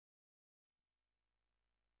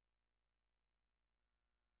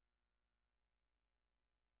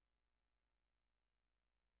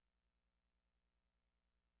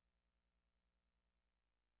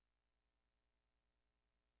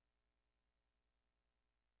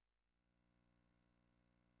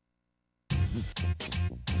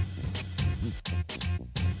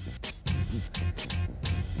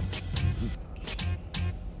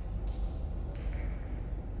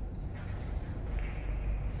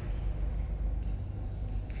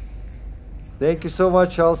Thank you so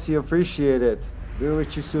much, Elsie. Appreciate it. Be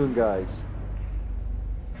with you soon, guys.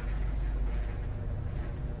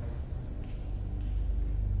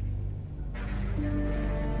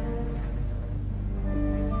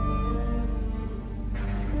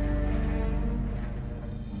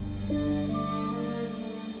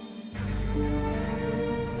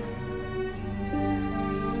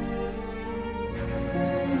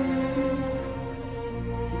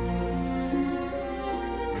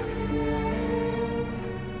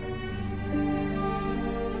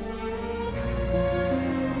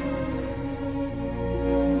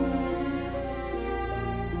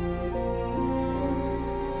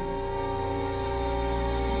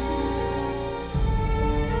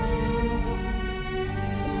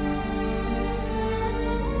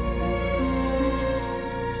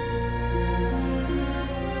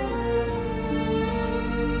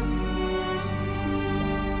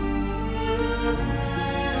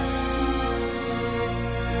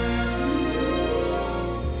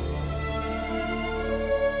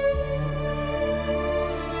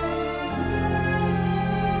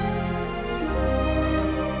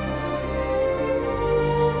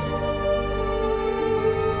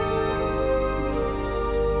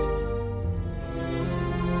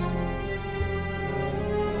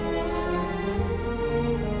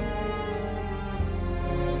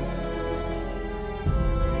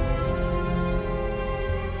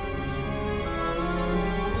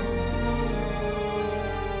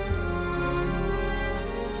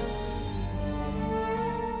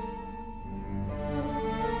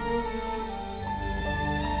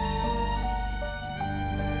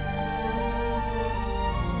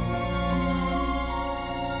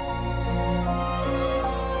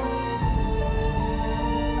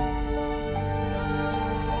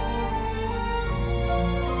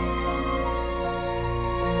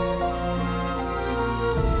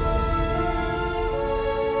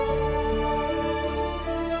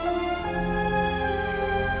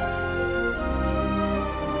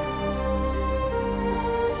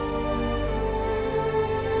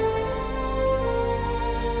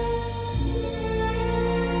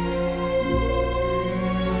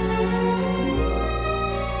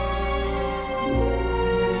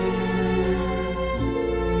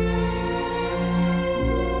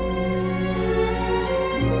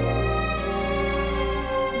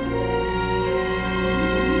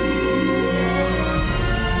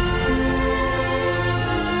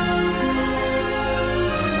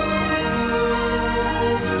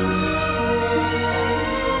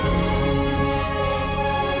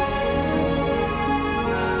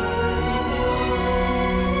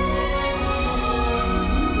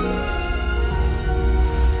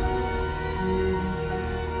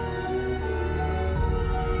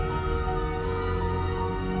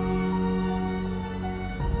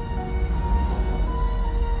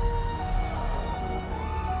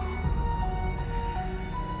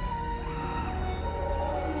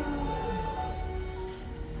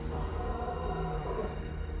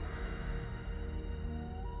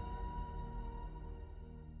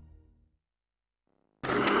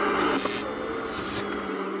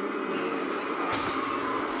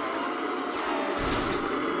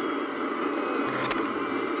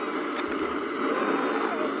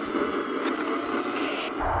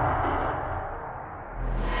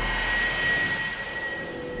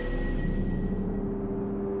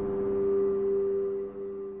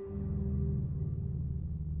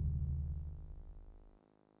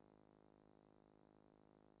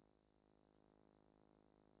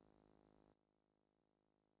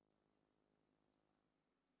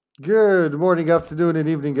 Good morning, afternoon, and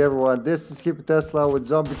evening, everyone. This is HippyTesla with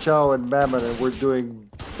Zombie Chow and Mammon, and we're doing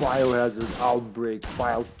Biohazard Outbreak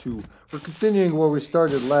File 2. We're continuing where we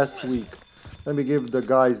started last week. Let me give the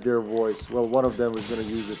guys their voice. Well, one of them is going to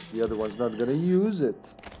use it. The other one's not going to use it.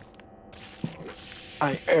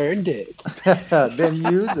 I earned it. Then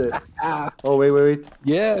use it. Oh, wait.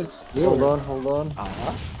 Yes. Hold on.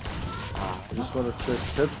 I just want to check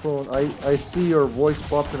headphone. I see your voice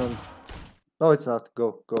popping on. No, it's not.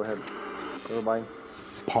 Go ahead. Never mind.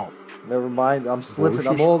 Pop. Never mind. I'm slipping.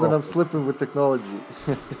 I'm old and I'm slipping with technology.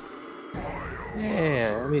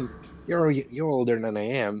 Yeah, I mean, you're older than I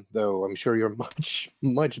am, though. I'm sure you're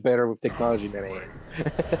much better with technology than I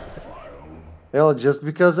am. Hell, just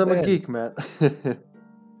because I'm a geek, man.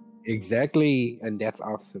 Exactly, and that's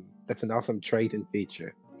awesome. That's an awesome trait and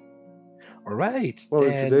feature. All right. Well,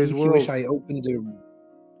 in then today's if world, you wish I opened the.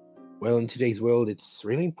 Well, in today's world, it's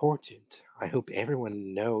really important. I hope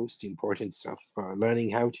everyone knows the importance of learning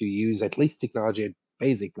how to use at least technology at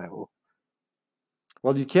basic level.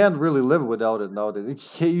 Well, you can't really live without it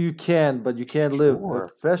nowadays. You can, but you can't live Sure.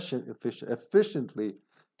 efficiently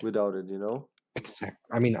without it, you know? Exactly.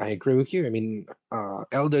 I mean, I agree with you. I mean,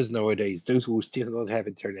 elders nowadays, those who still don't have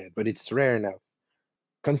internet, but it's rare now,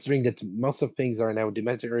 considering that most of things are now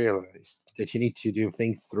dematerialized, that you need to do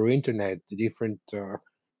things through internet, the different,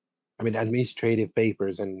 I mean, administrative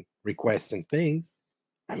papers and requests and things.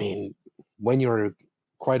 I mean, when you're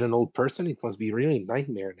quite an old person, it must be really a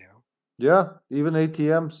nightmare now. Yeah, even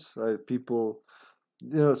ATMs, people,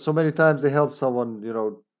 so many times they help someone,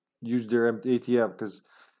 use their ATM because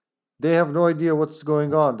they have no idea what's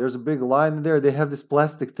going on. There's a big line in there. They have this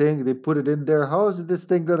plastic thing. They put it in there. How is this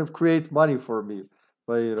thing going to create money for me?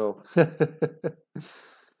 But.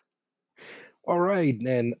 All right,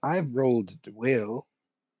 then I've rolled the wheel,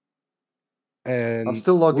 I'm and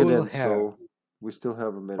still logging we'll in, have. so we still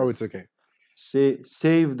have a Oh, minute. it's okay.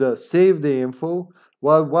 Save the info.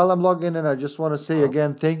 While I'm logging in, I just want to say Uh-huh.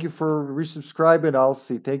 again, thank you for resubscribing,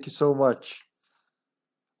 Alcy. Thank you so much.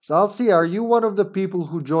 So Alcy, are you one of the people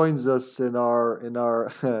who joins us in our in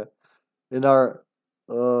our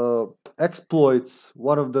exploits?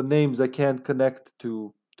 One of the names I can't connect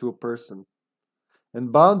to a person.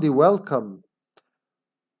 And Boundy, welcome.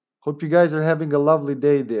 Hope you guys are having a lovely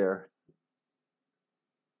day there.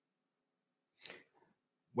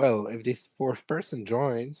 Well, if this fourth person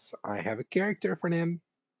joins, I have a character for them.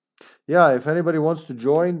 Yeah, if anybody wants to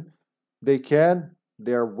join, they can.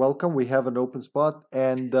 They're welcome. We have an open spot.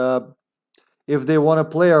 And if they want to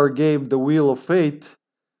play our game, The Wheel of Fate,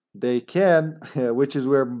 they can, which is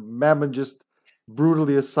where Mammon just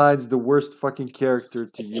brutally assigns the worst fucking character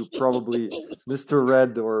to you. Probably Mr.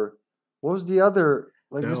 Red or what was the other?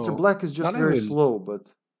 Like Mr. No, Black is just not very even. slow, but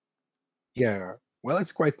Yeah, well,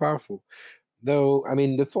 it's quite powerful. Though, I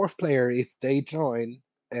mean, the fourth player, if they join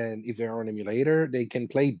and if they're on emulator, they can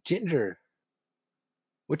play Ginger,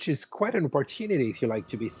 which is quite an opportunity if you like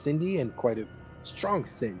to be Cindy and quite a strong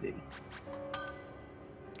Cindy.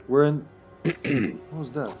 we're in. What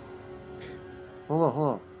was that? Hold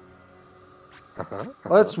on.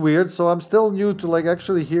 Oh, that's weird. So I'm still new to like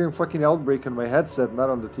actually hearing fucking Outbreak on my headset,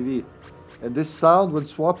 not on the TV. And this sound when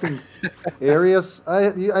swapping areas,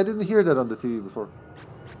 I didn't hear that on the TV before.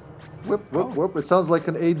 Whoop, whoop, whoop. It sounds like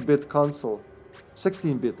an 8-bit console.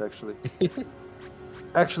 16-bit, actually.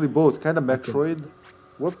 Actually, both. Kind of Metroid.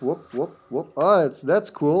 Whoop, whoop, whoop, whoop. Oh, that's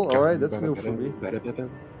cool. All right, that's new for me.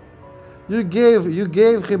 You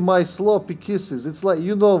gave him my sloppy kisses. It's like,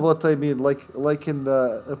 you know what I mean, like in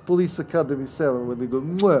Police Academy 7 when they go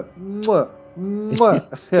mwah, mwah,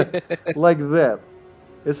 mwah. Like that.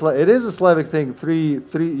 It's like, it is a Slavic thing. Three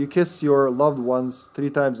you kiss your loved ones 3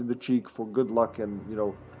 times in the cheek for good luck and,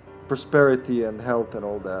 prosperity and health and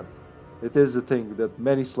all that. It is a thing that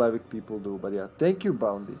many Slavic people do, but yeah, thank you,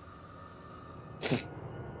 Boundy.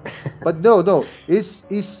 But no, is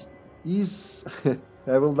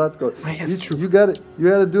I will not go. You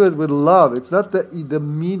gotta do it with love. It's not the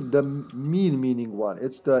mean meaning one.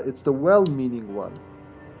 It's the well meaning one.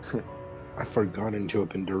 I've forgotten to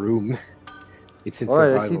open the room. It's in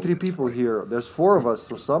Alright, survival. I see 3 people here. There's 4 of us,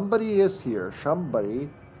 so somebody is here. Somebody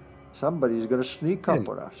is gonna sneak up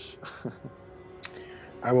on us.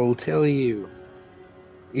 I will tell you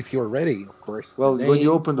if you're ready, of course. Well, when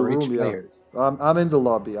you open the room, yeah. I'm in the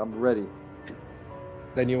lobby. I'm ready.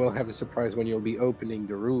 Then you will have the surprise when you'll be opening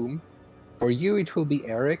the room. For you, it will be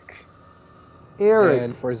Eric.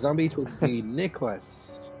 And for Zombie, it will be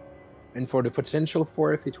Nicholas. And for the potential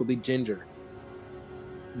 4th, it will be Ginger.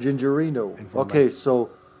 Gingerino. Okay, so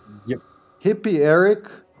yep. Hippie Eric,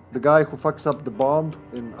 the guy who fucks up the bomb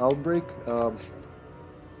in Outbreak.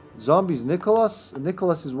 Zombies Nicholas.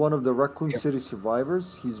 Nicholas is one of the Raccoon City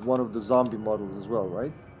survivors. He's one of the zombie models as well,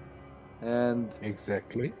 right? And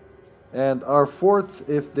exactly. And our 4th,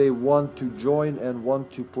 if they want to join and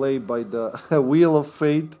want to play by the Wheel of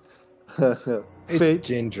Fate. It's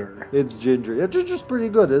Ginger. It's Ginger. Yeah, Ginger's pretty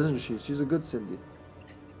good, isn't she? She's a good Cindy.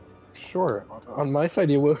 Sure. On my side,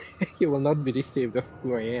 you will not be deceived of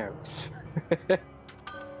who I am.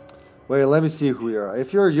 Wait, let me see who you are.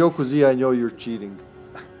 If you're Yokuzi, I know you're cheating.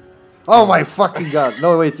 Oh my fucking god.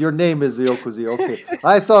 No, wait, your name is Yokuzi. Okay.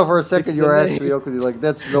 I thought for a second you were actually Yokuzi. Like,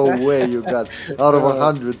 that's no way you got out of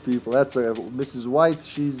 100 people. That's Mrs. White.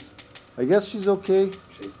 I guess she's okay.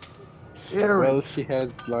 Well, she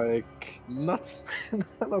has like not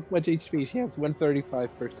much HP. She has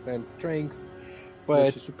 135% strength,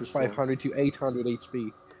 but 500 to 800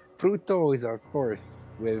 HP. Pruto is our 4th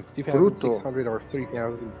with 2,600 or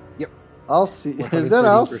 3,000. Yep. I'll see. Is that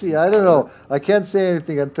I'll see? I don't know. I can't say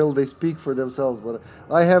anything until they speak for themselves, but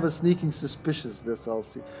I have a sneaking suspicion this I'll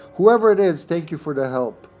see. Whoever it is, thank you for the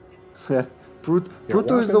help.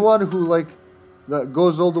 Pruto is the one who like that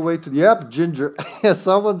goes all the way to the Ginger.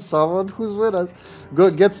 someone who's with us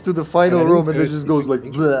gets to the final room and then just goes like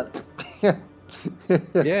bleh.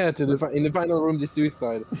 Yeah, in the final room, the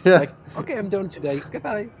suicide. Yeah. Like, okay, I'm done today.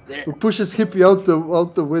 Goodbye. Who pushes Hippie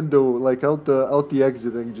out the window, like out the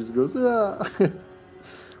exit, and just goes, yeah.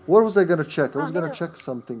 What was I gonna check? I was gonna check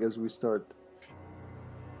something as we start.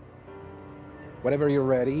 Whenever you're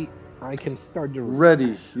ready, I can start the room.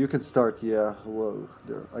 Ready, you can start. Yeah. Well,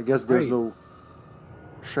 I guess there's no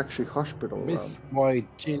Shekshik Hospital Miss around.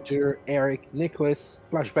 White, Ginger, Eric, Nicholas,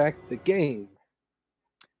 flashback the game.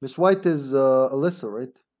 Miss White is Alyssa, right?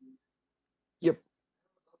 Yep.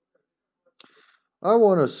 I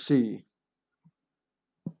want to see.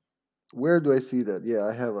 Where do I see that? Yeah,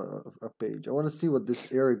 I have a page. I want to see what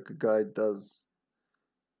this Eric guy does.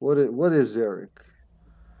 What is Eric?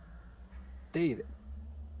 David.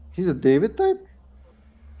 He's a David type?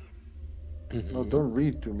 Mm-hmm. No, don't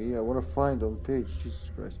read to me. I want to find on page. Jesus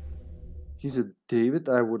Christ. He's a David?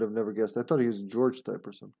 I would have never guessed. I thought he was a George type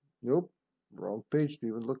or something. Nope. Wrong page to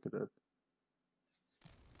even look at that.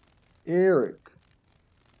 Eric.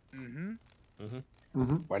 Mm-hmm. Mm-hmm.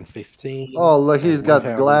 Mm-hmm. 115. Oh, look, he's got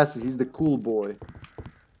glasses. He's the cool boy.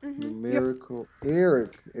 Numerical.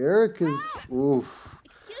 Yep. Eric is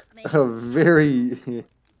a very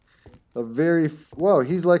wow.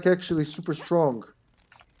 He's like actually super strong.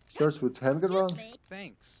 Starts with handgun round.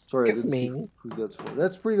 Thanks. Sorry, I didn't see who that's for.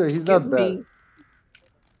 That's pretty good. He's not bad.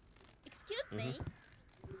 Excuse me.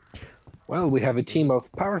 Well, we have a team of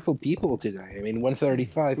powerful people today. I mean,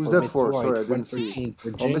 135 Who's for that Miss for? White, Sorry, I didn't see. 113 for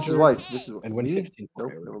Oh, Ginger, Mrs. White. This is and 115 for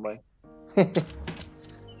Nope, Eric. never mind.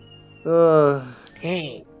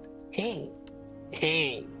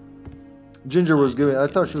 Hey. Ginger was giving. I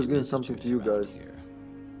thought she was giving something to you guys.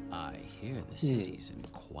 I hear the city's in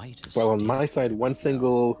quite a Well, on state. my side, one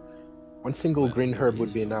single green herb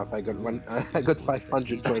would be enough. I got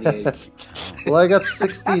 528. Well, I got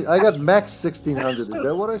 16. I got max 1600. Is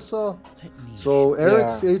that what I saw? So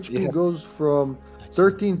Eric's HP goes from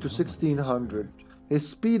 13 to 1600. His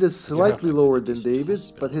speed is slightly lower than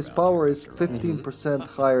David's, but his power is 15%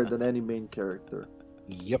 higher than any main character.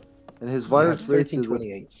 Yep. And his virus rate is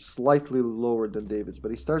 1328. slightly lower than David's,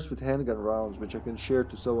 but he starts with handgun rounds, which I can share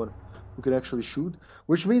to someone who can actually shoot.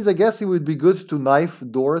 Which means I guess it would be good to knife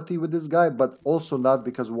Dorothy with this guy, but also not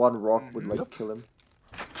because one rock would like kill him.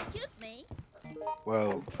 Excuse me.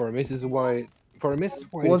 Well, for Mrs. White, it would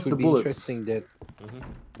be interesting that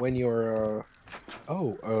when you're,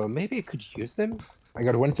 maybe I could use them. I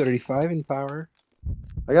got 135 in power.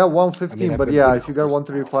 I got 115, I mean, but yeah, if you got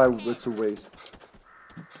 135, it's a waste.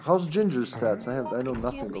 How's Ginger's stats? I know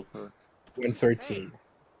nothing of her. 113.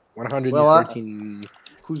 113 Well,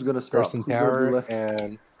 who's gonna stop? person Who's power, gonna be left?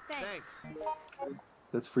 and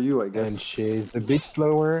That's for you, I guess. and she's a bit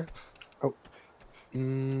slower. Oh.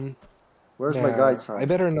 Where's my guide sign? I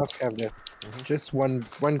better not have that. Just one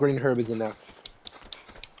green herb is enough.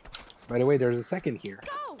 By the way, there's a second here.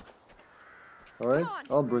 Go. Alright,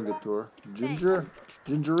 I'll bring it to her.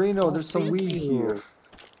 Gingerino, there's some weed here.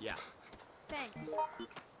 Yeah. Thanks.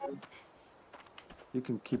 You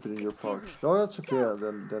can keep it in your pouch. Oh, that's okay.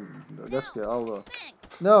 Then that's okay. I'll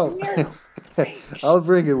no. I'll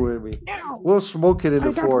bring it with me. We'll smoke it in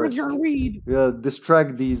the forest. Yeah,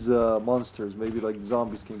 distract these monsters. Maybe like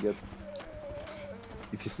zombies can get.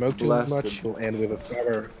 If you smoke too much, you'll end with a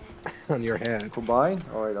flower on your head. Combine?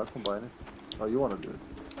 All right, I'll combine it. Oh, you want to do it?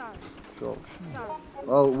 Sorry. Go. Sorry.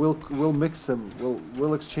 Well, we'll mix them.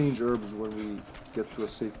 We'll exchange herbs when we get to a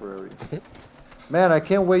safer area. Man, I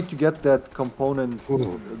can't wait to get that component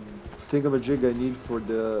thingamajig I need for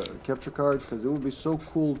the capture card, because it would be so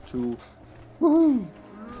cool to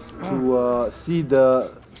see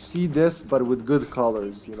this but with good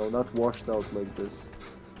colors, you know, not washed out like this.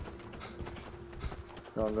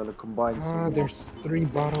 Now I'm gonna combine some. There's 3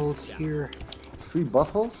 bottles here. 3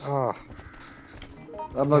 buttholes? Ah.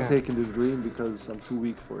 I'm not taking this green because I'm too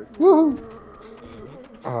weak for it. Woohoo!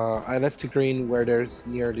 I left the green where there's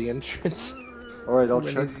near the entrance. All right, I'll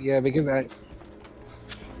check. Yeah, because I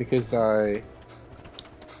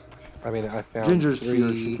found Ginger's 3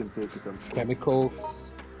 here, she can take it, I'm sure. chemicals.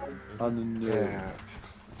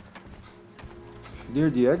 Near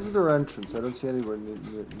the exit or entrance? I don't see anywhere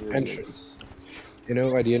near entrance. You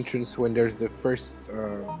know, at the entrance when there's the first.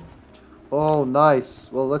 Oh, nice.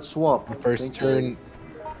 Well, let's swap. The first turn.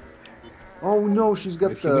 Oh no, she's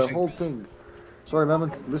got the whole thing. Sorry, ma'am,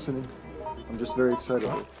 I'm listening. I'm just very excited.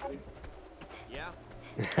 Yeah.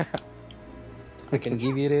 I can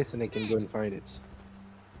give you this, and I can go and find it.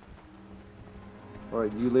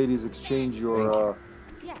 Alright, you ladies exchange Thank your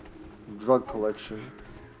Yes. drug collection.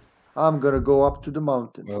 I'm gonna go up to the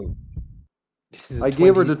mountain. Well, this is a I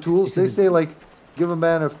gave her 20 the tools. this They is a- say like, give a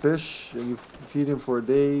man a fish and you feed him for a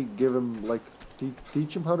day. Give him like,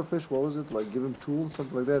 teach him how to fish. What was it? Like, give him tools,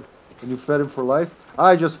 something like that. And you fed him for life.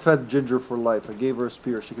 I just fed Ginger for life. I gave her a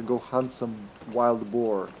spear. She can go hunt some wild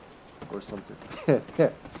boar or something.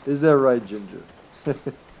 Is that right, Ginger?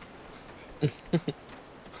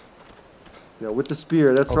 Yeah, with the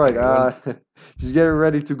spear. That's Okay, right. She's getting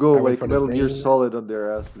ready to go I went like for the Metal Gear green. Solid on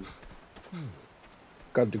their asses.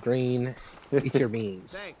 Got the green. Eat your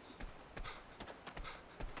beans. Thanks.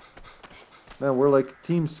 Man, we're like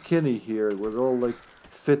Team Skinny here. We're all like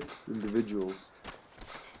fit individuals.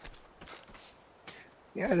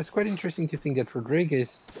 Yeah, it's quite interesting to think that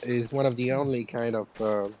Rodriguez is one of the only kind of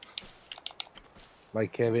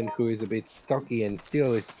like Kevin who is a bit stocky and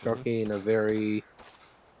still is stocky in a very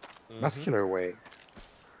muscular way.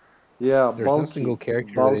 Yeah, There's bulky. no single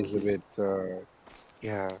character that is a bulky. bit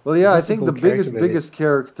yeah. Well, yeah, There's no I think the single character biggest that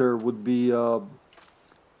character would be, you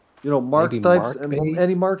know, Mark Maybe types, Mark any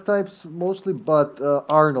based? Mark types mostly, but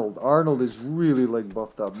Arnold. Arnold is really like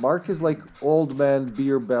buffed up. Mark is like old man,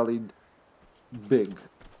 beer bellied, big,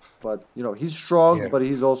 but you know he's strong, Yeah. but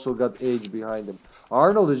he's also got age behind him.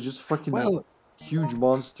 Arnold is just fucking Well, huge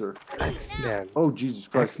monster. X-Men. Oh Jesus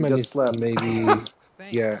Christ, he X-Men got is slapped. maybe Thanks.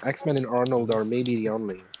 yeah, X-Men and Arnold are maybe the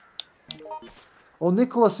only. Oh,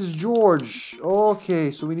 Nicholas is George.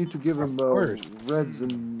 Okay, so we need to give him Of course. reds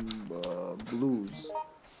and blues.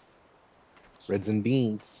 Reds and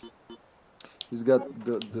beans. He's got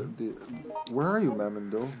the. Where are you,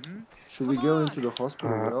 Mamando? Should we go into the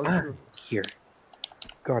hospital without you? Here.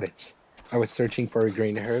 Got it. I was searching for a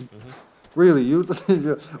green herb. Really,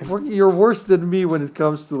 you're worse than me when it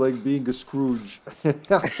comes to like being a Scrooge.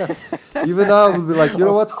 Even now, I would be like, you know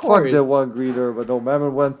Of what? Fuck course. that one green herb. But no,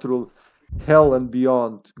 Mammon went through hell and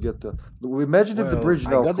beyond to get the. Imagine if the Well, bridge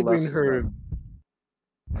I now got the green collapses, herb. man.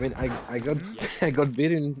 I mean, I got I got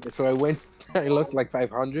bitten, so I went. I lost like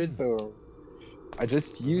 500, so I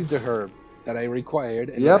just used the herb that I required,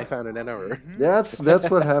 and then I Yep. found an error. That's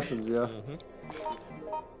what happens. Yeah.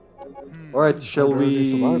 All right, shall Order this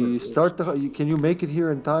we survivor start the? Can you make it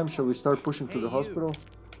here in time? Shall we start pushing to the hospital?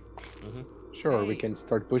 Sure, we can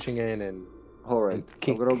start pushing in, and All right, I'm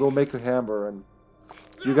kick. gonna go make a hammer, and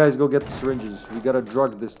you guys go get the syringes. We gotta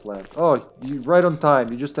drug this plant. Oh, you right on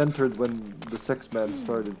time. You just entered when the sex man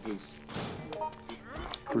started his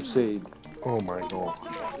crusade. oh my god.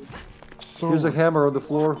 So Here's a hammer on the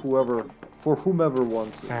floor. Whomever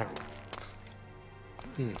wants it. sad.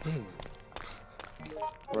 Mhm.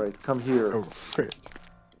 All right, come here. Oh shit.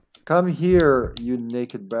 Come here, you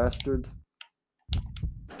naked bastard.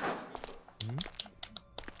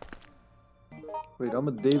 Wait, I'm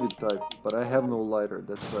a David type, but I have no lighter.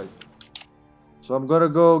 That's right. So I'm gonna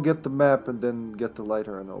go get the map and then get the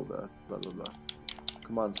lighter and all that. Blah blah blah.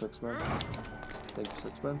 Come on, sex man. Thank you,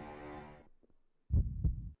 sex man.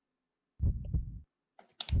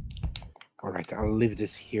 All right, I'll leave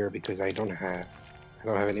this here because I don't have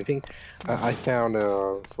anything. I found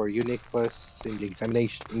for you, Nicholas, in the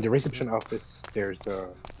examination in the reception office. There's a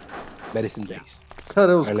medicine base. That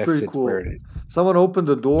was I left pretty it cool. where it is. Someone opened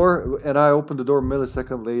the door, and I opened the door a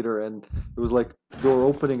millisecond later, and it was like door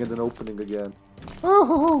opening and then opening again.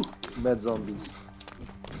 Oh, mad zombies.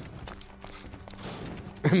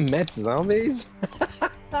 Met zombies.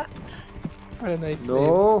 What a nice name.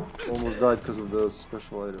 No, almost died because of the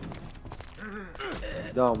special item.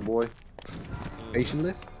 Down, boy. Patient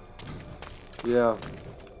list. Yeah.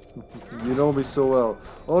 You know me so well.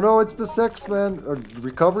 Oh no, it's the sex man. Or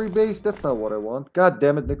recovery base? That's not what I want. God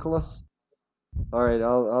damn it, Nicholas. Alright,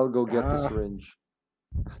 I'll go get the Ah. syringe.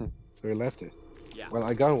 So we left it. Yeah. Well,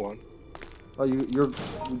 I got one. Oh,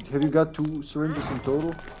 have you got 2 syringes in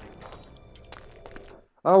total?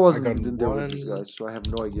 I wasn't got in there with these one. guys, so I have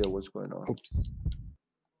no idea what's going on. Oops.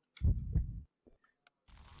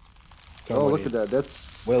 Oh, Someone look at is that.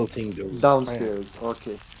 That's welting those downstairs. plants.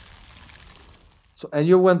 Okay. So, and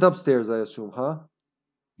you went upstairs, I assume, huh?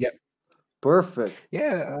 Yep. Perfect.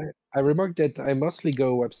 Yeah, I remarked that I mostly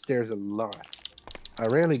go upstairs a lot. I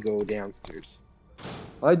rarely go downstairs.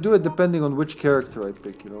 I do it depending on which character I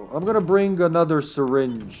pick, you know. I'm gonna bring another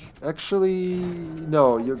syringe. Actually,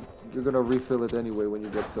 no, you're gonna refill it anyway when you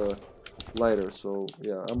get the lighter. So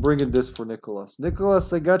yeah, I'm bringing this for Nicholas.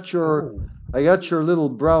 Nicholas, I got your little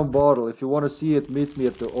brown bottle. If you want to see it, meet me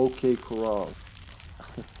at the OK Corral.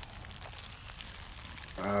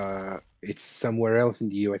 it's somewhere else in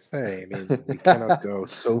the USA. I mean, we cannot go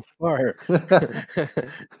so far.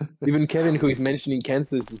 Even Kevin, who is mentioning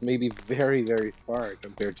Kansas, is maybe very, very far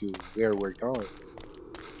compared to where we're going.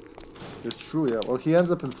 It's true, yeah. Well, he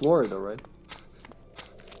ends up in Florida, right?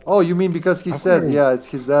 Oh, you mean because he I says, wonder- yeah, it's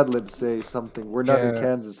his ad-libs say something. We're not in Yeah.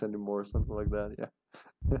 Kansas anymore, something like that,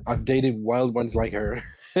 yeah. I've dated wild ones like her.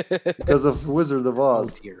 Because of Wizard of Oh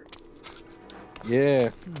Oz. dear. Yeah.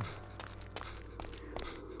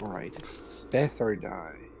 Alright, it's pass or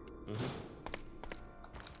die.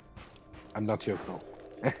 I'm not your girl.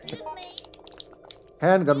 Excuse me.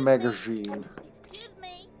 Handgun magazine. Excuse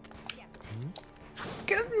me.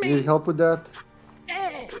 Excuse Need help with that?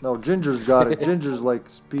 No, Ginger's got it. Ginger's like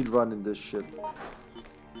speed running this shit.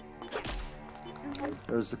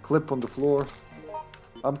 There's a clip on the floor.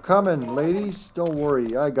 I'm coming, ladies. Don't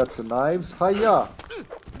worry, I got the knives. Hiya!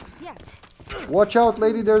 Yes. Watch out,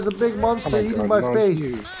 lady. There's a big Oh monster my eating God, my not face.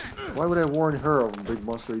 you. Why would I warn her of a big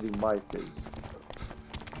monster eating my face?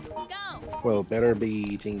 Go. Well, better be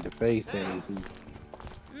eating the face than eating.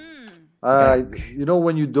 You know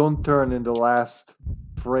when you don't turn in the last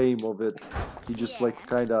frame of it, he just like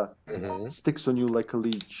kind of sticks on you like a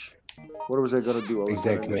leech. What was I gonna do? I was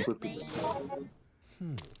Exactly. gonna equip this.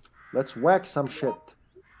 Let's whack some shit.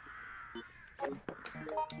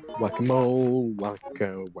 Whack-a-mole,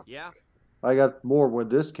 whack-a-whack. Yeah. I got more where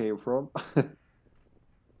this came from.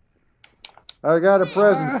 I got a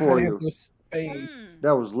present for I have you. no space.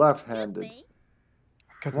 That was Excuse left-handed. me.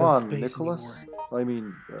 Got Come no on, space Nicholas. anymore. I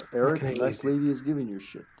mean, Eric, can I the nice use it? lady is giving you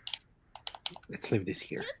shit. Let's leave this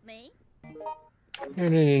here. Excuse me. No.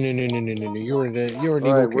 You're an evil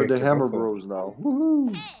Alright, we're the character, Hammer also. Bros now.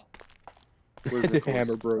 Woohoo! Hey. Where's The Nicholas?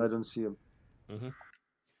 Hammer I Bros. don't see him.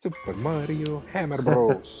 Super Mario Hammer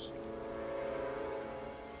Bros.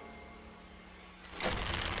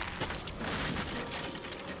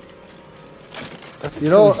 Does it You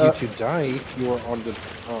know, cause you to die if you are on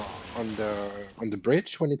the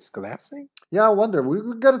bridge when it's collapsing? Yeah, I wonder. We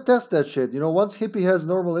gotta test that shit. You know, once Hippie has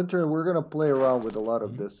normal internet, we're gonna play around with a lot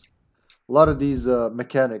of this. A lot of these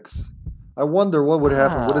mechanics. I wonder what would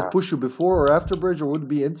happen. Would it push you before or after bridge, or would it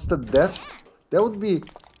be instant death? That would be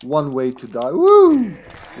one way to die. Woo!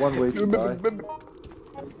 One way to die.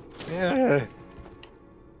 Yeah.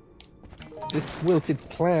 This wilted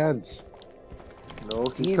plant. No,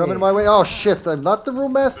 he's Damn coming it. my way. Oh shit! I'm not the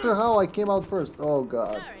room master. How I came out first? Oh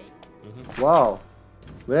god! Sorry. Wow,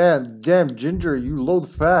 man, damn Ginger, you load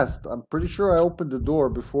fast. I'm pretty sure I opened the door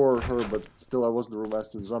before her, but still I wasn't the room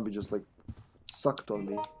master. The zombie just like sucked on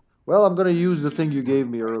me. Well, I'm gonna use the thing you gave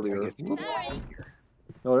me earlier. Sorry.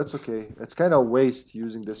 No, that's okay. It's kind of waste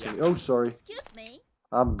using this one. Oh, sorry. Excuse me.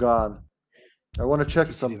 I'm gone. I want to check If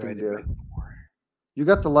you something divide it there. by 4. You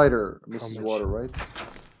got the lighter, How Mrs. much? Water, right?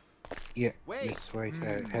 Yeah, Wait. this way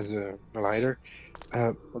has a lighter.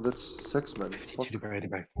 Oh, that's Sexman. 52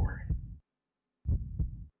 divided by 4.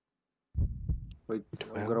 Wait, I'm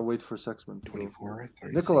 12, gonna wait for Sexman. to go. 24,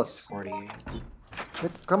 36, Nicholas. 48.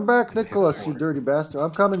 Come back, Nicholas, you 4. dirty bastard.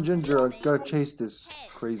 I'm coming, Ginger. I gotta chase this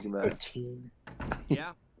crazy man. 13.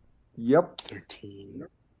 Yeah. Yep. 13.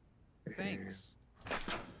 Thanks.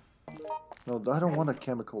 No, I don't want a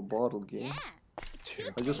chemical bottle game. Yeah. 2.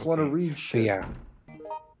 I just want to read So shit. yeah,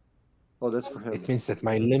 Oh, that's for him. it means that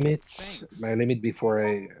my limit before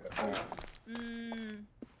I Mm.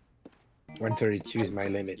 132 is my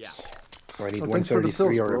limit. Yeah. So I need Oh, thanks for the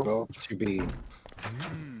 133 pills, or bro. above to be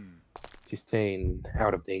Hmm. to stay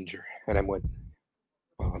out of danger. And I'm what?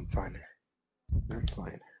 Well, I'm fine. I'm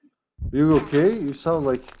fine. You okay? You sound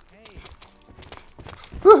like. Hey.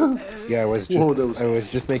 Yeah, I was just Whoa, that was- I was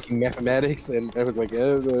just making mathematics, and I was like,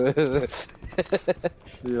 Yeah,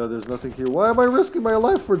 there's nothing here. Why am I risking my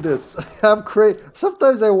life for this? I'm crazy.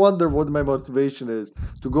 Sometimes I wonder what my motivation is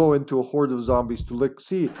to go into a horde of zombies to look,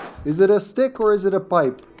 see, is it a stick or is it a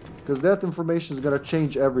pipe? Because that information is gonna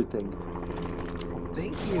change everything.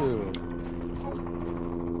 Thank you.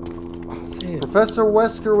 Awesome. Professor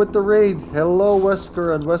Wesker with the raid. Hello,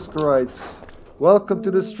 Wesker and Weskerites. Welcome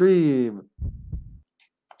to the stream.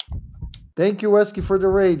 Thank you, Wesky, for the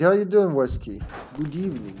raid. How you doing, Wesky? Good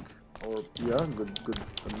evening. Or, yeah, good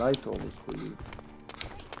night almost for you.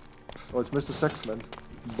 Oh, it's Mr. Sexman.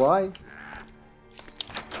 Bye.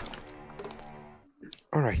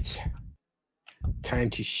 All right. Time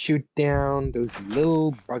to shoot down those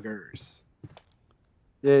little buggers.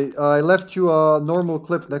 Yeah, I left you a normal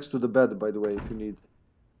clip next to the bed, by the way, if you need.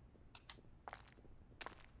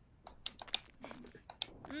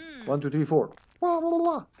 Mm. 1, 2, 3, 4. Blah, blah,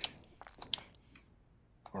 blah.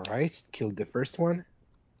 All right, killed the first one.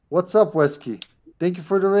 What's up, Wesky? Thank you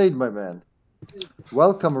for the raid, my man.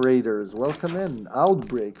 Welcome, raiders. Welcome in.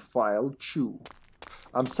 Outbreak file 2.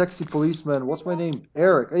 I'm sexy policeman. What's my name?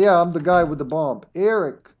 Eric. Yeah, I'm the guy with the bomb.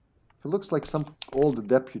 Eric. He looks like some old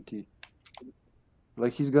deputy.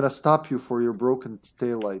 Like he's gonna stop you for your broken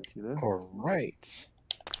taillight, you know? All right.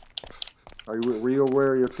 Were you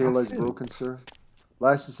aware your taillight's Awesome. broken, sir?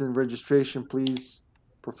 License and registration, please.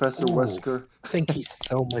 Professor Ooh. Wesker. Thank you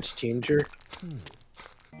so much, Ginger.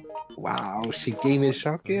 Wow, she gave me a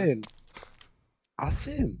shotgun.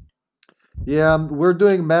 Awesome. Yeah, we're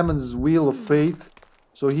doing Mammon's Wheel of Fate,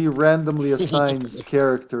 so he randomly assigns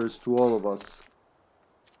characters to all of us.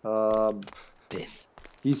 This.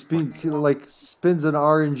 He spins an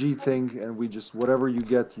RNG thing, and we just whatever you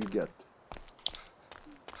get, you get.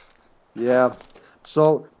 Yeah,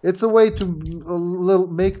 so it's a way to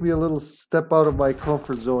make me a little step out of my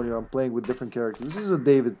comfort zone. You know, I'm playing with different characters. This is a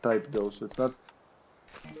David type though, so it's not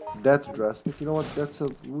that drastic. You know what?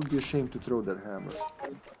 It would be a shame to throw that hammer.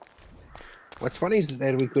 What's funny is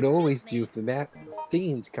that we could always do the map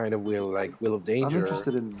themed kind of wheel, like Wheel of Danger. I'm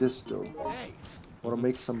interested in this though. Hey, I want to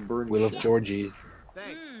make some burning. Wheel of shit. Georgie's.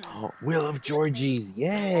 thanks. Oh, Wheel of Georgie's,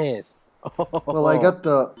 yes. Well, I got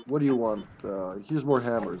the. What do you want? Here's more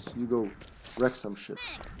hammers. You go wreck some shit.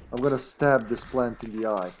 I'm gonna stab this plant in the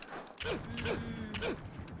eye.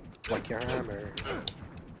 Like your hammer.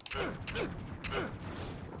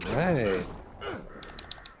 Right.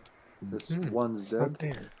 This one's It's not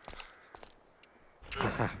dead.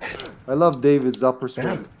 there. I love David's upper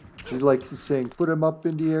swing. Damn. He's saying, put him up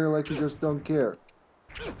in the air like you just don't care.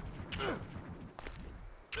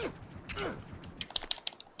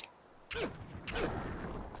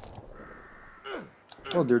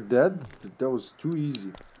 Oh, they're dead? That was too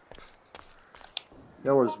easy.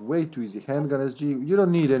 That was way too easy. Handgun SG. You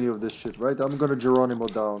don't need any of this shit, right? I'm gonna Geronimo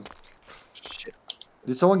down. Shit.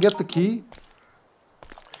 Did someone get the key?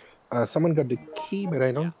 Someone got the key, but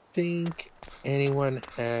I don't think anyone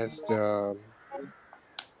has the.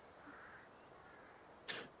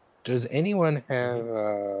 Does anyone have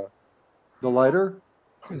The lighter?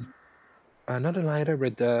 not a lighter,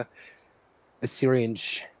 but a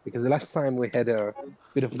syringe? Because the last time we had a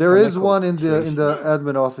bit of. There is chemical one in the situation.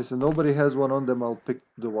 admin office, and nobody has one on them. I'll pick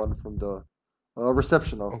the one from the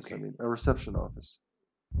reception office. Okay. I mean, a reception office.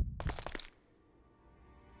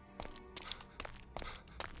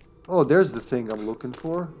 Oh, there's the thing I'm looking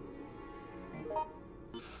for.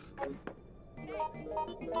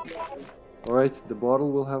 All right, the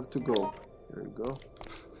bottle will have to go. There you go.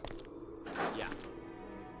 Yeah.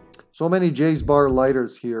 So many Jay's Bar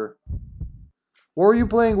lighters here. What are you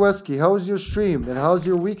playing, Wesky? How's your stream and how's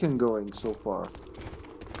your weekend going so far?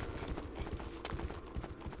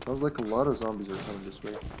 Sounds like a lot of zombies are coming this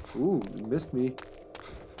way. Ooh, you missed me.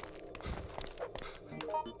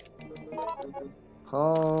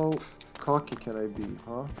 How cocky can I be,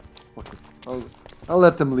 huh? Fuck it. I'll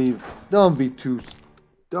let them leave. Don't be too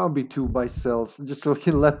myself, just so I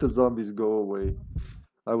can let the zombies go away.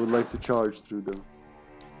 I would like to charge through them.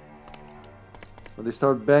 When they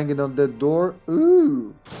start banging on that door,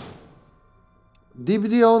 ooh.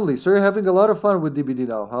 DVD only. So you're having a lot of fun with DVD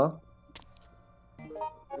now, huh?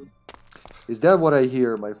 Is that what I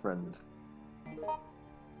hear, my friend?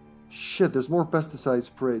 Shit, there's more pesticide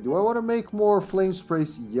spray. Do I want to make more flame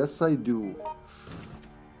sprays? Yes, I do.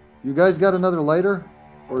 You guys got another lighter?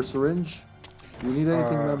 Or a syringe? Do you need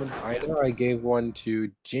anything, Lemon? I know I gave one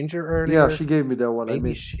to Ginger earlier. Yeah, she gave me that one.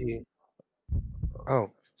 Maybe she.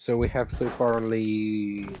 Oh, so we have so far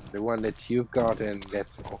only the one that you've got, and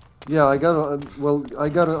that's all. Yeah, I got I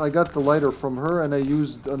got the lighter from her, and I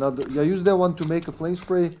used another. I used that one to make a flame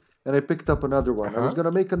spray, and I picked up another one. I was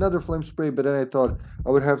gonna make another flame spray, but then I thought I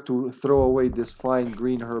would have to throw away this fine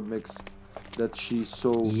green herb mix that she's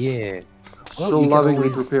so Yeah. so you can lovingly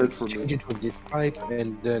always prepared for exchange me. it with this pipe,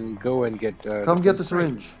 and then go and get. Come get the spray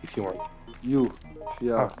syringe. if you want. You,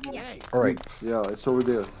 yeah, Hey, All right. yeah, it's over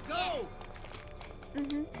there. go!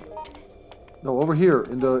 No, over here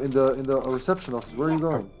in the reception office. Where are you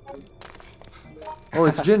going? Oh,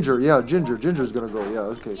 it's Ginger. Yeah, Ginger. Ginger's gonna go. Yeah,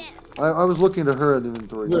 okay. I was looking at her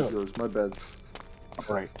inventory, not Yeah. yours. My bad.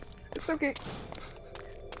 All right. It's okay.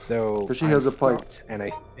 Though. 'Cause she has a pipe. stopped, and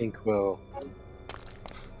I think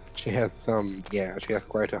she has some. Yeah, she has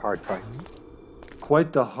quite a hard pipe.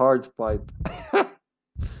 Quite the hard pipe.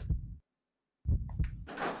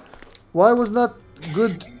 Why was not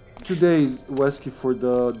good today, Wesky, for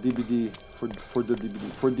the DVD?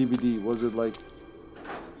 For DVD, was it like?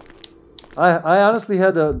 I honestly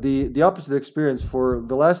had the opposite experience. For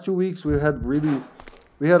the last 2 weeks, we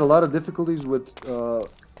had a lot of difficulties with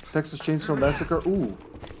Texas Chainsaw Massacre.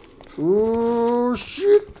 Ooh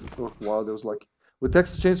shit! Oh wow, that was like With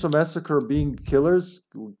Texas Chainsaw Massacre being killers,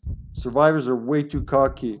 survivors are way too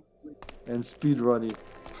cocky and speedrunny.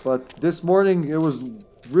 But this morning it was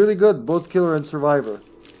really good, both killer and survivor.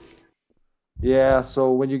 Yeah,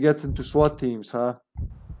 so when you get into SWAT teams, huh?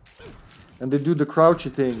 And they do the crouchy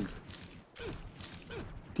thing.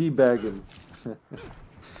 Teabagging.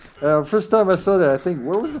 First time I saw that, I think,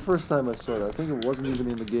 where was the first time I saw that? I think it wasn't even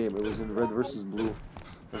in the game, it was in Red vs. Blue.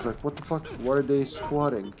 I was like, what the fuck, why are they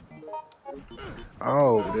squatting?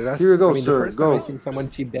 Oh, that's, Here you go, I mean, sir, the first go. time I seen someone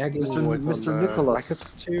teabagging was Mr. on Nicholas. Black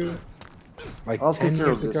Ops 2. Like I'll 10 take care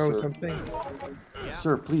years of this, ago or sir. something.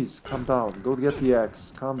 Sir, please, calm down. Go get the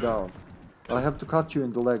axe. Calm down. I have to cut you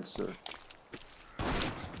in the leg, sir.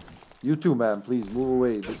 You too, ma'am. Please, move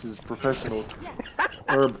away. This is professional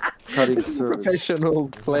herb cutting service. Professional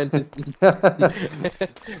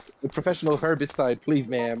professional herbicide. Please,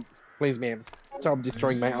 ma'am. Please, ma'am. Stop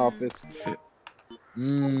destroying my office.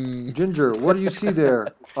 Ginger, what do you see there?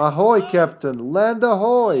 Ahoy, Captain. Land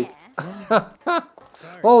ahoy.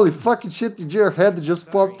 Holy fucking shit, your head just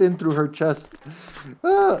popped in through her chest.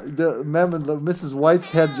 The Mrs. White's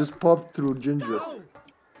head just popped through Ginger.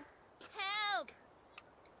 Help!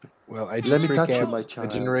 Well, I Let just me touch you, my recapped a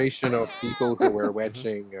child. generation of people who were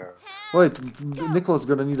watching. Wait, Nicola's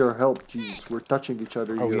gonna need our help. Jesus, we're touching each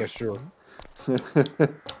other Oh, here. yeah, sure.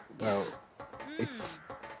 Well, it's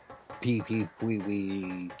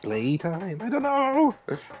pee-pee-wee-wee playtime? I don't know!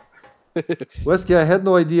 Wesky, I had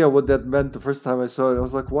no idea what that meant the first time I saw it. I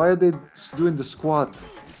was like, why are they doing the squat?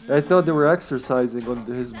 I thought they were exercising on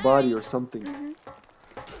his body or something.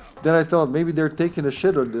 Then I thought maybe they're taking a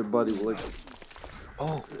shit on their body. Like,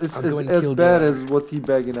 Oh, it's I'm going to as kill bad the- as what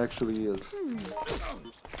teabagging actually is.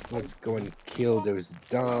 Let's go and kill those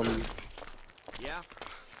dumb... Yeah.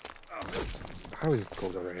 How is it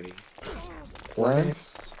called already?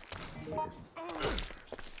 Plants? Yes.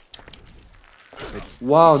 Let's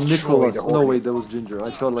Wow, destroy Nicholas. the No, wait, hornets. that was Ginger. I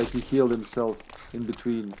thought like he healed himself in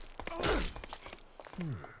between.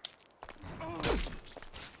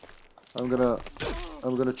 I'm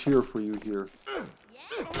gonna cheer for you here.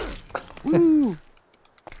 Woo!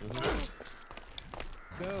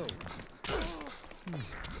 Go.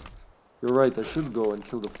 You're right, I should go and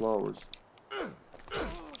kill the flowers.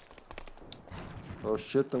 Oh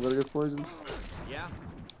shit, I'm gonna get poisoned. Yeah.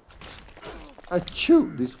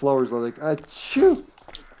 Achoo! These flowers are like, achoo!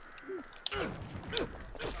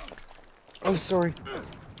 Oh, sorry.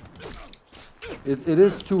 It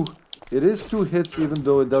is two hits even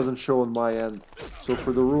though it doesn't show on my end. So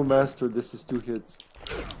for the room master, this is 2 hits.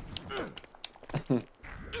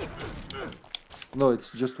 No,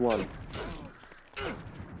 it's just 1.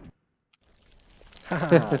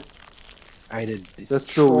 I did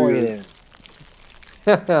That's so destroy weird. it.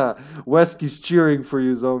 Wesky's cheering for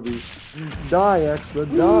you, zombie. Die,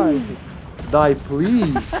 X-Men, die. Die,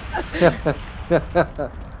 please.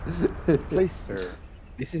 Please, sir.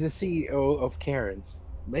 This is the CEO of Karen's.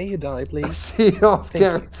 May you die, please. See off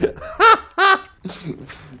Karen.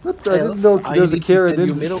 What the, I didn't Else, know I there's a need to Karen send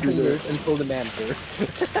you middle industry there. fingers and pull the manager.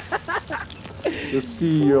 The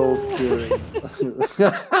CEO of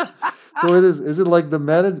Karen. So it is it like the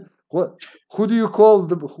manager? What? Who do you call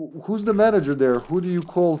who's the manager there? Who do you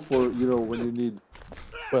call for, you know, when you need?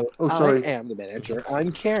 Well, Oh, sorry. I am the manager.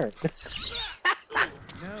 I'm Karen.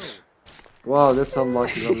 No. Wow, that's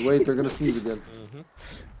unlucky. Oh, wait, they're gonna sneeze again.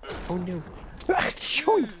 Oh no.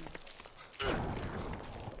 Achoo!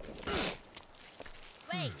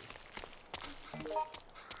 Wait.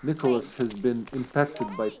 Nicholas has been impacted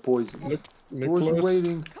by poison. Who's Nicholas.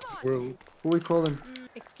 waiting? Well, Who we calling?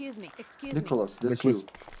 Excuse me. Excuse Nicholas, that's Nicholas. you.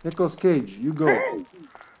 Nicholas Cage, you go.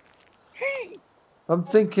 I'm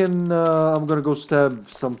thinking I'm gonna go stab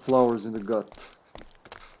some flowers in the gut.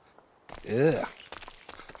 ugh.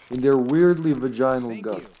 In their weirdly vaginal Thank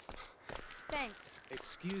gut. you. Thanks.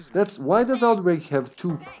 Excuse me. That's why does Outbreak have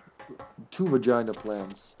two vagina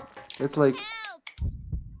plants? It's like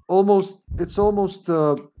almost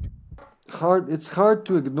hard. It's hard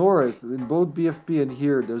to ignore it. In both BFP and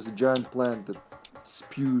here, there's a giant plant that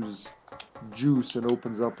spews juice and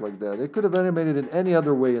opens up like that. They could have animated it any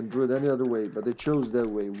other way and drew it any other way, but they chose that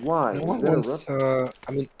way. Why? No Is one that a wants,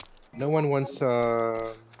 I mean, no one wants,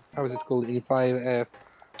 how is it called in 5F?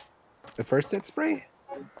 The first aid spray?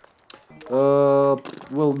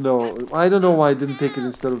 well, no. I don't know why I didn't take it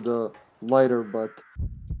instead of the lighter, but...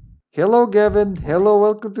 Hello, Gavin. Hello,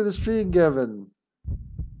 welcome to the stream, Gavin.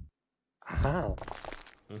 Aha.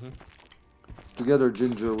 Together,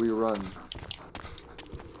 Ginger, we run.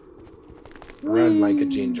 Run like a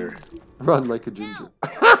ginger. Run like a ginger.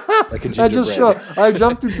 Like a I just saw, gingerbread. I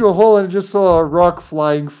jumped into a hole and just saw a rock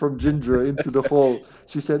flying from Ginger into the hole.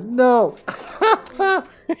 She said, no.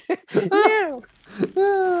 Yeah.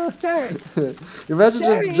 Sorry. Imagine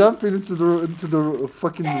Sorry. just jumping into the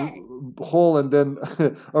fucking hole and then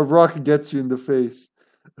a rock gets you in the face.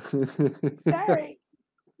 Sorry.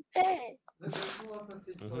 Sorry.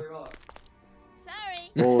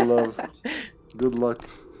 Oh, love. Good luck.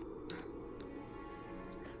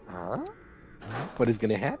 Huh? What is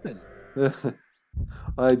gonna happen?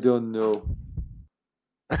 I don't know.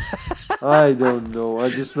 I don't know. I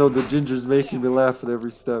just know the Ginger's making me laugh at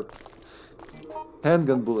every step.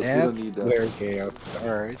 Handgun bullets, we don't That's need that. where chaos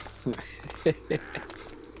starts.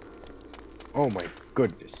 Oh my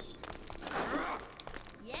goodness.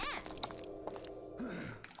 Yeah.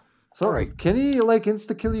 So, Alright. can he like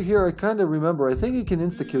insta-kill you here? I kind of remember. I think he can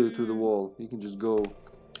insta-kill you through the wall. You can just go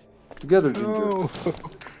together, Ginger. Oh.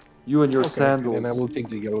 You and your Okay, sandals. and I will take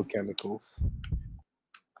the yellow chemicals.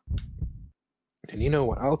 And you know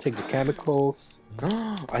what? I'll take the chemicals.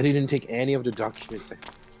 I didn't take any of the documents.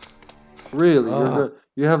 Really? Ah.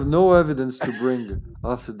 You have no evidence to bring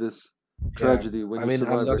after this tragedy when I you mean,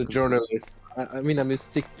 survive I'm not a reconcile. journalist. I mean, I'm a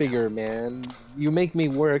stick figure, man. You make me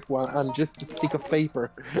work while I'm just a stick of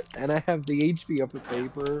paper, and I have the HP of the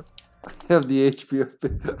paper. Have the HP of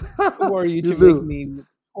Who are you to do. make me?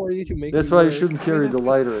 Who are you to make That's me why work? you shouldn't I carry mean, the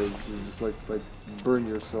lighter. You just like burn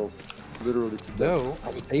yourself, literally to death. No,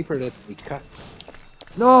 I'm a paper that we cut.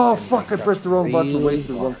 No, And fuck! I cut pressed the wrong button. really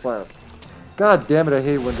Wasted one hard. fire. God damn it! I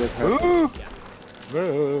hate when that happens.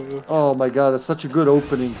 Oh my god, that's such a good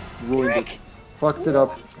opening. Ruined it. Fucked it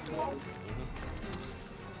up.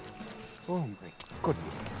 Oh my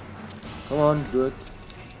goodness. Come on, do it.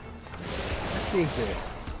 Take it.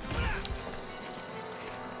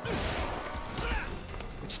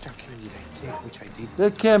 Which document did I take? Which I did?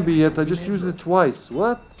 That can't be it. I just used it twice.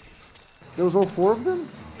 What? There was all four of them?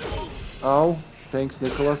 Ow. Thanks,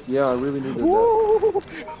 Nicholas. Yeah, I really needed that. Woo!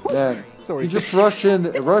 Man, Sorry. you just rushed in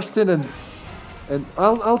and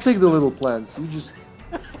I'll take the little plants. You just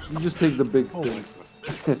take the big Oh thing. my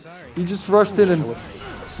God. Sorry. You just rushed in and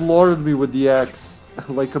slaughtered me with the axe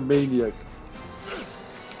like a maniac.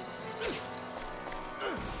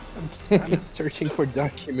 I'm searching for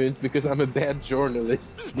documents because I'm a bad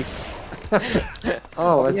journalist.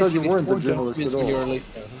 Oh, I Yes, thought you need weren't a 4 journalist at documents when all. you're a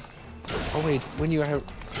listener. Oh wait, when you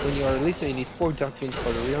are a listener, you need 4 documents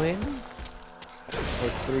for the real ending? Or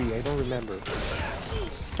 3, I don't remember.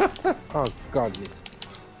 Oh goodness.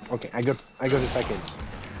 Okay, I got a second.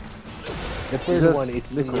 The third Yes, one is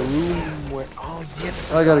in the Nicholas. room where. Oh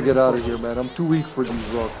yes. I gotta get out of here, man. I'm too weak for these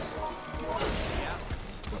rocks.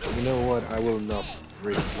 You know what? I will not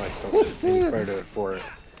read my stuff any further for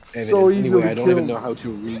evidence. So easily Anyway, I don't even killed. know how to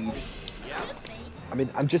read. I mean,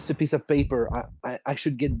 I'm just a piece of paper. I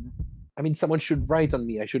should get. I mean, someone should write on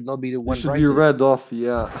me. I should not be the You one should be writing. read off,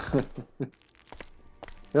 yeah.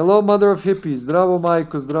 Hello, mother of hippies. Zdravo,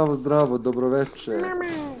 majko. Zdravo, zdravo.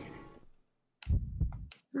 Dobroveče.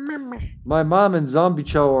 My mom and Zombie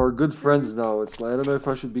Chow are good friends now. It's like, I don't know if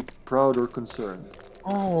I should be proud or concerned.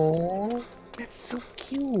 Oh, that's so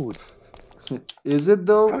cute. Is it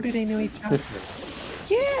though? How did they know each other?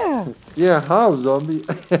 Yeah. Yeah, how, Zombie?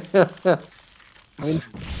 I mean,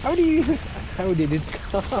 how did it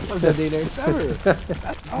come that they know each other?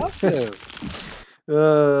 That's awesome.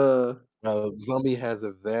 Well, Zombie has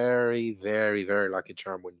a very, very, very lucky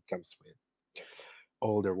charm when it comes with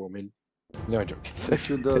older women. No joke. It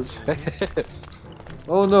sure does.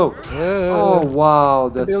 Oh no! Oh Oh, wow,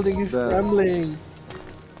 the that's building is bad. crumbling.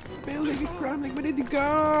 The building is crumbling. Where did it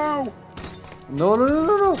go? No, no, no,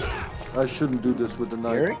 no, no! I shouldn't do this with the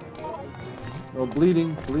knife. Eric? Oh,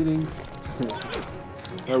 bleeding, bleeding.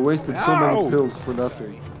 I wasted so many Ow! pills for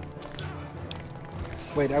nothing.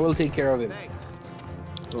 Wait, I will take care of him.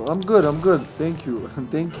 Oh, I'm good, I'm good. Thank you.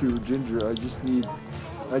 Thank you, Ginger. I just need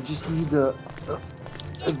a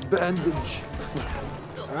bandage.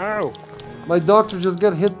 Ow! My doctor just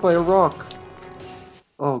got hit by a rock.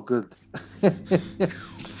 Oh, good.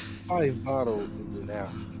 5 bottles is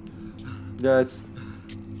enough. Yeah, it's...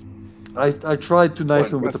 I tried to knife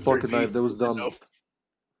him One with a pocket knife. masterpiece That was is dumb. enough.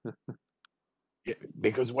 Yeah,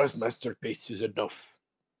 because one masterpiece is enough.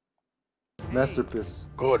 Masterpiece.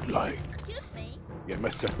 Good like. Excuse me. Yeah,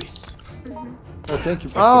 masterpiece. Oh, thank you.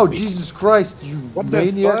 Oh, Masterpiece. Jesus Christ, you What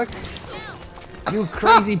maniac. the fuck? You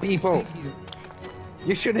crazy people!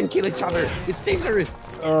 You shouldn't kill each other. It's dangerous.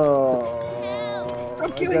 Oh,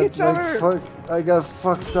 Stop killing each other. I got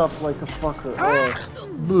fucked up like a fucker. Ah!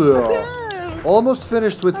 Blah. Almost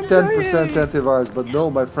finished with I'm 10% dying. antivirus, but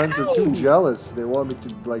no, my friends are too jealous. They want me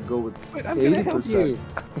to like go with Wait, I'm gonna help 80%. you.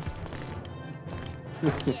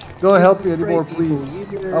 Don't help me Jesus anymore, Christ, please.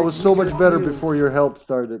 people, use your- I was so use much your better heels. before your help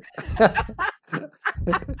started.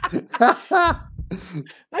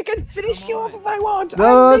 I can finish you off if I want.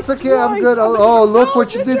 No, I'm it's Miss okay. I'm White. good. I'm Oh, look no,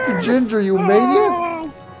 what you did to Ginger, you maniac!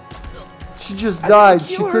 Oh, She just I died. didn't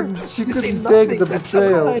She kill her. couldn't. She This couldn't ain't take the nothing. That's a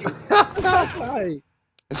betrayal. lie.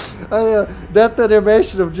 That's a lie. That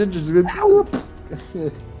animation of Ginger's good. Ow.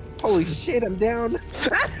 Holy shit, I'm down.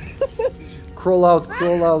 Crawl out.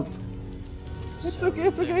 Crawl out. It's okay,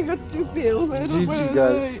 it's okay. I got 2 pills. GG,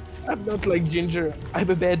 guys. I'm not like Ginger. I'm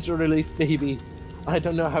a bad journalist, baby. I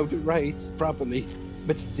don't know how to write properly,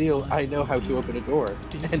 but still, I know how to open a door,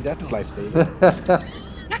 and that's life-saving.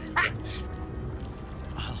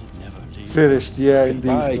 I'll never leave. Finished. Yeah, indeed.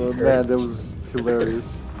 Bye, Oh, Kurt. man, that was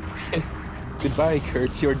hilarious. Goodbye,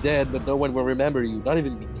 Kurt. You're dead, but no one will remember you. Not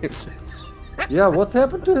even me. Yeah, what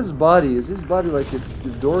happened to his body? Is his body like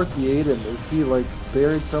if Dorothy ate him? Is he like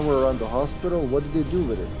buried somewhere around the hospital? What did they do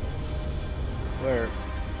with it? Where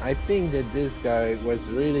I think that this guy was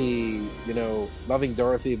really, you know, loving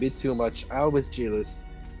Dorothy a bit too much. Al was jealous,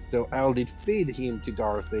 so Al did feed him to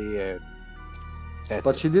Dorothy. That's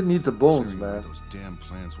But it. she didn't eat the bones, Sure, man. those damn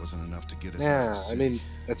plants wasn't enough to get us out Yeah, of the I city. mean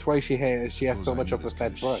that's why she has Suppose so I much knew of a this fat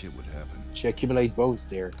kind of butt. shit would happen. She accumulates bones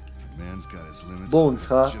there. Man's got his limits. Bones,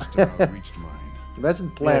 and I huh? Just about reached mine. Imagine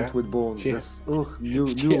plant Yeah. with bones. She- That's, ugh, new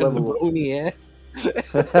She has a level. bony ass.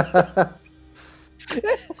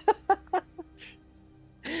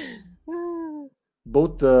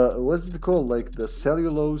 Both the what's it called? Like the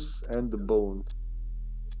cellulose and the bone.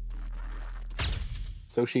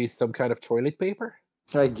 So she's some kind of toilet paper?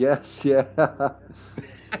 I guess, yeah.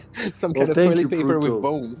 Some Well, kind of thank you, toilet paper Pruto. with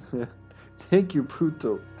bones. Thank you,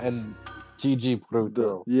 Pruto. And GG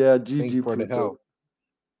Pruto. Yeah, Thanks GG for the Pruto. help.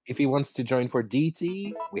 If he wants to join for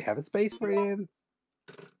DT, we have a space for him.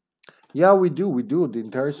 Yeah, we do. We do the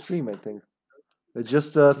entire stream. I think it's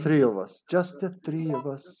just the 3 of us. Just the 3 of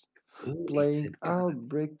us Ooh, playing it's a gun.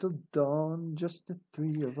 Outbreak till dawn. Just the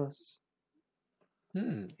 3 of us.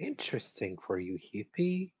 Interesting for you,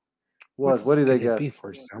 hippie. What? What What's did I gonna get? be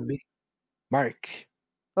for zombie? Mark.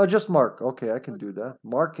 Oh, just Mark. Okay, I can do that.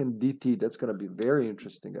 Mark and DT. That's gonna be very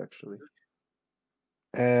interesting, actually.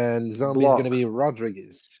 And zombie's Block. gonna be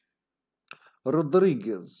Rodriguez.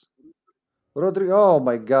 Rodriguez. Oh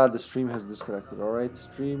my God, the stream has disconnected. All right,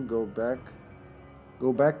 stream, go back.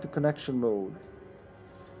 Go back to connection mode.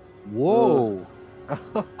 Whoa.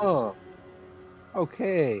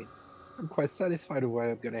 Okay. I'm quite satisfied with what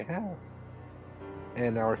I'm gonna have.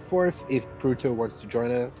 And our 4th, if Pruto wants to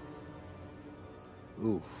join us.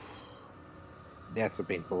 Oof. That's a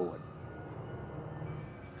painful one.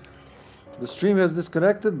 The stream has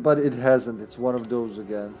disconnected, but it hasn't. It's one of those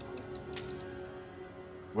again.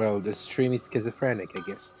 Well, the stream is schizophrenic, I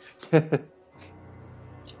guess.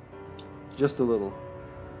 Just a little.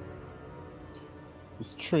 The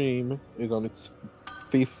stream is on its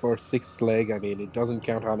 5th or 6th leg. I mean, it doesn't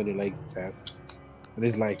count how many legs it has. And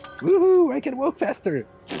it's like, woohoo, I can walk faster.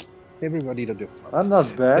 Everybody to do it. I'm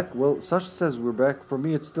not back. Well, Sasha says we're back. For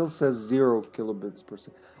me, it still says 0 kilobits per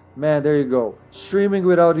second. Man, there you go. Streaming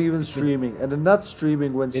without even streaming. And then not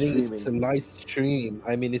streaming when It's a streaming. light stream.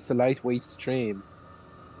 I mean, it's a lightweight stream.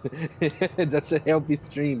 That's a healthy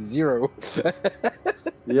stream. 0.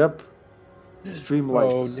 Yep. Stream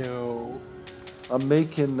light. Oh no. I'm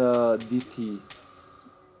making DT.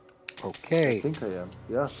 I Okay. think I am.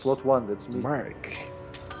 Yeah, slot 1. That's me. Mark.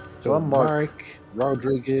 So So I'm Mark. Mark,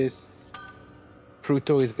 Rodriguez,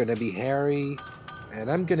 Pruto is gonna be Harry,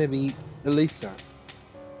 and I'm gonna be Alyssa.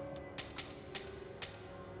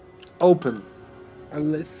 Open.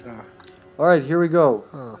 Alyssa. All right, here we go.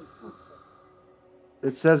 Huh.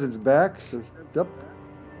 It says it's back. So, yep.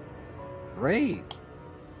 Ray.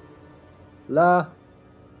 La.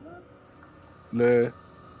 Le.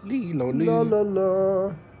 Lilo. La la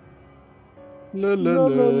la. La La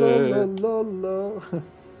la la la la la.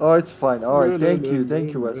 Oh, it's fine. All right, thank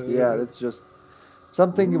you, Wesley. Yeah, it's just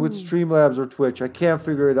something with Streamlabs or Twitch. I can't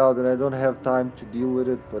figure it out, and I don't have time to deal with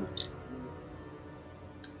it. But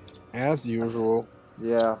As usual.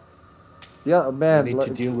 yeah, man. need to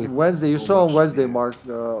deal with Wednesday. You so saw on much, Wednesday, yeah. Mark.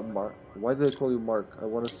 Mark. Why did I call you Mark? I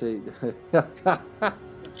want to say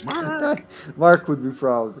Mark. Mark would be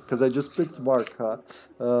proud because I just picked Mark.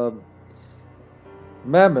 Huh?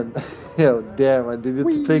 Mammon. Yeah, damn, I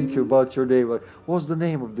didn't think about your name. Like, what was the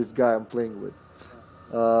name of this guy I'm playing with?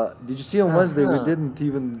 Did you see on Wednesday we didn't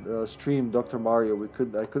even stream Dr. Mario. I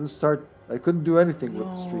couldn't do anything with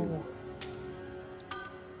the stream.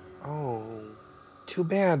 Oh, too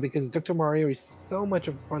bad because Dr. Mario is so much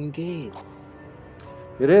of a fun game.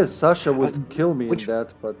 It is. Sasha would kill me which- in that,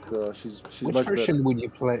 but she's Which much version better. would you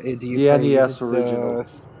play? Do you The play? NES is it, original.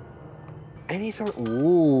 NES.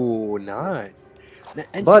 Ooh, nice.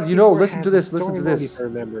 But you know, N64 listen has to a this, listen to story mode, this. if I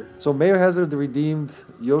remember. So Biohazard redeemed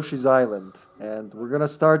Yoshi's Island, and we're gonna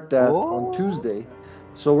start that on Tuesday.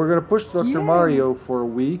 So we're gonna push Dr. Yay. Mario for a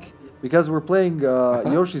week because we're playing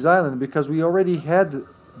Yoshi's Island because we already had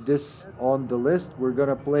this on the list. We're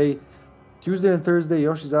gonna play Tuesday and Thursday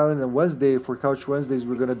Yoshi's Island, and Wednesday for Couch Wednesdays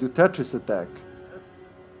we're gonna do Tetris Attack.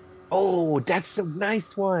 Oh, that's a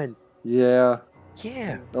nice one. Yeah.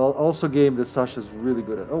 Yeah. Also game that Sasha's really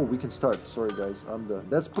good at. Oh, we can start. Sorry guys,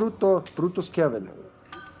 that's Bruto's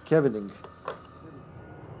Kevining.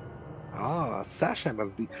 Ah, Sasha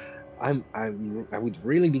must be. I would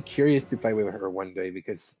really be curious to play with her one day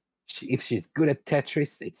because if she's good at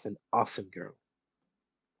Tetris, it's an awesome girl.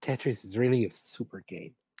 Tetris is really a super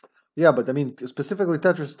game. Yeah, but I mean specifically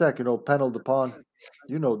Tetris Attack. You know, Panel the Pawn.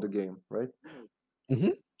 You know the game, right?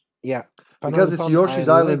 Yeah. Because it's Yoshi's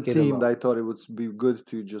I Island like it a themed, lot. I thought it would be good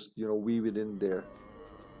to just, you know, weave it in there.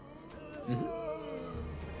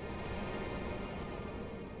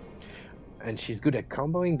 And she's good at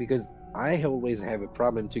comboing because I always have a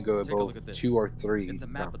problem to go Take a look above at this. 2 or 3. It's a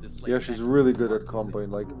map of this place. Yeah, she's really good at comboing,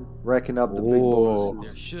 like racking up the big Oh. There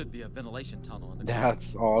bonuses. should be a ventilation tunnel in the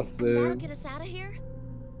That's That'll awesome. get us out of here?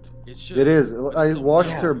 It should. It is. but I it's so watched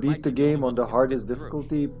narrow, her it beat might the be the only game one on the who can hardest fit through.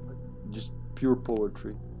 difficulty. Just pure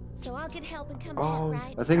poetry. So I'll get help and come Oh, back,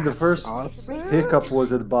 right? I think the That's first awesome. hiccup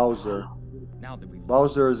was at Bowser. Now that we've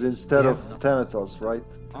Bowser is instead Yeah. of Thanatos, right?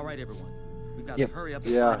 All right, everyone. We've got Yep. to hurry up.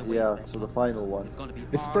 And Yeah, find a way yeah. to that So the tunnel. final one. It's going to be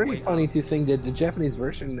It's our pretty way funny out. to think that the Japanese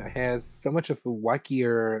version has so much of a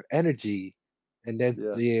wackier energy, and that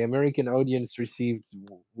Yeah. the American audience received,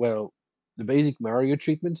 well, the basic Mario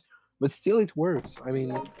treatment, but still it works. I mean,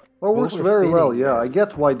 Well, it works both are very well. fitting, Yeah, yeah. I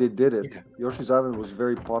get why they did it. Yeah. Yoshi's Island was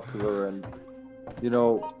very popular, and you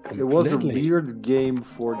know, it was a Completely. weird game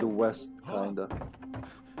for the West, kinda.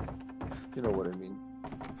 You know what I mean?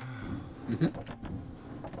 Mhm.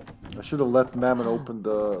 I should have let Mammon open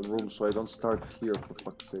the room so I don't start here for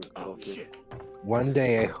fuck's sake. Oh Okay. shit. One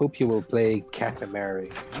day I hope you will play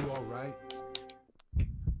Katamari. You all right?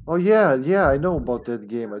 Oh yeah, yeah, I know about that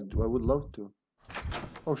game. I would love to.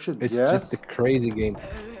 Oh shit, It's yes? just a crazy game.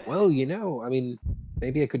 Well, you know, I mean,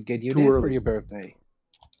 maybe I could get you Too this for early. your birthday.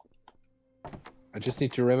 I just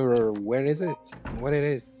need to remember when is it, what it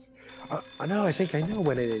is. No, I think I know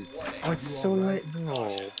when it is. Oh, it's so late.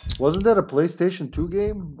 No. Wasn't that a PlayStation 2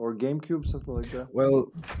 game or GameCube, something like that?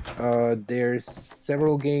 Well, there's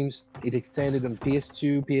several games. It extended on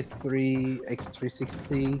PS2, PS3,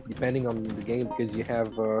 X360, depending on the game, because you have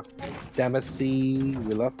Damacy,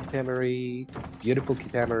 We Love Katamari, Beautiful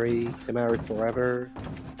Katamari, Katamari Forever.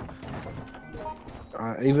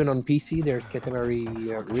 Even on PC, there's Katamari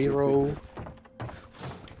Rero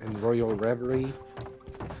and Royal Reverie.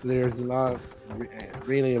 There's a lot,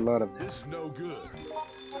 really a lot of them. It's no good.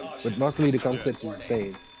 But mostly the concept is the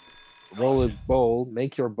same. Roll a bowl,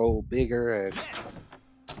 make your bowl bigger, and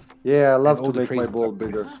Yeah, I love all to the make my crazy ball stuff.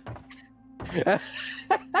 bigger.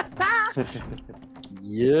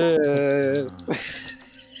 Yes.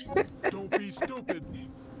 Don't be stupid.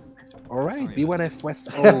 All right, Sorry. B1F West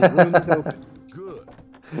all room is open. Good.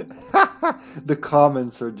 The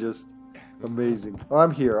comments are just amazing. Oh,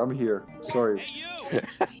 I'm here. Sorry.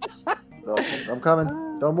 Okay, I'm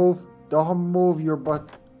coming. Don't move. Don't move your butt.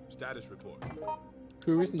 Status report.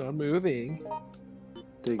 Who is not moving?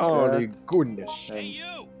 Take Oh, that. the goodness. And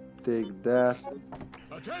take that.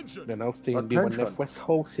 Attention. Then I'll stay in Attention. B1F West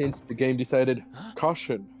Hole since the game decided Huh?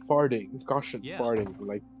 caution, farting, caution, Yeah. farting. I'm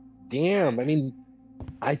like, damn, I mean,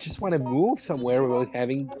 I just want to move somewhere without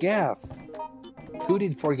having gas. Who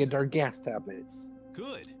did forget our gas tablets?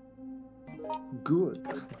 Good. Good.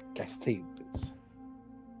 Gas tablets.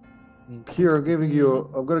 Here, I'm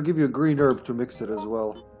gonna give you a green herb to mix it as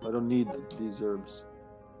well. I don't need these herbs.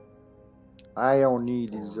 I don't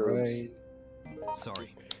need these herbs. Right.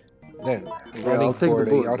 Sorry. Then, Yeah, running I'll take for the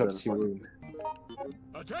the bullets autopsy then. room.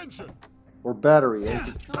 Attention. Or battery.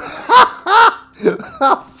 anything.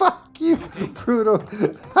 Fuck you, Bruno.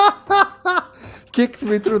 Kicked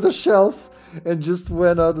me through the shelf and just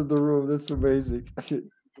went out of the room. That's amazing.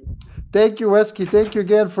 Thank you, Wesky. Thank you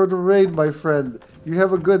again for the raid, my friend. You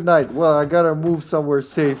have a good night. Well, I gotta move somewhere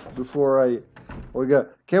safe before I...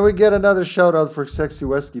 Can we get another shout out for Sexy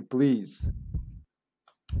Wesky, please?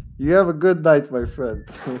 You have a good night, my friend.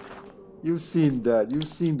 You've seen that. You've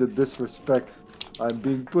seen the disrespect I'm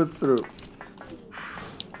being put through.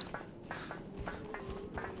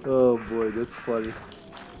 Oh boy, that's funny.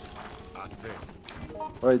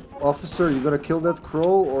 Alright, officer, you gonna kill that crow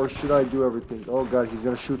or should I do everything? Oh god, he's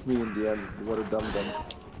gonna shoot me in the end. What a dumb.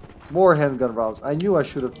 More handgun rounds. I knew I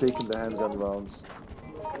should have taken the handgun rounds.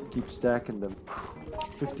 Keep stacking them.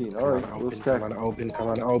 15. Come Alright, on, we'll open, stack. come on, open, come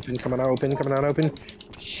on, open, come on, open, come on, open.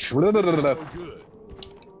 No good.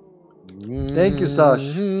 Thank you,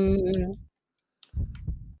 Sash.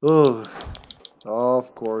 Ugh.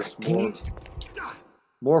 Of course, more.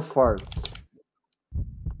 More farts.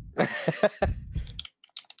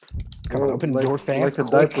 Come on, open the door fast. Like a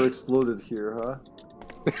quick. diaper exploded here, huh?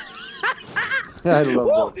 I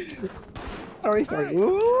love that. Sorry, sorry.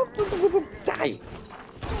 Ooh, die.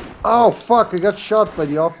 Oh, fuck, I got shot by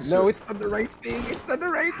the officer. No, it's not the right thing. It's not the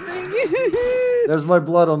right thing. There's my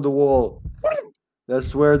blood on the wall.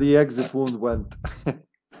 That's where the exit wound went.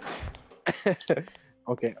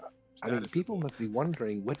 Okay. I mean, people must be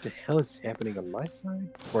wondering what the hell is happening on my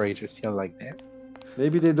side before I just yell like that.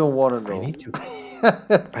 Maybe they don't want to know.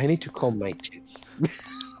 I need to call my tits.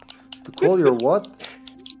 To call your what?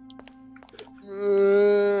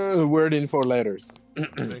 Word in 4 letters.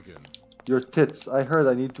 Thinking. Your tits. I heard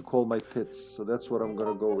I need to call my tits, so that's what I'm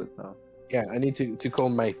gonna go with now. Yeah, I need to call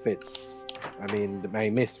my fits. I mean, my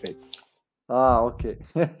misfits. Ah, okay.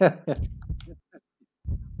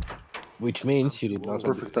 Which means you did not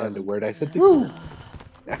Perfect understand the timing. word I said before.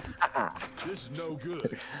 This is no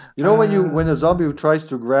good. You know when a zombie tries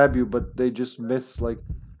to grab you, but they just miss, like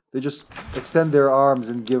they just extend their arms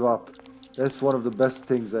and give up. That's one of the best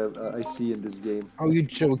things I see in this game. Oh, you're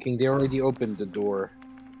joking. They already opened the door.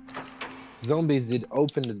 Zombies did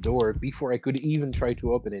open the door before I could even try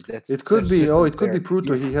to open it. It could be. just Oh, it could unfair. be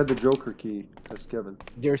Pruto. He had the Joker key. That's Kevin.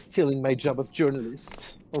 They're stealing my job of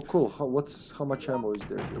journalist. Oh, cool. How much ammo is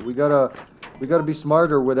there? We gotta be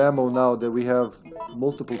smarter with ammo now that we have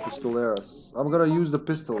multiple pistoleras. I'm gonna use the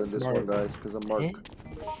pistol in this one, guys, because I'm Mark.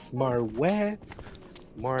 Smart what?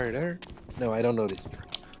 Smarter? No, I don't know this.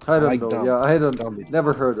 I don't like know. dumb- Yeah, I don't. zombies.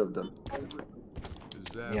 Never heard of them.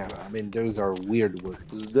 Is that Yeah, I mean those are weird Is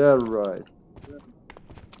words. that right?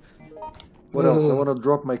 What else? I want to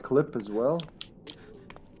drop my clip as well.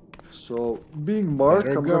 So, being Mark,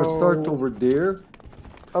 Better I'm gonna start go. over there.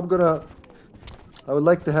 I would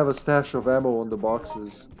like to have a stash of ammo on the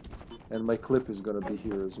boxes, and my clip is gonna be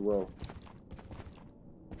here as well.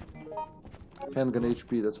 Handgun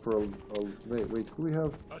HP. That's for wait. Who we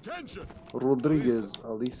have? attention? Rodriguez,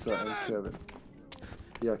 Alisa, and Kevin.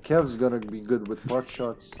 Yeah, Kev's gonna be good with pot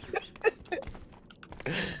shots.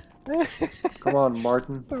 Come on,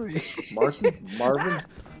 Martin. Sorry. Marvin?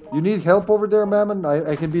 You need help over there, Mammon?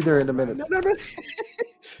 I can be there in a minute. No.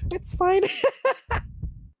 It's fine.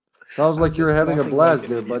 Sounds like you're just having a laughing blast like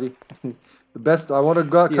an there, idiot. buddy. The best. I want to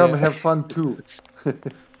come Yeah. and have fun too.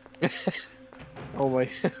 Oh my.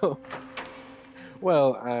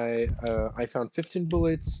 Well, I found 15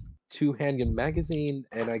 bullets, 2 handgun magazine,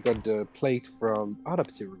 and I got the plate from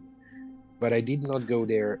autopsy room. But I did not go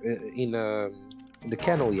there in the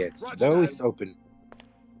kennel yet, Roger though that. it's open.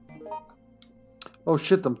 Oh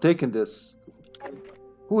shit! I'm taking this.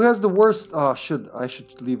 Who has the worst? Ah, I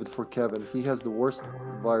should leave it for Kevin. He has the worst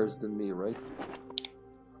virus than me, right?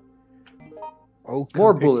 Oh,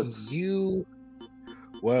 More compared to bullets. You,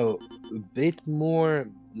 well, a bit more,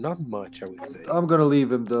 not much, I would say. I'm gonna leave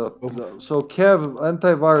him so Kev,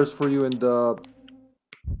 antivirus for you in the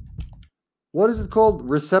what is it called?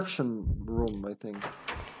 Reception room, I think.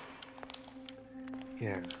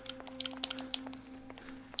 Yeah.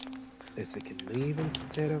 This I can leave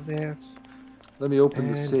instead of that. Let me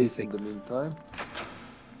open the And safe this I in the meantime.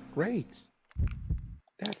 Great.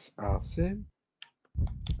 That's awesome.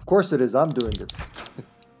 Of course it is. I'm doing it.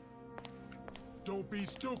 Don't be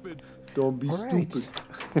stupid. Don't be All right.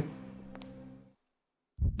 stupid.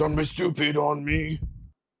 Don't be stupid on me.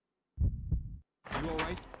 You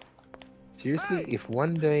alright? Seriously, if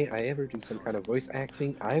one day I ever do some kind of voice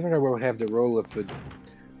acting, either I will have the role of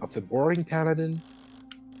a boring paladin,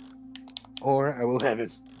 or I will have the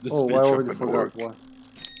Oh, speech I of already an forgot orc. what.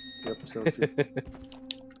 The episode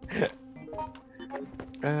 3.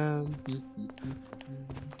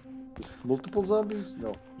 Just multiple zombies?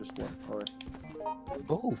 No, just one. Alright.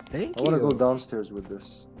 Oh, thank I you. want to go downstairs with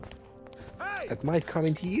this. Hey! That might come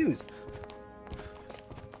into use.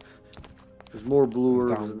 There's more blue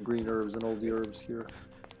herbs Down. and green herbs and all the herbs here.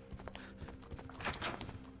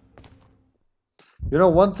 You know,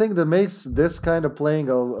 one thing that makes this kind of playing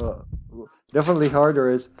definitely harder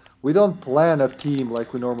is we don't plan a team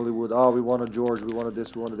like we normally would. Oh, we want a George, we wanted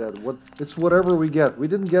this, we wanted that. It's whatever we get. We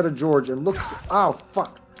didn't get a George, and look, oh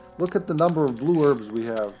fuck! Look at the number of blue herbs we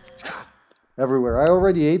have everywhere. I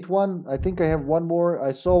already ate one. I think I have one more.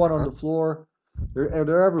 I saw one on the floor. They're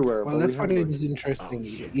everywhere. Well, but that's we what have it one. is interesting. Oh,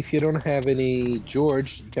 shit. If you don't have any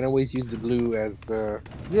George, you can always use the blue as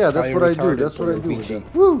Yeah, that's fire what I do. retardant That's for what I your do with PG.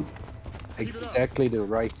 that. Woo! exactly the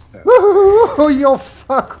right stuff. Oh, you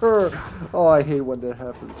fucker! Oh, I hate when that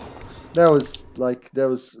happens. That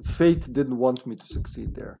was fate didn't want me to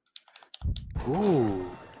succeed there.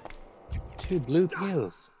 Ooh, 2 blue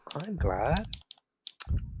pills. I'm glad.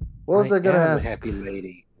 What was I gonna am ask? a happy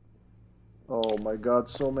lady. Oh my god,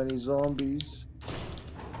 so many zombies.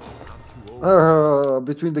 I'm too old.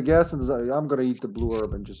 Between the gas and the I'm gonna eat the blue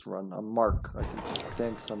herb and just run. I'm Mark. I can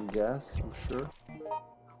tank some gas, I'm sure.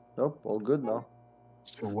 Nope, all good now.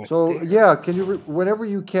 So there? yeah, can you whenever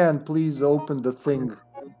you can, please open the thing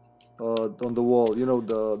on the wall. You know,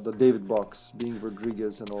 the David box, being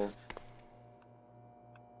Rodriguez and all.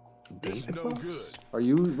 This David no box? good. Are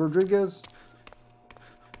you Rodriguez?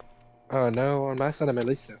 Oh no, on my side I'm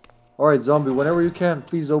Melissa. All right, zombie. Whenever you can,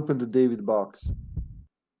 please open the David box.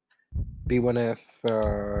 B1F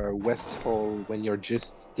West Hall when you're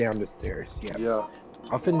just down the stairs. Yeah. Yeah.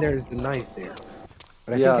 Often there's the knife there.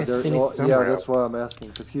 But I Yeah, think I've seen it yeah, somewhere that's why else. I'm asking,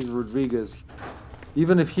 because he's Rodriguez.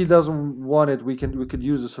 Even if he doesn't want it, we could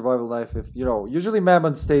use a survival knife. If you know, usually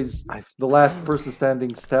Mammon stays the last person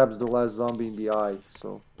standing, stabs the last zombie in the eye.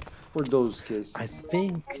 So, for those cases, I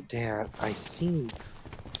think that I seen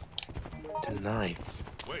the knife.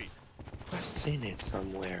 Wait. I've seen it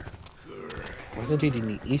somewhere. Wasn't it in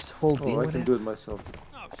the East Hall oh, I can B1F? do it myself.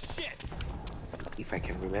 Oh shit! If I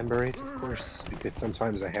can remember it, of course, because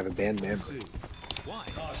sometimes I have a bad memory. Why?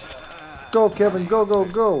 Go, Kevin, go, go,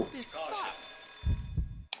 go! This sucks.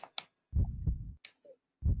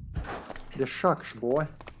 The shucks, boy.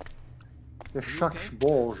 The shucks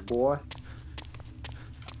balls, boy.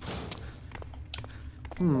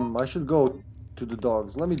 I should go to the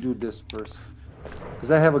dogs. Let me do this first. Because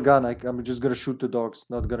I have a gun, I'm just gonna shoot the dogs.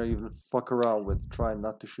 Not gonna even fuck around with trying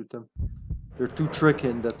not to shoot them. They're too tricky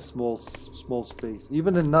in that small space.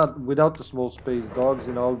 Even without the small space, dogs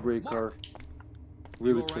in Outbreak are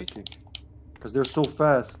really tricky. Because they're so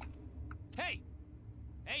fast. Hey!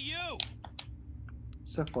 Hey you!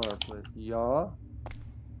 Sapphire plate. Yeah.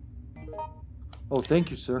 Oh, thank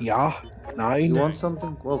you, sir. Yeah, You 9. want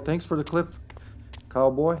something? Well, thanks for the clip,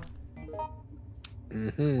 cowboy.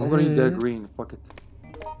 Mm-hmm. I'm gonna eat that green. Fuck it.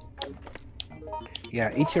 Yeah,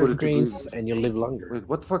 eat your Put it to greens green. and you'll live longer. Wait,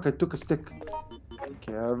 what the fuck? I took a stick.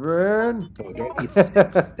 Kevin. No, don't eat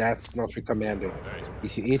sticks. That's not recommended.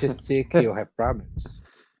 If you eat a stick, you'll have problems.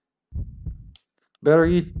 Better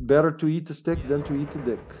to eat the stick than to eat the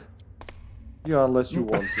dick. Yeah, unless you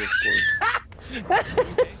want to, of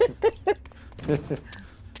course.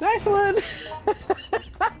 Nice one!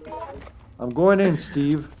 I'm going in,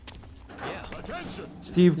 Steve. Attention.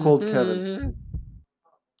 Steve called Kevin.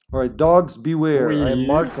 Alright, dogs beware. I am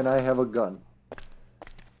Mark and I have a gun.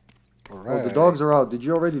 Alright. Oh, the dogs are out. Did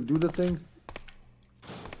you already do the thing?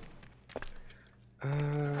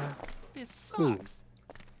 This sucks.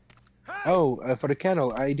 Oh, for the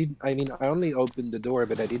kennel, I only opened the door,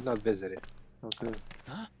 but I did not visit it. Okay.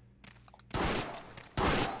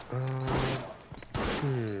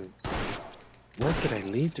 Where could I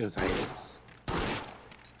leave those items?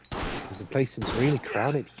 Because the place seems really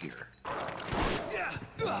crowded here.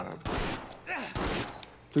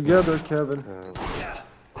 Together, Kevin.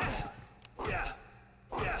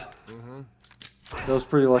 That was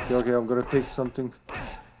pretty lucky. Okay, I'm gonna take something.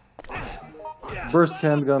 Burst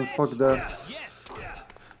handgun, fuck that.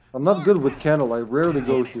 I'm not good with kennel, I rarely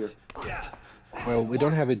go here. Well, we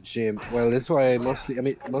don't have a gym. Well, that's why mostly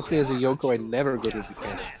as a Yoko, I never go to the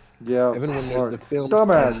kennel. Yeah. Even when there's Mark. the films,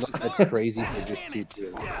 Dumbass. I'm not that crazy for just 2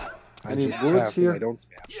 kills. I Any just bullets pass and here? I don't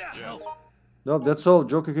smash. No, that's all.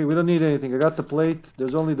 Joker key. We don't need anything. I got the plate.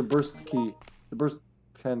 There's only the burst key. The burst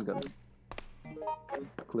handgun.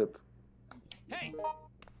 Clip. Hey!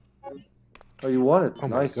 Oh, you want it? Oh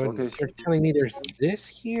my Nice. goodness! Okay. You're telling me there's this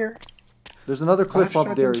here? There's another clip Flash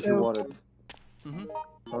up there if you shotgun want it. Mm-hmm.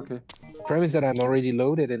 Okay. The problem is that I'm already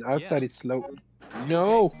loaded and outside it's low.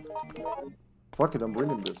 No! Fuck it. I'm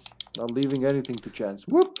winning this. Not leaving anything to chance.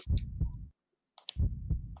 Whoop.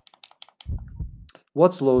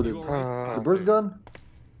 What's loaded? The burst gun?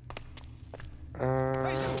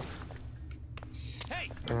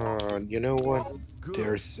 You know what?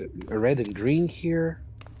 There's a red and green here.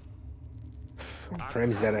 The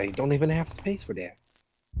problem is that I don't even have space for that.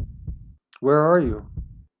 Where are you?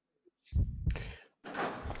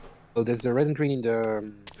 So there's a red and green in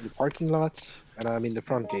the parking lot, and I'm in the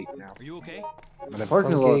front gate now. Are you okay? I'm at the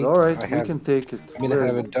Parking front lot. gate, Alright, I we have- can take it. I'm gonna Where?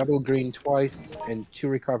 have a double green twice and 2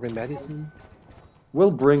 recovery medicine. We'll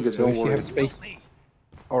bring it, So don't if you worry. have space,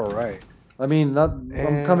 all right. I mean,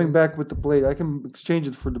 I'm coming back with the plate. I can exchange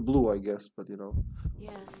it for the blue, I guess, but you know.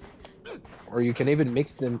 Yes. Or you can even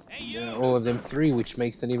mix them, all of them 3, which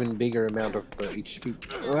makes an even bigger amount of HP.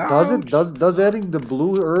 Does adding the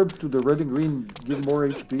blue herb to the red and green give more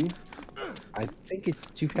HP? I think it's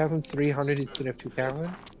 2,300 instead of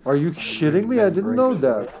 2,000. Are you shitting me? I didn't know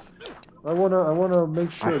that. I wanna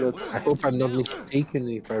make sure that's. I hope I'm not mistaken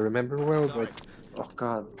if I remember well, but Oh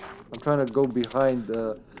god, I'm trying to go behind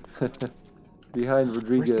behind where's the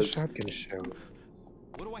Rodriguez. shotgun shells?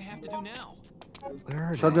 What do I have to do now? Where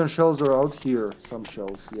are Shotgun shells are out here. Some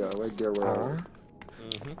shells, yeah, right there. they? Where are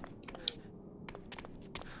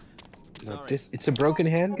No, Sorry. it's a broken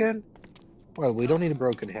handgun? Well, we don't need a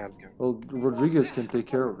broken handgun. Well, Rodriguez can take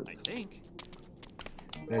care of it. I think.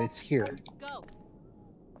 Then it's here. Go.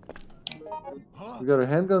 We got a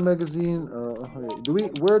handgun magazine. Okay. Do we?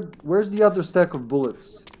 Where's the other stack of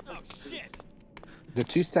bullets? Oh shit! The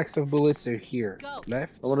 2 stacks of bullets are here. Go.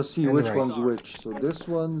 Left. I want to see and which right. one's which. So this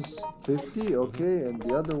one's 50, okay, and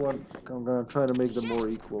the other one, I'm gonna try to make them more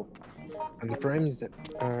equal. And the prime is that.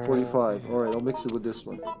 45. All right, I'll mix it with this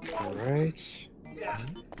one. All right.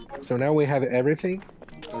 So now we have everything.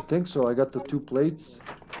 I think so. I got the 2 plates.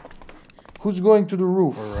 Who's going to the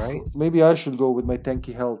roof? All right. Maybe I should go with my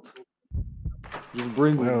tanky health. Just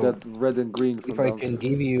bring Well, that red and green from If I can downstairs.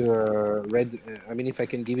 give you if I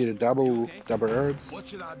can give you the double herbs, What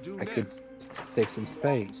should I do I could next? save some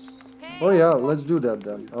space. Hey. Oh yeah, let's do that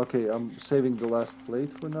then. Okay, I'm saving the last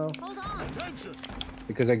plate for now. Hold on. Attention.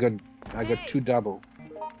 Because I got 2 double.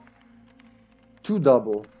 2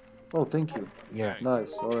 double. Oh, thank you. Yeah.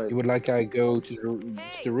 Nice. All right. You would like I go to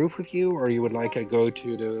the roof with you, or you would like I go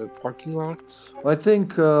to the parking lot? I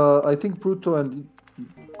think Pruto and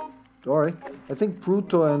all right. I think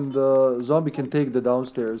Pruto and Zombie can take the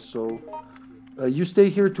downstairs. So you stay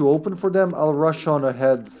here to open for them. I'll rush on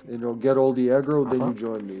ahead. You know, get all the aggro. Then you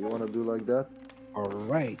join me. You want to do like that? All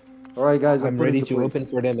right. All right, guys. I'm putting ready the to plate. open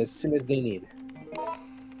for them as soon as they need.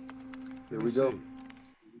 Here we go.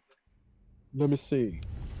 Let me see.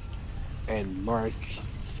 And Mark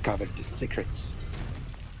discovered the secret.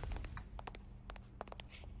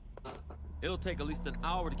 It'll take at least an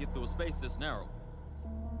hour to get through a space this narrow.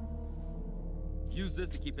 Use this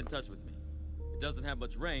to keep in touch with me. It doesn't have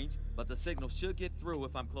much range, but the signal should get through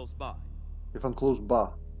if I'm close by. If I'm close by,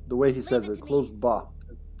 the way he says Leave it it, to me. close by.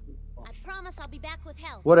 I promise I'll be back with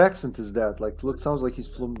help. What accent is that? Like, look, sounds like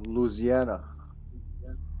he's from Louisiana.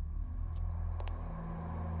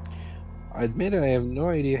 I admit I have no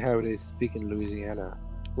idea how they speak in Louisiana.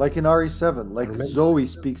 Like in RE7, like remember. Zoe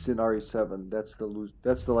speaks in RE7. That's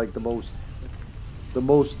the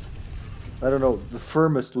most. I don't know, the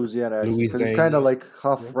firmest Louisiana accent. Because it's Louisiana. kind of like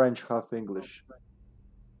half French, half English.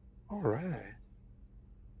 All right.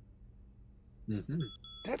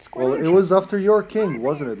 That's quite Well, it interesting. was after your king,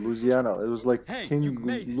 wasn't it, Louisiana? It was like Hey, King you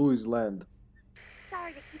made it. Louis' land.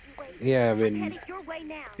 Sorry to keep you waiting. Yeah, I I'm mean, headed your way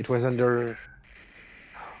now. it was under.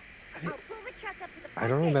 I'll pull the truck up to the I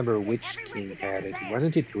don't front remember gate, which and king everyone's had it. there.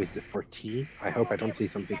 Wasn't it Louis XIV? I hope I don't say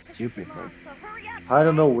something stupid, but So hurry up. I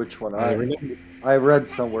don't know which one. I remember. I read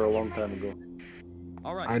somewhere a long time ago.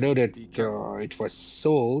 All right. I know that Be careful. it was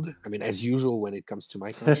sold. I mean, as usual, when it comes to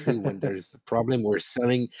my country, when there's a problem, we're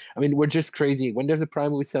selling. I mean, we're just crazy. When there's a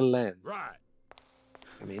problem, we sell lands. Right.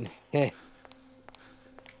 I mean, hey.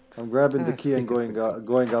 I'm grabbing the Ah, key and speak of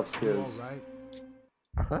going You upstairs. all right?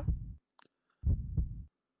 Uh-huh.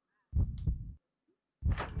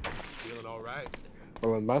 Feeling all right?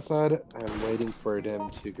 Well, on my side, I'm waiting for them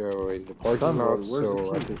to go in the parking Thunder, lot. where's So the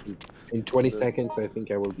I key? think in 20 The- seconds, I think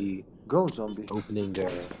I will be Go, zombie. opening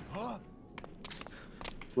the. Huh?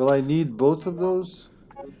 Will I need both of those?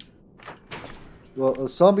 Well,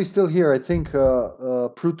 zombie's still here. I think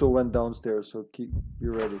Pruto went downstairs, so be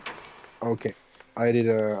ready. Okay, I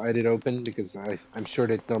did open because I'm sure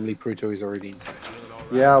that normally Pruto is already inside. Feeling all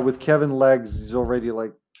right? Yeah, with Kevin legs, he's already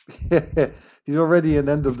like he's already an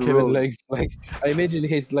end of the Kevin road. legs, like I imagine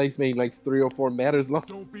his legs made like 3 or 4 meters long.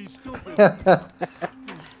 Don't be stupid.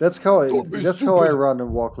 That's how Don't be I stupid. run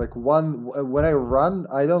and walk. Like when I run,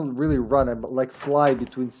 I don't really run. I like fly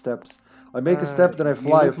between steps. I make a step, then I You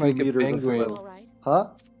fly a look few like a meters until penguin. I, All right. huh?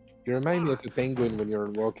 You remind me of a penguin when you're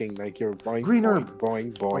walking, like you're boing, Green boing, herb.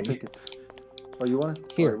 boing, I'll boing. take it. Oh, you want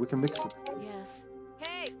it? Here. Alright, we can mix it. Yes.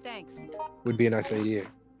 Hey, thanks. Would be a nice idea,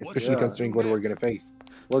 especially Yeah. considering what we're gonna face.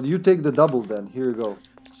 Well, you take the double then. Here you go.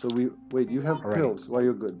 So wait. You have Alright. pills. Well,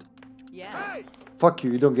 you're good. Yes. Fuck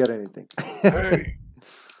you. You don't get anything. Hey.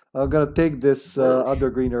 I'm gonna take this other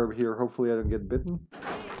green herb here. Hopefully, I don't get bitten.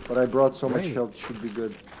 But I brought so much Great. health. Should be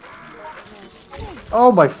good. Yes.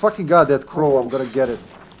 Oh my fucking god! That crow. I'm gonna get it.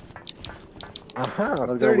 Aha, I'll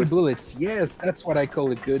go 30 with- bullets. Yes, that's what I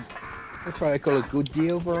call a good. That's what I call a good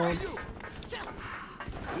deal for us.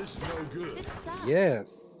 This is no good. This sucks.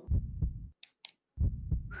 Yes.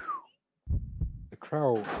 The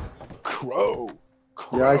crow. Crow.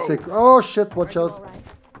 Yeah, I say. Oh shit! Are Watch you out! alright?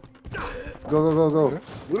 Go, go, go,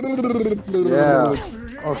 go!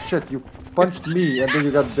 Yeah. Oh shit! You punched me and then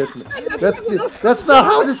you got bitten. That's not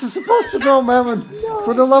how this is supposed to go, man.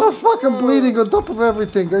 For the love of fucking bleeding on top of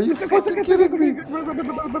everything. Are you fucking kidding me?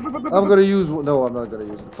 I'm gonna use. No, I'm not gonna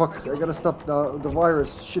use it. Fuck! I gotta stop the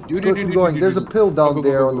virus. Shit! Keep going. There's a pill down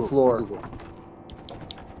there on the floor.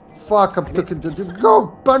 Fuck! I'm looking to go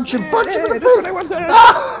punch him in the face.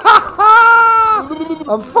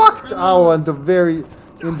 I'm fucked. Ow! In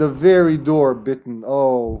the very door, bitten.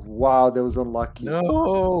 Oh wow, that was unlucky.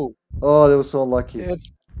 No. Oh, that was so unlucky.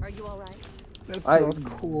 That's, Are you alright? that's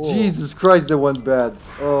not cool. Jesus Christ, that went bad.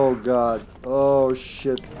 Oh god. Oh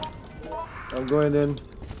shit. I'm going in.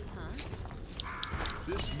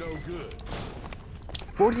 This is no good.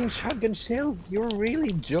 14 shotgun shells? You're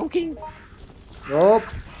really joking? Oh,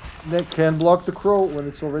 that can block the crow when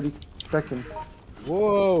it's already pecking.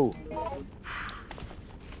 Whoa.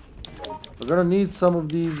 We're gonna need some of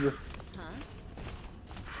these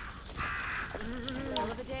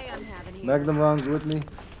Hell of a day I'm having here. magnum rounds with me.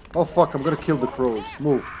 Oh fuck, I'm gonna kill the crows.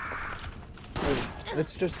 Move.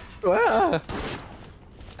 Let's just. Ah!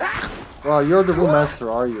 Wow, you're the master,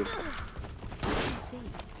 are you? See.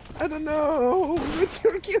 I don't know.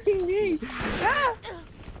 You're killing me. Ah!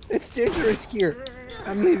 It's dangerous here.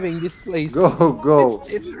 I'm leaving this place. Go, go. It's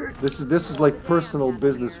dangerous. This is like personal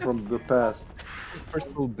business from the past.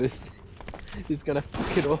 Personal business. He's gonna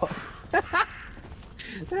fuck it off.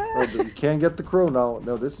 Oh, but you can't get the crow now.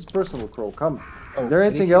 No, this is personal crow. Come. Oh, Is there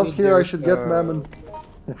anything else here I should get, Mammon?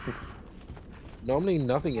 Normally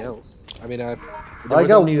nothing else. I mean, I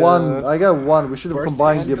got one. I got one. We should have first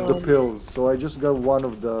combined the handgun. pills. So I just got one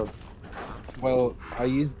of the. Well, I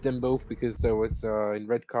used them both because there was in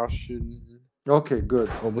red caution. Okay, good.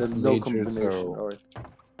 Almost Then no nature, combination. so- All right.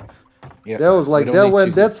 Yeah. That was like we that don't need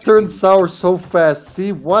went. to- That turned sour so fast.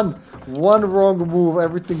 See, one wrong move,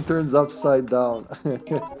 everything turns upside down.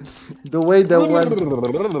 The way that went.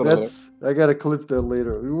 That's. I gotta clip that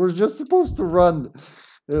later. We were just supposed to run.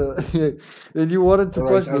 And you wanted to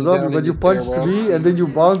Alright, punch the I'm zombie, down but in you the punched stairwell. me, and then you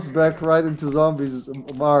bounced back right into zombies'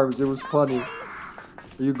 arms. It was funny.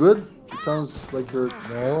 Are you good? It sounds like you're.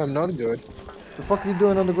 No, I'm not good. The fuck are you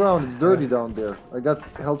doing on the ground? It's dirty down there. I got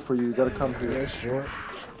help for you. You gotta come here. Yeah, sure.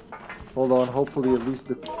 Hold on. Hopefully, at least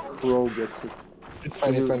the crow gets it. It's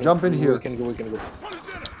fine. It's fine. Jump in here. We can go. We can go.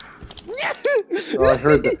 Oh, I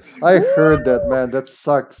heard that. I heard that, man. That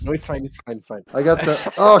sucks. No, it's fine. It's fine. It's fine. I got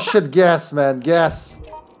the. Oh shit! Gas, man. Gas.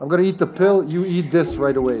 I'm gonna eat the pill. You eat this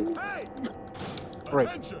right away. Hey! Right.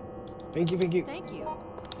 Attention! Thank you. Thank you. Thank you.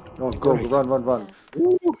 Oh, go. Right. Run. Yes.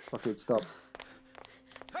 Ooh. Okay, stop.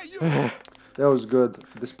 Hey, you! That was good,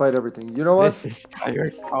 despite everything. You know what? This is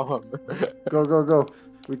tiresome. Go.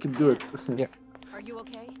 We can do it. Yeah. Are you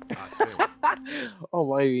okay? Oh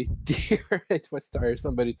my dear, it was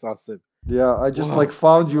tiresome, but it's awesome. Yeah, I just Wow. like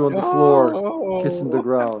found you on the floor, Oh, kissing the I'm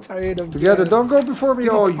ground. tired of Together, that. don't go before me.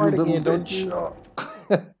 You Oh, don't you fart little again, don't bitch. you?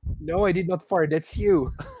 Oh. No, I did not fart. That's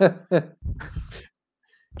you.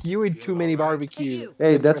 You ate too many barbecue. you.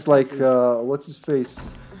 Hey, that's like what's his face?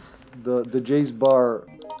 The Jay's bar.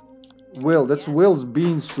 Will, that's Will's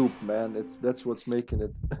bean soup, man. That's what's making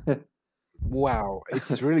it. Wow,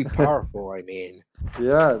 it's really powerful. I mean,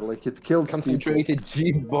 Yeah, like it kills people. concentrated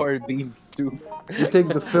cheese bar bean soup. You take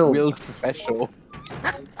the film. Real special.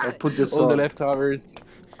 I'll put this All the on. leftovers.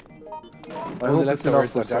 I All hope the it's enough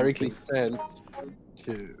leftovers for are directly something. sent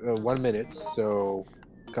to 1 minute. So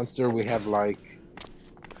consider we have like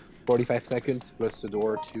 45 seconds plus a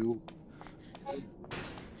door or two.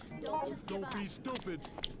 Don't just give Don't up. be stupid.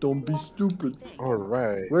 Don't be stupid. All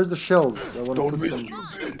right. Where's the shells? I want to Don't put be some.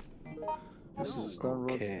 stupid. This is a stun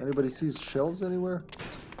rod. Okay. Anybody sees shells anywhere?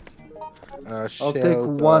 I'll Shells take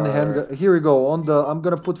one are- hand. Here we go. On the, I'm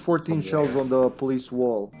gonna put 14 Okay. shells on the police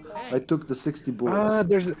wall. I took the 60 bullets. Ah,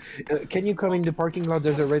 there's. Can you come in the parking lot?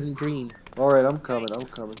 There's a red and green. All right, I'm coming. I don't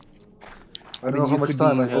know mean, how you much could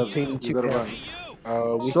time be I have. obtaining You two gotta cars.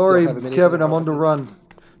 run. We Sorry, still have a minute Kevin. and a I'm on the half.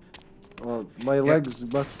 run. My legs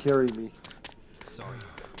must carry me. Sorry.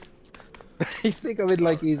 You think of it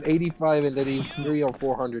like he's 85 and then he's 300 or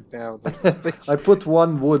 400 pounds. I put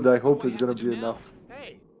one wood. I hope it's gonna be enough.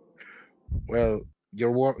 Hey! Well,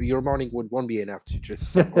 your morning wood won't be enough to just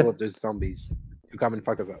stop all of those zombies to come and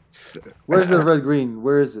fuck us up. Where's the red green?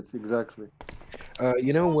 Where is it exactly?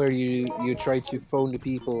 You know where you try to phone the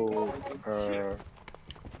people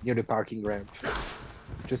near the parking ramp,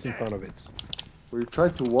 just in front of it. Where you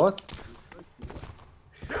tried to what?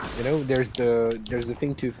 You know, there's the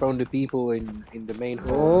thing to phone the people in the main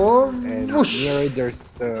hall, Oh, and whoosh. near it there's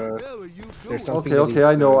something. Okay, that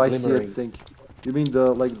I is, know, I see glimmering. it. Think. You mean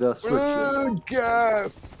the switch? Yeah.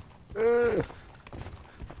 Gas!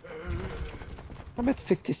 I'm at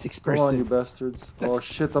 56%. Come on, you bastards! Oh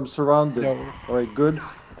shit, I'm surrounded. No. All right, good.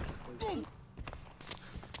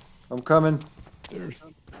 I'm coming. There's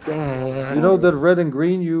You know that red and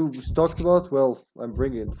green you talked about? Well, I'm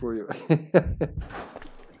bringing it for you.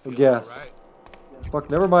 Gas. Fuck,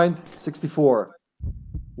 never mind. 64.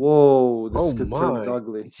 Whoa, this Oh could my! turn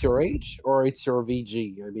ugly. It's your age or it's your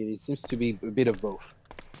VG? I mean, it seems to be a bit of both.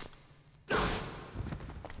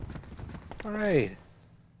 All right.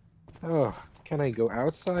 Oh, can I go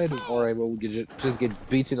outside or I will just get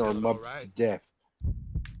beaten or mobbed to death?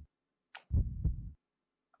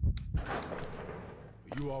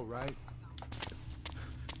 You all right?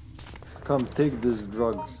 Come, take these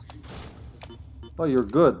drugs. Oh, you're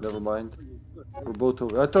good. Never mind. We're both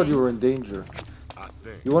over. I thought you were in danger. I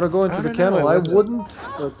think. You want to go into I the don't know, kennel? I I wasn't. wouldn't,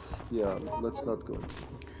 but yeah, let's not go.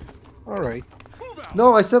 All right.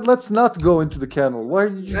 No, I said let's not go into the kennel. Why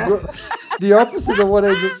did you go? The opposite of what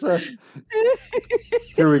I just said.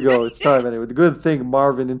 Here we go. It's time anyway. The good thing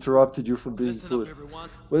Marvin interrupted you from being Listen up, food. everyone.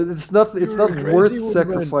 Well, it's not You're worth a crazy woman.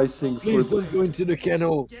 sacrificing for. Please don't go into the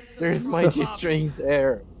kennel. There's my G-strings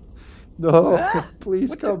there. No, please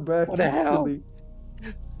What come back. what the you hell? silly.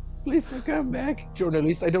 Please don't come back,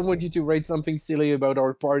 journalist. I don't want you to write something silly about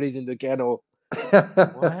our parties in the kennel.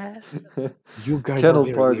 What? You guys are Kennel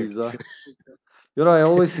very parties, weird. huh? You know, I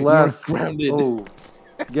always You're laugh. grounded. Oh,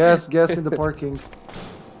 gas in the parking.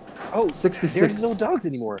 Oh, 66. there's no dogs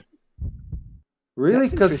anymore. Really?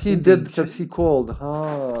 That's Because he interesting. did, They because he just- called.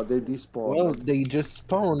 Ah, they despawned. Well, they just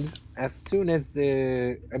spawned as soon as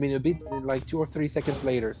I mean, a bit like 2 or 3 seconds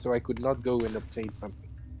later, so I could not go and obtain something.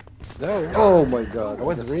 No, Oh my god. I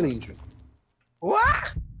was guess really interested.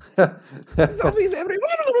 What? Zombies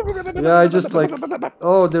everywhere! Yeah, I just like.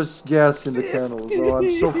 Oh, there's gas in the kennels. Oh,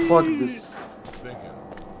 I'm so fucked this. Thinking.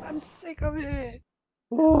 I'm sick of it.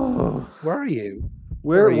 Oh. Where are you?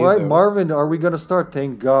 Where? are you, Why, though? Marvin? Are we gonna start?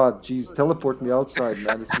 Thank God. Jeez, teleport me outside,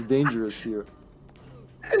 man. This is dangerous here.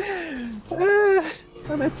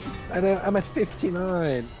 I'm at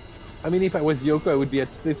 59. I mean, if I was Yoko, I would be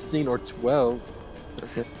at 15 or 12.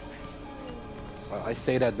 Well, I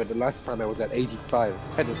say that, but the last time I was at 85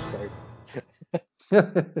 at the start.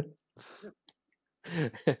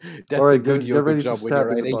 That's All right, a good get ready Yoko to job when stab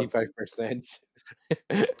you're in at the 85%.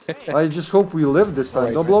 I just hope we live this time.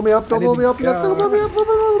 Alright, Don't blow me up. Don't I blow me need up yet. Don't blow me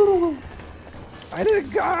up. I need a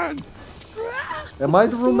gun! Am I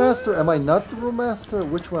the room master? Am I not the room master?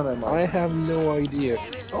 Which one am I I? have no idea.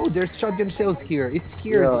 Oh, there's shotgun shells here. It's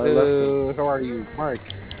here. Yeah, I left How are you? Mark.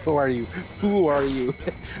 Who are you? Who are you?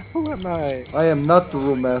 Who am I? I am not the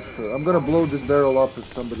room master. I'm gonna blow this barrel up if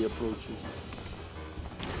somebody approaches.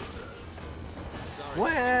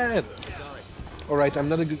 What? Alright, I'm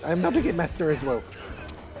not a game master as well.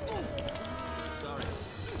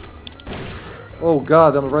 Oh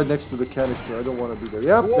god, I'm right next to the canister. I don't want to be there.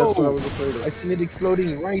 Yep, that's what I was afraid I of. seen it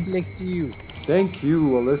exploding right next to you. Thank you,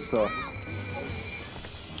 Alyssa.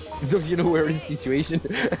 Don't you know where is the situation?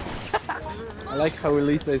 I like how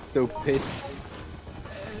Elisa is so pissed.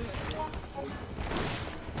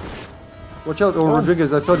 Watch out,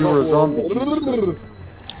 Rodriguez. I thought you were a zombie. Jesus.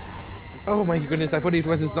 Oh my goodness, I thought it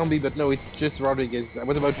was a zombie, but no, it's just Rodriguez. I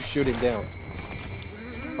was about to shoot him down.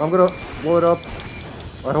 I'm gonna blow it up.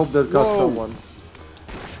 I hope that got Whoa. someone.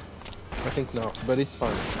 I think not, but it's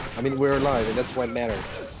fine. I mean, we're alive, and that's what matters.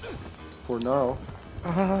 For now.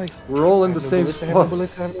 Ah, We're all in I the have no same bullets, I have no spot.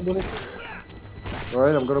 bullets, I have no bullets.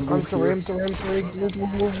 Alright, I'm gonna move I'm sorry, here. I'm sorry, I'm sorry. Move,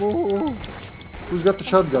 move, move, move. Who's got the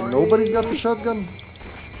shotgun? Nobody's got the shotgun?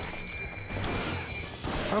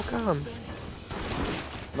 How come?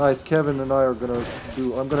 Nice, Kevin and I are gonna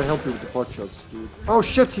do... I'm gonna help you with the pot shots, dude. Oh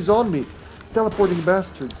shit, he's on me! Teleporting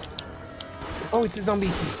bastards. Oh, it's a zombie.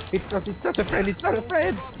 It's not a friend, it's not a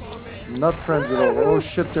friend. Not friends at all. Oh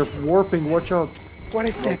shit, they're warping, watch out. What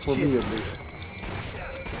is Not that for shit? me at least.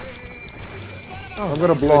 Oh, I'm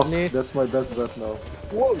gonna block. goodness. That's my best bet now.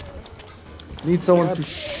 Whoa. Need someone Yeah. to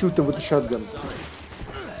shoot them with the shotgun.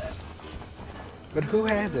 But who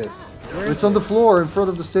has it? Where is It's on it? the floor in front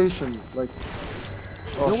of the station. Like,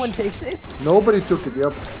 oh, No one takes it? nobody took it.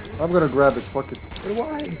 Yep. I'm gonna grab it. Fuck it. But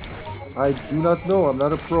why? I do not know. I'm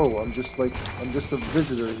not a pro. I'm just a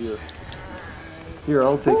visitor here. Here,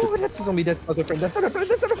 I'll take Oh, it. that's a zombie. That's not a friend. That's not a friend.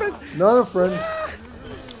 That's not a friend. Not a friend.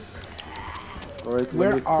 All right. let me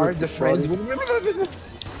Where are equip the friends? shotty.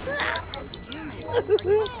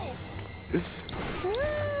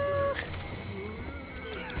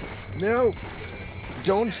 No.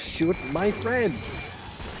 Don't shoot my friend.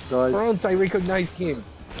 Guys, Once I recognize him.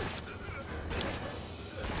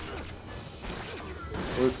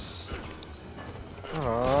 let's...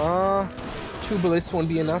 Ah, 2 bullets won't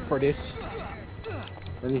be enough for this.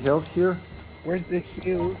 Any health here? Where's the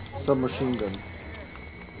heals? Submachine gun.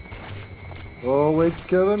 Oh, wait,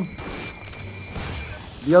 Kevin.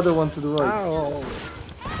 The other one to the right. Ow.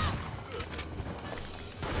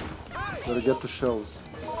 Gotta get the shells.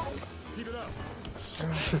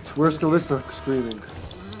 Shit, where's Calissa screaming?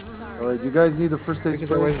 Alright, you guys need a first aid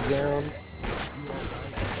Because I spray? was down.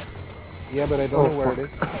 Yeah, but I don't know where it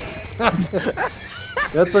is.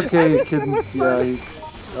 That's okay, kid. Yeah,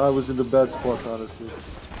 I was in the bad spot, honestly.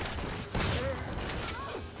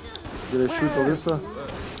 Did I shoot Alyssa?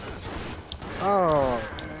 Oh,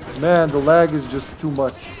 Man, the lag is just too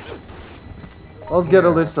much. I'll get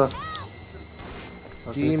Alyssa.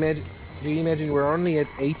 do you imagine we're only at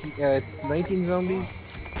 19 zombies?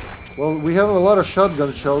 Well, we have a lot of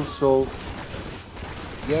shotgun shells, so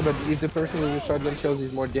Yeah, but if the person with the shotgun shells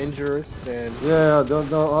is more dangerous, then yeah,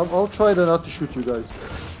 no, I'll try to not to shoot you guys.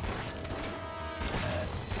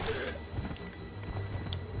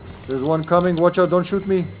 There's one coming. Watch out! Don't shoot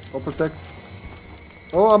me. I'll protect.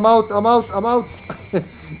 Oh, I'm out! I'm out! I'm out!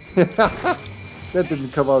 That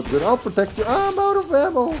didn't come out good. I'll protect you. I'm out of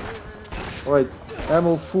ammo. All right,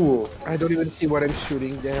 ammo full. I don't even see what I'm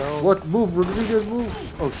shooting down. What? Move, Rodriguez, move!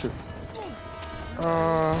 Oh shit!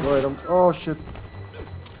 All right, oh shit!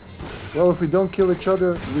 Well, if we don't kill each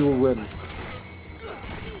other, we will win.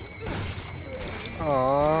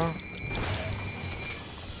 Aww.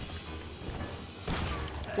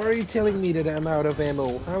 Why are you telling me that I'm out of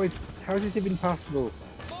ammo? How is it even possible?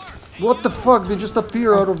 What the fuck? They just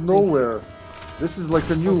appear out of nowhere. This is like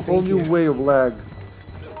a new, whole new way of lag.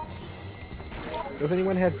 Does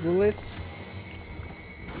anyone has bullets?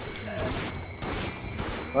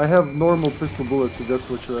 I have normal pistol bullets, if that's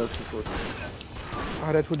what you're asking for.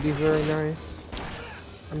 Oh, that would be very nice.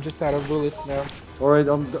 I'm just out of bullets now. All right,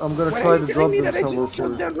 I'm gonna try to drop them somewhere for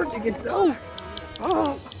you. Down Rodriguez? No!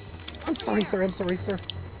 Oh! I'm sorry, sir. I'm sorry, sir.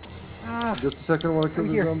 Ah! Just a second, I want to kill I'm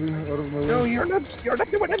the here. zombie out of my way. No, you're not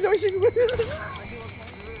the one I'm noticing.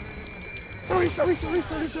 Sorry.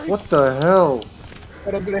 What the hell?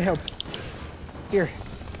 But I'm gonna help. Here.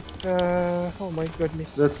 Oh my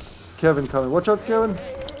goodness. That's Kevin coming. Watch out, Kevin.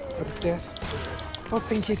 What is that? Oh,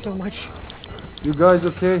 thank you so much. You guys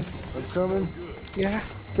okay? I'm coming. Yeah.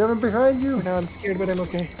 Kevin, behind you. Now I'm scared, but I'm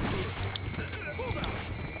okay.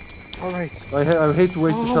 Alright. I hate to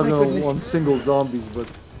waste Oh the my shotgun goodness. on single zombies, but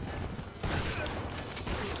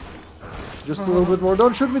just a little bit more.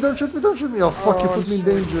 Don't shoot me! Don't shoot me! Don't shoot me! Oh fuck! You Oh, put me in I'm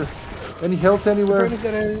sorry. danger. Any health anywhere? The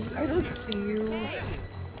problem is that I don't see you.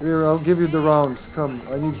 Here, I'll give you the rounds. Come,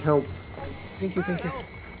 I need help. Thank you. Thank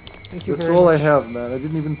you That's very all much. I have, man. I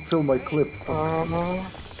didn't even fill my clip.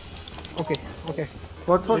 Okay.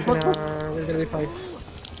 Fuck. We're gonna be fine.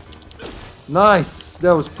 Nice.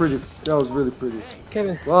 That was pretty. That was really pretty.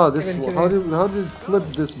 Kevin. Wow, this. Kevin. How did it flip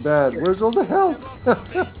this bad? Where's all the health?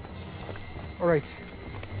 Alright.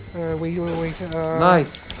 Wait.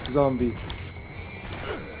 Nice, zombie.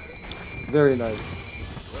 Very nice.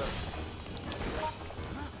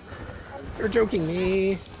 You're joking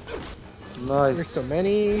me. There's Nice. so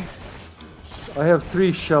many. I have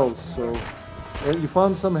 3 shells, so. You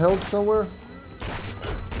found some health somewhere?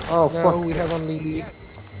 Oh No, fuck. we have only.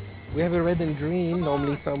 We have a red and green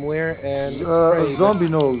normally somewhere, and A zombie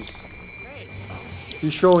knows.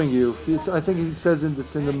 He's showing you. I think he says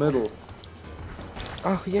it's in the middle.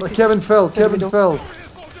 Oh yes. it Kevin is. fell. It's in the Kevin middle. fell.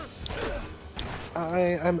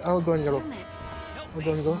 I'll go and go. I'll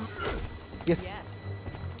go and go. Yes.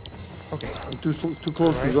 Okay. I'm too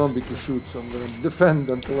close to zombie to shoot, so I'm gonna defend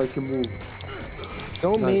until I can move.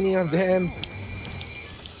 So Nice. many of them.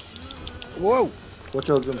 Whoa! Watch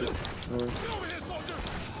out, zombie. Alright.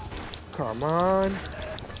 Come on.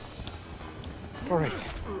 Alright.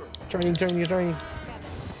 Joining.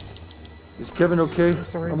 Is Kevin okay?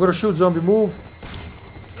 sorry, I'm gonna shoot zombie. Move.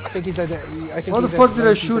 I think he's at the. I think How the he's fuck at did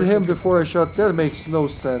I shoot 90%. him before I shot? That makes no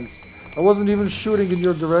sense. I wasn't even shooting in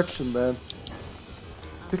your direction, man.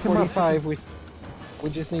 Pick him up. 45. We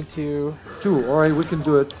just need to. 2. Alright, we can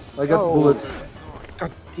do it. I got Oh. bullets.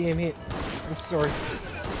 God damn it! I'm sorry.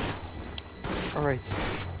 Alright.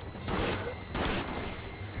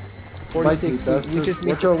 Bite me, 46. We bastard. just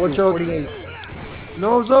missed Watch out. 48.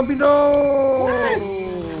 No, zombie, no!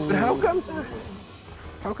 But how come?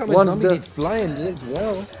 How come a One's zombie dead. did flying as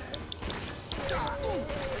well?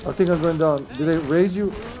 I think I'm going down. Did I raise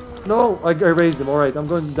you? No, I raised him. Alright, I'm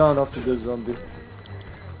going down after this zombie.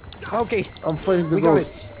 Okay. I'm fighting the We got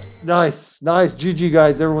ghosts. Nice, nice. GG,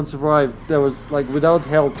 guys. Everyone survived. That was like without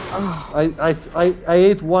help. I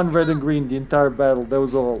ate one red and green the entire battle. That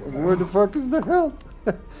was all. Where the fuck is the help?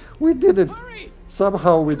 We did it.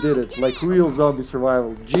 Somehow we did it. Like real zombie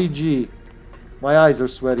survival. GG. My eyes are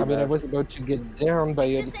sweaty. I mean, I man. was about to get down by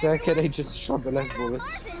an attack and I just shot the last bullet.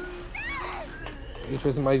 It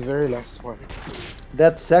was my very last one.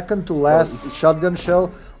 That second to last shotgun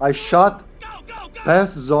shell, I shot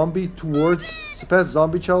past zombie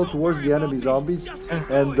chow towards the enemy zombies,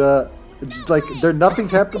 and it's like nothing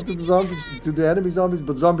happened to the zombies, to the enemy zombies,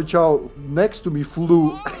 but zombie chow next to me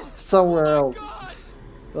flew somewhere else.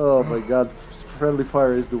 Oh my god, friendly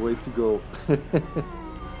fire is the way to go.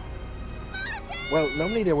 Well,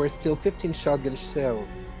 normally there were still 15 shotgun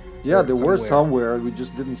shells. Yeah, there were somewhere. We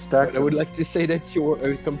just didn't stack But them. I would like to say that you're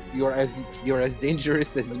as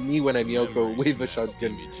dangerous as me when I'm Yoko with a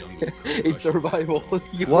shotgun. It's survival.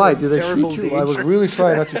 You Why are in did I terrible shoot you? I was danger. really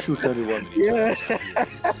trying not to shoot anyone. Yeah.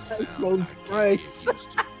 Don't fight.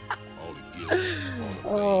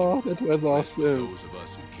 Oh, that was awesome.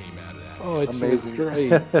 Oh, it's Amazing.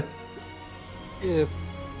 great. Yes.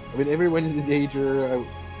 I mean, everyone is in danger.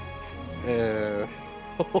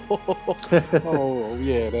 Oh,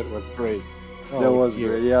 yeah, that was great. That Oh, was dear.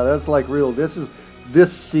 great. Yeah, that's like real. This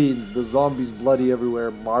scene, the zombies bloody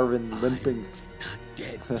everywhere, Marvin limping.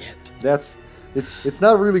 Dead yet. That's it. It's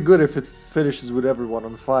not really good if it finishes with everyone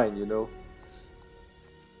on fine, you know.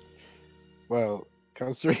 Well,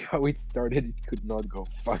 considering how it started, it could not go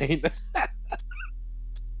fine.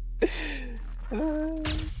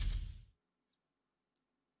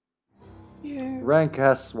 Yeah. Rank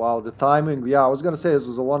S. Wow, the timing. Yeah, I was gonna say this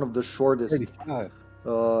was one of the shortest 35.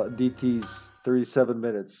 DTs. 37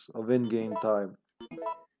 minutes of in-game time.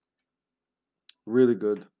 Really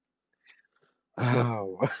good.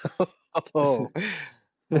 Wow. Oh.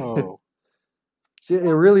 Oh. See, it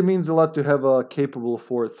really means a lot to have a capable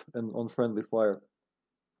fourth and on friendly fire.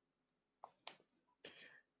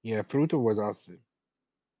 Yeah, Pruto was awesome.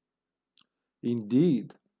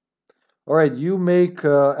 Indeed. All right, you make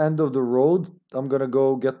end of the road. I'm gonna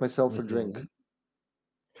go get myself a drink.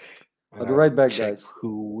 I'll be right back, Check guys.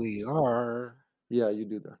 who we are. Yeah, you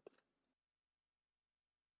do that.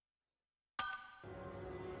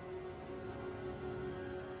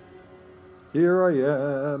 Here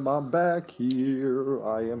I am, I'm back here.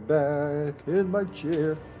 I am back in my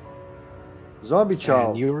chair. Zombie Chow.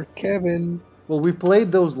 And you're Kevin. Well, we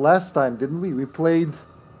played those last time, didn't we? We played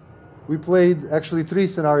actually 3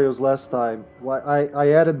 scenarios last time. I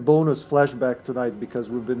added bonus flashback tonight because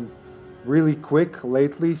we've been really quick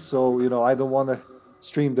lately, so you know I don't want to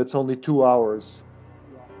stream that's only 2 hours.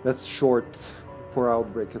 That's short for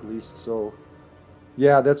Outbreak at least. So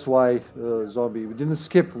yeah, that's why zombie. We didn't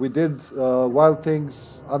skip. We did Wild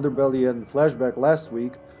Things, Underbelly, and Flashback last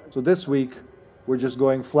week. So this week we're just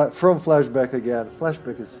going from Flashback again.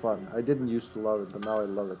 Flashback is fun. I didn't used to love it, but now I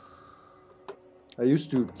love it. I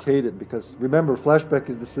used to hate it because remember, Flashback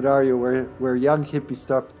is the scenario where young hippie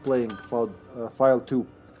stopped playing File 2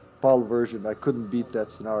 PAL version. I couldn't beat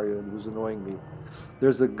that scenario. It was annoying me.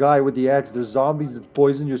 There's a guy with the axe. There's zombies that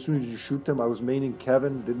poison you as soon as you shoot them. I was maining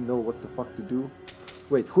Kevin. Didn't know what the fuck to do.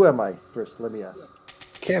 Wait, who am I? First, let me ask.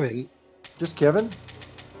 Kevin. Just Kevin?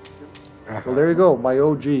 Well, there you go. My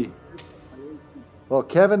OG. Well,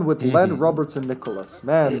 Kevin with Len, Roberts, and Nicholas.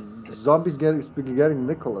 Man, zombies getting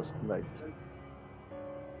Nicholas tonight.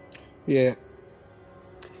 Yeah.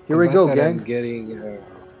 Here we go, Unless gang.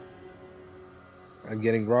 I'm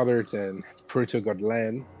getting Robert and Pruto got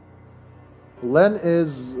Len. Len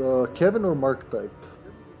is Kevin or Mark type?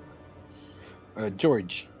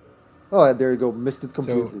 George. Oh, there you go. Missed it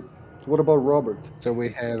completely. So what about Robert? So we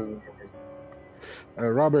have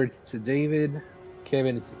Robert, it's a David.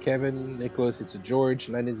 Kevin, it's a Kevin. Nicholas, it's a George.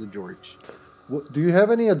 Len is a George. Do you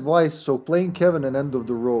have any advice? So playing Kevin and End of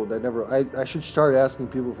the Road, I should start asking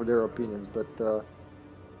people for their opinions, but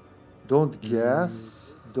don't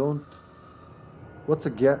gas. What's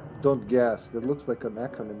a don't gas? That looks like an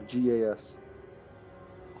acronym. GAS.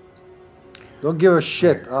 Don't give a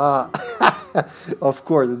shit. Of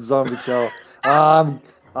course, it's Zombie Chow.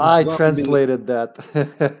 I translated that.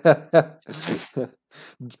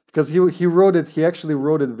 Because he wrote it, he actually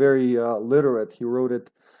wrote it very literate. He wrote it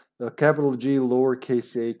capital G,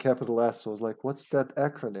 lowercase a, capital S. So I was like, what's that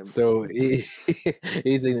acronym? So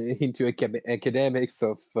he's into academics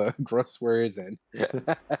of gross words and.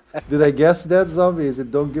 Did I guess that, Zombie? Is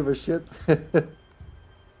it don't give a shit?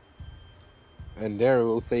 And there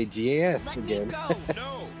we'll say GAS again.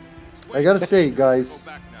 I gotta say, guys,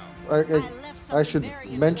 I should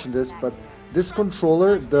mention this, but this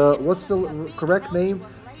controller, what's the correct name?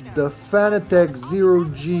 the Fanatec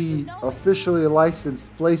 0G officially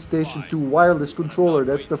licensed PlayStation 2 wireless controller.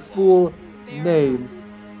 That's the full name.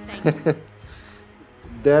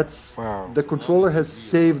 That's Wow. the controller has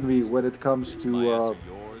saved me when it comes to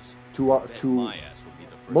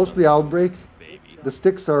mostly Outbreak. The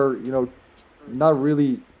sticks are, you know, not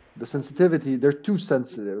really the sensitivity. They're too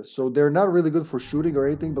sensitive, so they're not really good for shooting or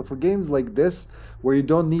anything. But for games like this, where you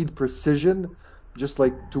don't need precision, just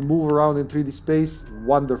like to move around in 3D space,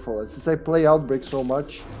 wonderful. And since I play Outbreak so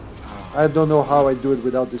much, I don't know how I do it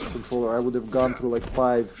without this controller. I would have gone through like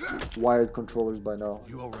 5 wired controllers by now.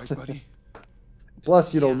 You all right, buddy?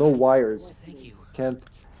 Plus, you know, no wires. Can't.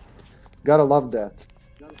 Gotta love that.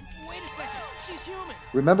 Wait a second. She's human.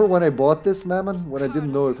 Remember when I bought this, Mammon? When I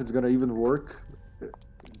didn't know if it's gonna even work?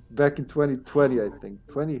 Back in 2020, I think.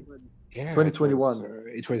 2021.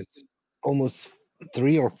 It was almost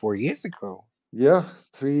 3 or 4 years ago. Yeah, it's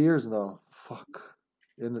 3 years now. Fuck.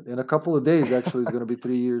 In a couple of days, actually, it's gonna be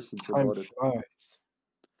 3 years since I Time bought it. flies.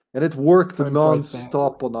 And it worked Time flies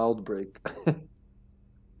non-stop on Outbreak.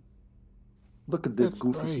 Look at that That's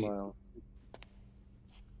goofy great. smile.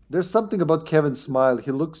 There's something about Kevin's smile.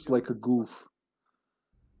 He looks like a goof.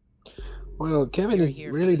 Well, Kevin You're is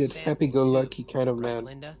here for really the that sample happy-go-lucky too, kind of right, man.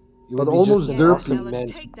 Linda? He But would be almost just an derpy. awesome Now man.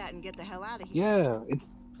 let's take that and get the hell out of here. Yeah, it's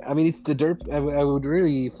the derp. I would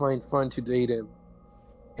really find fun to date him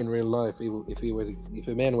in real life if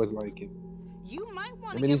a man was like him. You might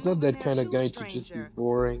want I to mean, get he's not moving that there kind of too, guy to just be stranger.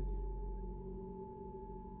 boring.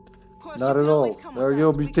 Of course, Not you at can always all. come There with you go,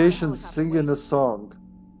 us. We got a Mutations helicopter singing waiting. a song.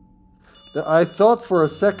 I thought for a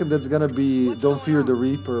second that's gonna be What's Don't going Fear the on?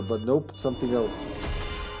 Reaper, but nope, something else.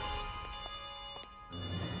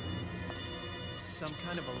 Some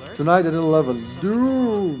kind of alert? Tonight at 11, Something's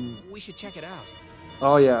Doom! wrong. We should check it out.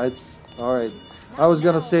 Oh yeah, it's alright. I was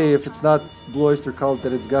gonna say if it's not Blue Oyster Cult,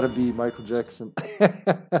 then it's gotta be Michael Jackson.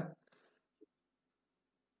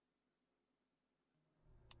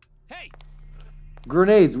 Hey,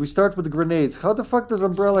 Grenades, we start with the grenades. How the fuck does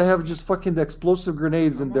Umbrella have just fucking explosive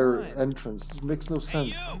grenades in their entrance? It makes no hey sense.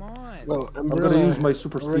 you. Come on. Well, I'm gonna Umbrella use my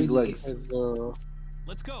super speed already legs. has,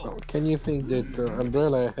 Let's go. well, can you think that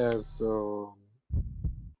Umbrella has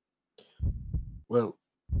well,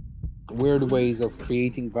 weird ways of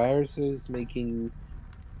creating viruses, making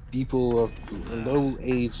people of a low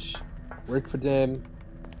age work for them?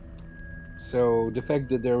 So the fact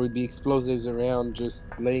that there would be explosives around just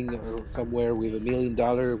laying somewhere with $1 million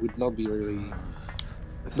would not be really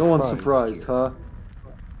a No one's surprise surprised, here. huh?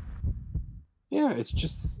 Yeah, it's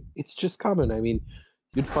just common. I mean,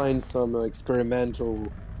 you'd find some experimental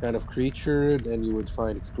kind of creature, then you would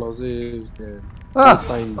find explosives, then you'd Ah!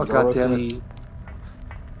 find Oh god damn it. Dorothy.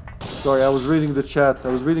 Sorry, I was reading the chat. I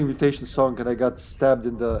was reading Mutation song and I got stabbed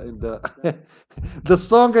in the the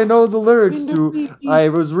song I know the lyrics to. I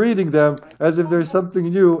was reading them as if there's something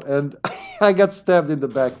new and I got stabbed in the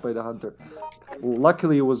back by the hunter.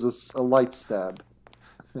 Luckily it was a light stab.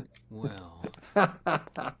 Well,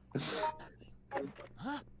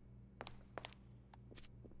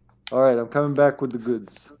 Alright, I'm coming back with the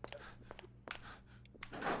goods.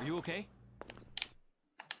 Are you okay?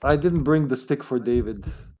 I didn't bring the stick for David.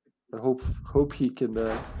 I hope he can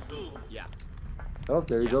Yeah. Oh,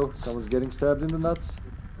 there you go. Someone's getting stabbed in the nuts.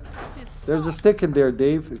 There's a stick in there,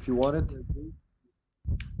 Dave, if you want it.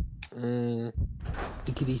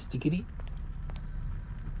 Stickity.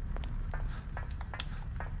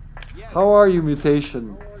 How are you,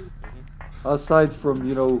 Mutation? Aside from,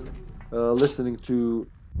 you know, listening to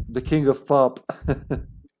the King of Pop. Are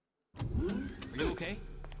you okay?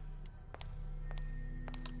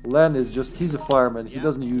 Len is just, he's a fireman. He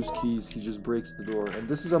doesn't use keys. He just breaks the door. And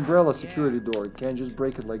this is Umbrella security door. You can't just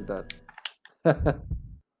break it like that.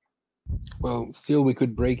 Well, still we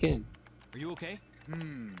could break in. Are you okay?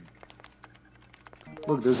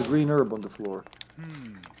 Look, there's a green herb on the floor.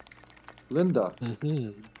 Linda,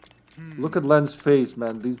 look at Len's face,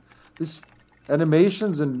 man. These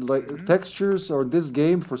animations and like textures or this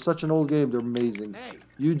game for such an old game, they're amazing.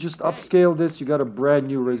 You just upscale this, you got a brand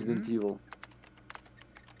new Resident Evil.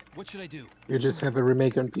 What should I do? You just have a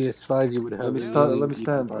remake on PS5, you would have. Let me a stand. really Let me deep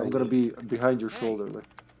stand. I'm behind gonna it. be behind your shoulder. Like,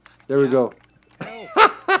 there we go.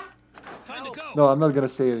 Time to go. No, I'm not gonna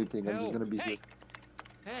say anything. I'm just gonna be here.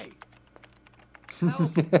 Hey,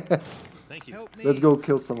 Thank you. help me. Let's go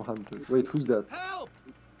kill some hunters. Wait, who's that? Help!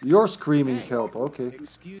 You're screaming help. Okay.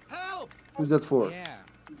 Excuse. Help! Who's that for? Yeah.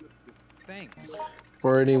 Thanks.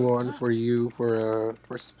 For anyone, for you, for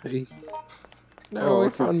space. No, Oh, I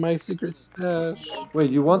okay. found my secret stash. Wait,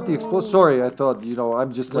 you want the explosive? Sorry, I thought, you know,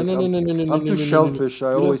 I'm just like, I'm too shellfish.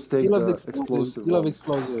 I always take He loves the explosives. explosive You love one.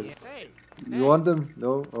 explosives. Hey, You want them?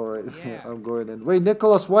 No? Alright, Yeah. I'm going in. Wait,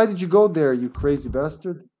 Nicholas, why did you go there, you crazy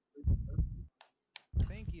bastard?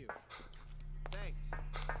 Thank you. Thanks.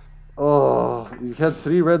 Oh, you had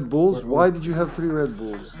 3 Red Bulls? Why did you have 3 Red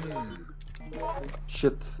Bulls?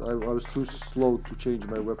 Shit, I was too slow to change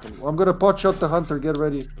my weapon. I'm gonna pot shot the hunter, get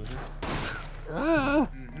ready. Ah,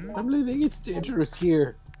 I'm leaving. It's dangerous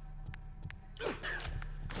here.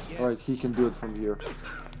 Yes. Alright, he can do it from here.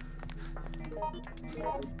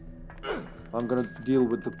 I'm gonna deal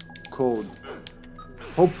with the code.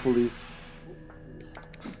 Hopefully.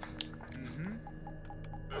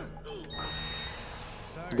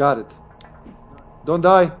 Sorry. Got it. Don't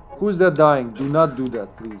die. Who's that dying? Do not do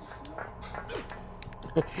that, please.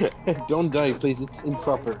 Don't die, please. It's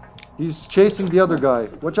improper. He's chasing the other guy.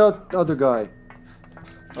 Watch out, other guy.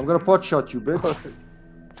 I'm gonna pot shot you, bitch.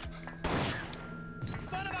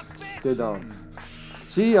 Stay down.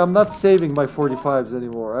 See, I'm not saving my 45s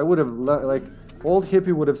anymore. I would have, like, old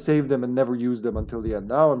hippie would have saved them and never used them until the end.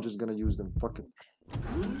 Now I'm just gonna use them. Fuck it.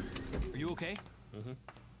 Are you okay?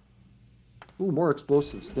 Ooh, more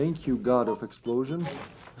explosives. Thank you, God of Explosion.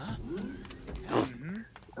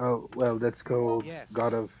 Oh, well, that's called Yes.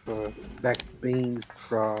 God of Backed Beans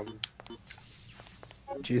from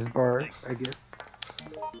Cheese Bar, I guess.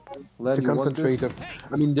 Len, It's a you want concentrate this? of.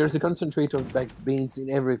 I mean, there's a concentrate of backed beans in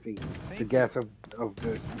everything. The gas of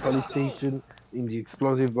the police station, in the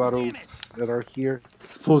explosive bottles that are here.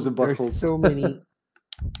 Explosive There's buttholes. so many.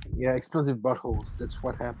 Yeah, explosive buttholes. That's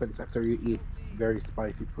what happens after you eat very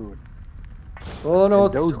spicy food. Oh no!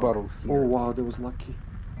 And those bottles Oh here. wow, that was lucky.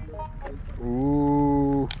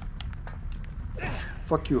 Ooh.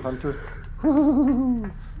 Fuck you, Hunter.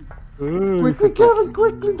 Ooh, Quickly, Kevin!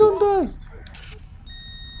 Quickly, don't die!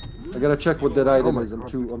 I gotta check what that item my is. I'm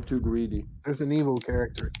too greedy. There's an evil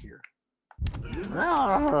character here.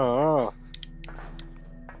 Ah.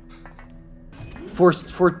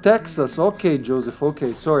 For Texas, okay, Joseph.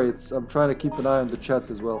 Okay, sorry. I'm trying to keep an eye on the chat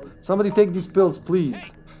as well. Somebody take these pills, please.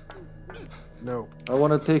 No. I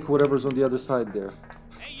want to take whatever's on the other side there.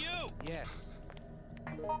 Hey, you! Yes.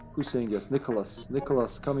 Who's saying yes? Nicholas.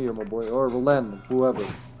 Nicholas, come here, my boy. Or Len, whoever.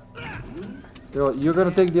 You're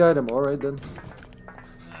gonna take the item. All right then.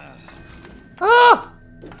 Ah!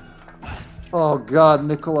 Oh God,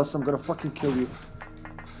 Nicholas, I'm gonna fucking kill you.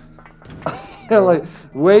 Like,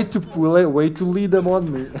 way to lead them on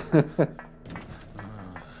me.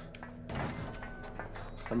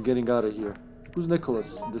 I'm getting out of here. Who's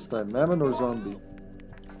Nicholas this time, Mammon or Zombie?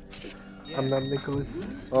 I'm not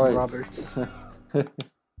Nicholas. All right. Robert.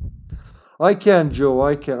 I can, Joe.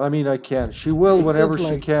 I can. I mean, I can. She will whenever feels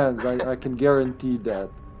she like- can. I can guarantee that.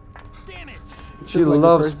 Damn it! She Just like the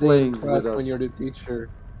loves first day in playing class with us. when you're the teacher.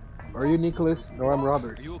 Are you Nicholas? No, I'm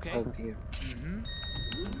Robert. Are you okay? Oh, damn.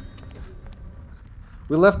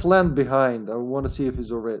 We left Land behind. I want to see if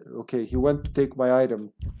he's already okay. He went to take my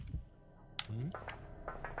item.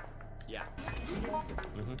 Yeah.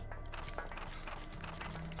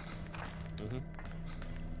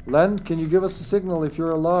 Len, can you give us a signal if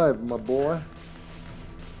you're alive, my boy?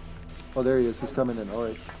 Oh, there he is. He's coming in. All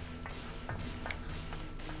right.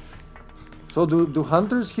 So do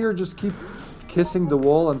hunters here just keep kissing the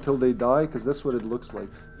wall until they die? Because that's what it looks like.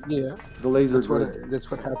 Yeah. The laser That's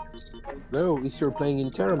what happens. No, if you're playing in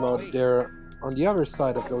Terra mode, they're on the other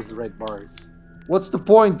side of those red bars. What's the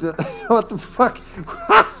point? What the fuck?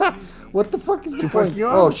 What the fuck is the To fuck point? you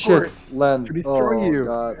up, Oh of shit, course. Len. To destroy Oh you.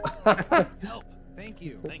 God. Help! Thank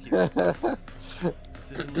you. Thank you.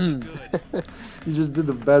 This isn't looking good. You just did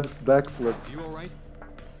a bad backflip. Are you alright?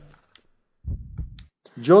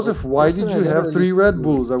 Joseph, why did Personally, you I have never 3 used Red to-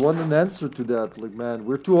 Bulls? I want an answer to that. Like, man,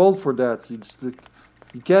 we're too old for that. You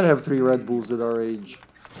can't have 3 Red Bulls at our age.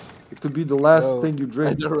 It could be the last No, thing you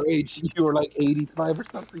drink. At your age, you were like 85 or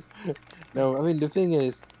something. No, I mean, the thing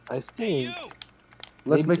is, I think...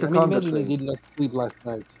 Let's make a conga imagine he train. did not sleep last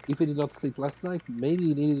night. If he did not sleep last night, maybe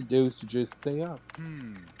he needed those to just stay up.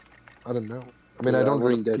 I don't know. I mean, Yeah, I I don't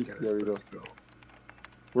wanna drink that peek- kind there of we go. stuff. So.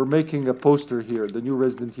 We're making a poster here, the new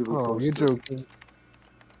Resident Evil Oh, poster. you're joking.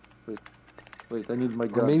 Wait, I need my Or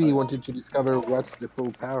gun. maybe he wanted to discover what's the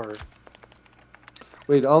full power.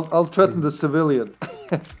 Wait, I'll threaten the civilian.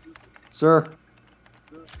 Sir,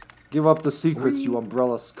 give up the secrets, you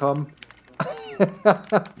umbrella scum.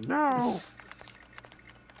 No!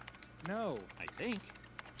 No. I think.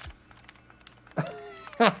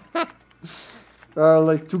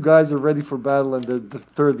 Like 2 guys are ready for battle and the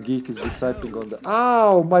third geek is just typing on the...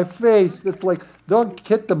 Ow, my face! That's like, don't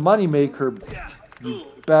hit the moneymaker, you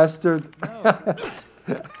bastard.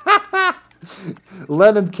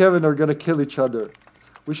 Len and Kevin are gonna kill each other.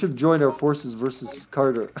 We should join our forces versus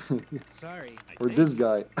Carter. Sorry. Or this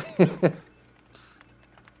guy.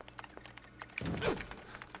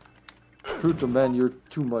 Pluto, man, you're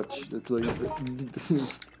too much. It's like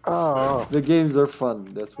Oh. the games are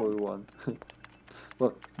fun. That's what we want.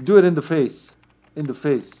 Well, do it in the face. In the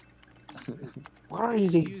face. What are they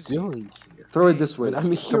doing here? Throw it this way. But I'm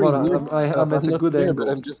Come hearing on, weird stuff. I'm at I'm a not good there, angle.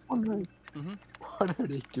 but I'm just wondering. Mhm. What are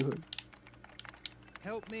they doing?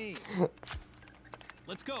 Help me.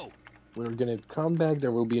 Let's go. We're gonna come back,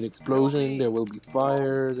 there will be an explosion, there will be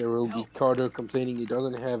fire, there will be Carter complaining he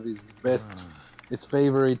doesn't have his his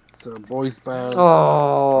favorite voice band on his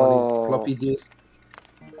Oh, floppy disk.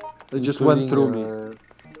 it just went through me.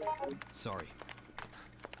 Sorry.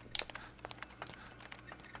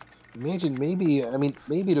 Imagine maybe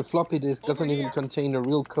the floppy disk doesn't even contain a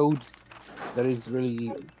real code that is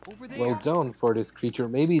really Over there. well done for this creature.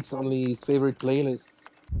 Maybe it's only his favorite playlists,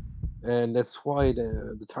 and that's why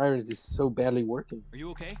the tyrant is so badly working. Are you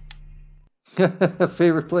okay?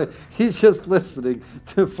 Favorite play. He's just listening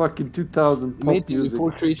to fucking 2000 pop Maybe the music.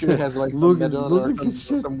 poor creature has like some Madonna or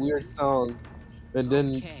some weird song, and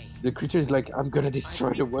then the creature is like, "I'm gonna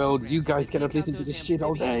destroy the world. You guys cannot listen to this shit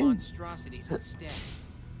all day."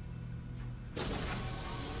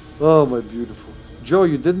 Oh my beautiful. Joe,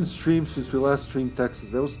 you didn't stream since we last streamed Texas.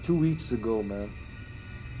 That was 2 weeks ago, man.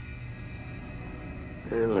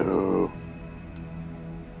 Hello.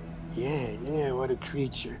 Yeah, what a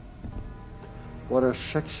creature. What a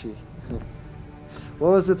sexy.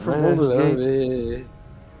 What was it from Baldur's Gate?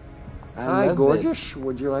 Hi, gorgeous.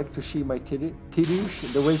 Would you like to see my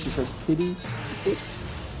titties? The way she says titties.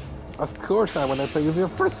 Of course I want to play with your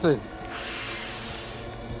person.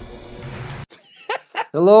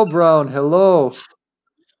 Hello, Brown. Hello.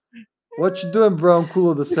 What you doing, Brown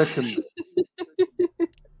Coolo the second?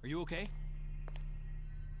 Are you okay?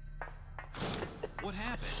 What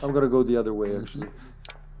happened? I'm gonna go the other way, actually.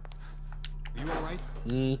 Are you alright?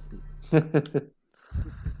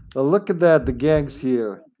 Well, look at that. The gang's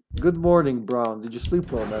here. Good morning, Brown. Did you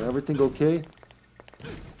sleep well, man? Everything okay?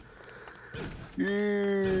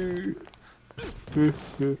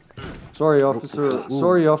 Sorry, officer.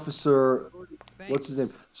 Sorry, officer. What's his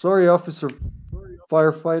name? Sorry, officer.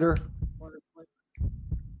 Firefighter.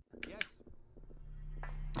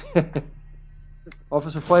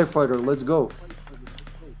 Officer Firefighter, let's go.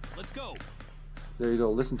 Let's go. There you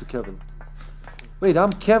go. Listen to Kevin. Wait,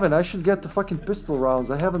 I'm Kevin. I should get the fucking pistol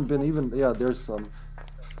rounds. I haven't been even... Yeah, there's some.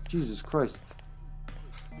 Jesus Christ.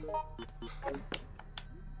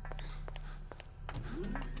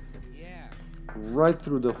 Yeah. Right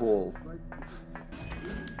through the hole.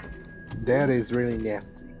 That is really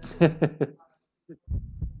nasty.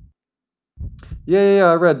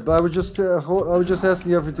 Yeah, I read, but I was just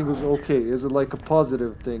asking if everything was okay. Is it like a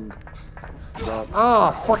positive thing?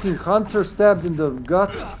 Fucking Hunter stabbed in the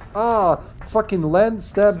gut. Fucking Len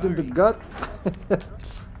stabbed in the gut.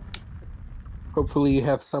 Hopefully you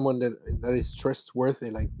have someone that is trustworthy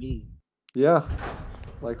like me. Yeah,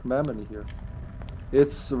 like Mammon here.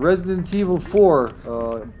 It's Resident Evil 4,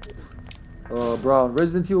 Brown.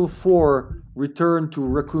 Resident Evil 4 Return to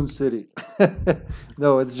Raccoon City.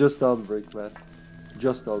 No, it's just Outbreak, man.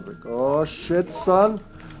 Just Outbreak. Oh, shit, son.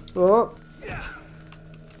 Oh,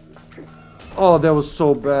 that was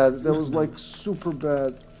so bad. That was like super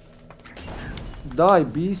bad. Die,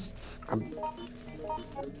 beast. And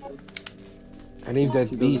if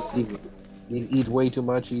that beast eat way too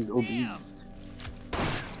much, he's obese.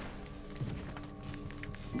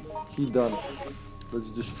 He done. Let's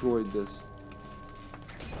destroy this.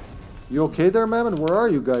 You okay there, Mammon? Where are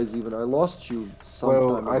you guys even? I lost you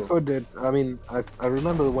sometime I ago. thought that, I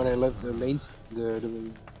remember when I left the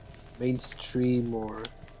mainstream or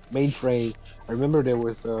mainframe, I remember there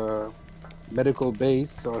was a medical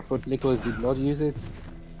base, so I thought Nicholas did not use it.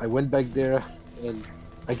 I went back there, and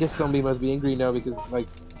I guess somebody must be angry now because, like,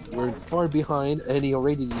 we're far behind, and he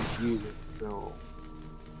already didn't use it, so...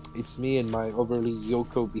 It's me and my overly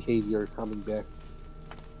Yoko behavior coming back.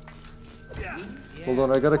 Hold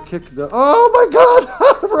on, I gotta kick the... Oh my god!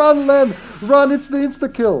 Run, Len! Run, it's the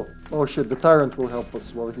insta-kill! Oh shit, the Tyrant will help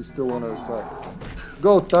us while he's still on our side.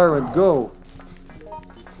 Go, Tyrant, go!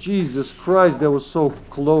 Jesus Christ, that was so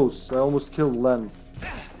close. I almost killed Len.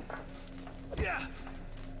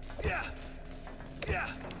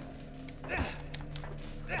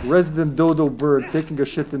 Resident Dodo Bird taking a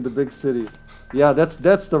shit in the big city. Yeah,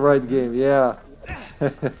 that's the right game, yeah.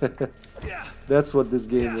 That's what this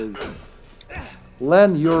game is.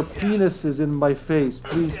 Len, your penis is in my face.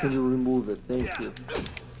 Please, can you remove it? Thank you.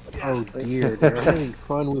 Oh dear, they're having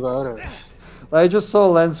fun without us. I just saw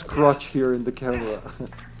Len's crotch here in the camera.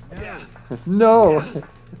 No!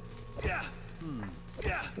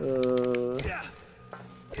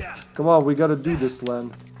 Come on, we gotta do this,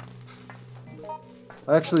 Len.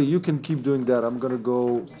 Actually, you can keep doing that. I'm gonna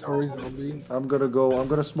go. Sorry, zombie. I'm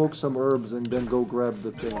gonna smoke some herbs and then go grab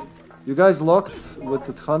the thing. You guys locked with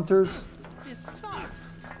the hunters? This sucks.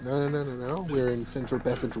 No. We're in Central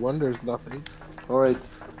Passage 1. There's nothing. Alright.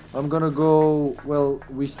 I'm gonna go. Well,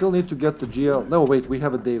 we still need to get the GL. No, wait, we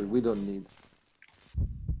have a David. We don't need.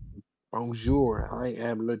 Bonjour, I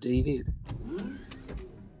am Le David.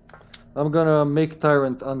 I'm gonna make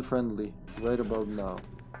Tyrant unfriendly right about now.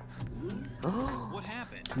 What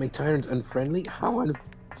happened? To make Tyrant unfriendly? How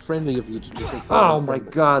unfriendly of you to just make Oh my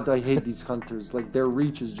god, I hate these hunters. Like, their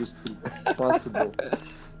reach is just impossible.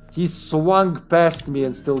 He swung past me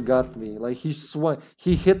and still got me. Like,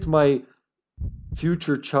 he hit my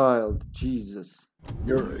future child. Jesus.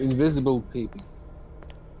 You're invisible, people.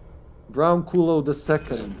 Brown Kulo the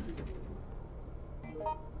second.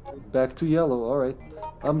 Back to yellow, alright.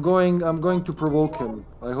 I'm going to provoke him.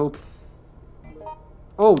 I hope.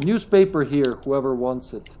 Oh, newspaper here, whoever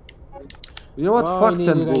wants it. You know what? Oh, fuck I need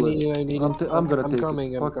 10 it, bullets. I need it. I'm gonna I'm take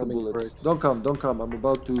coming, it. I'm Fuck the coming for bullets. it. Don't come. I'm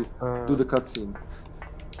about to do the cutscene.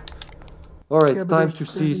 Alright, Yeah, but time there's- to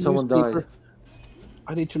see there's a someone die. newspaper.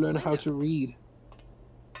 I need to learn how to read.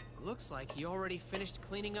 Looks like he already finished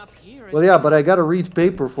cleaning up here. Well, yeah, but I gotta read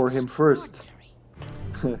paper for him first.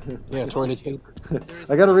 Yeah, toilet paper.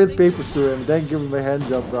 I gotta read papers to him, then give him a hand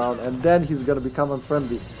job round, and then he's gonna become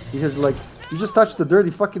unfriendly. Because, like, you just touched the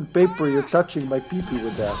dirty fucking paper, you're touching my pee-pee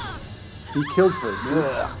with that. He killed her,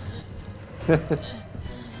 see?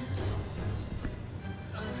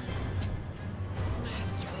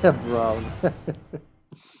 Brown.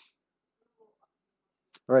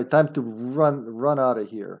 Alright, time to run out of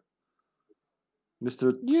here.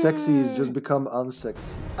 Mr. Sexy has just become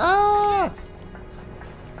unsexy. Ah!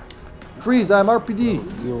 Freeze, I'm RPD!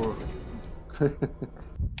 You're...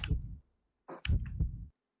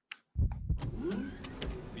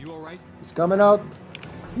 You alright? He's coming out.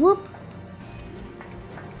 Whoop!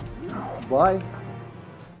 Bye.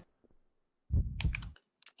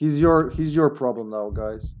 He's your problem now,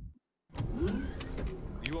 guys.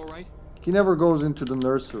 You alright? He never goes into the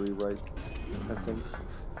nursery, right? I think.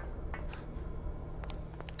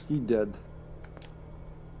 He dead.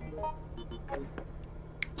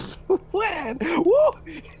 When? Woo!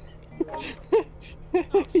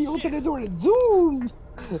 He opened the door and zoom!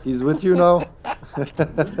 He's with you now?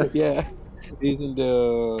 Yeah. He's in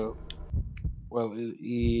the... Well,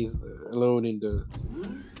 he's alone in the...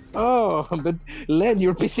 Oh, but Len,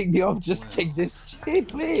 you're pissing me off. Just take this shit,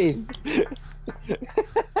 please.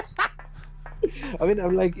 I mean,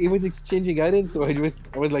 I'm like, he was exchanging items, so I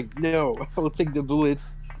was like, no, I will take the bullets.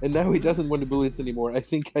 And now he doesn't want the bullets anymore. I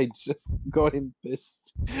think I just got him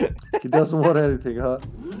pissed. He doesn't want anything, huh?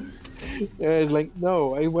 Yeah, it's like,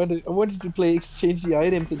 no, I wanted to play exchange the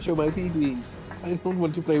items and show my PB. I don't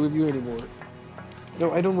want to play with you anymore.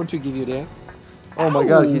 No, I don't want to give you that. Oh my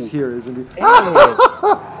god, he's here, isn't he?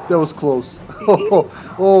 That was close.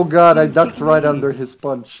 Oh god, I ducked right under his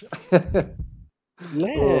punch.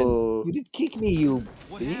 Len, Oh. you did kick me, you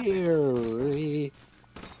fairy.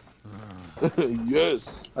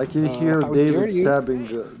 Yes. I can hear how dare David you. stabbing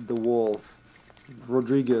the wall.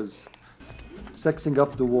 Rodriguez. Sexing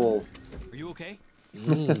up the wall. Are you okay?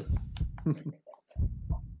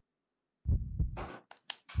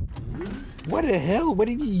 What the hell? What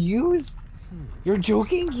did you use? You're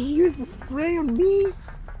joking? You used the spray on me?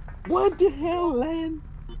 What the hell, Len?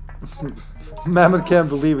 Mammoth can't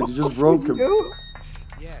believe it, you just broke him. You?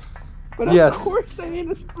 Yes. But Yes. of course I made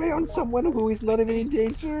a spray on someone who is not even in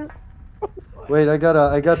danger. Wait, I got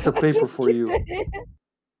the paper for you.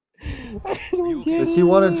 I don't get He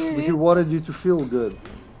wanted you to feel good.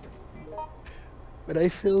 But I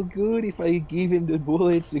feel good if I give him the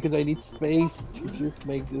bullets because I need space to just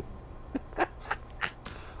make this.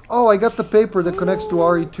 Oh, I got the paper that connects to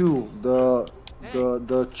RE2,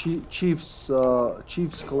 the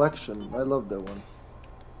Chief's collection. I love that one.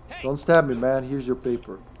 Don't stab me, man. Here's your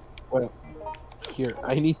paper. Well, here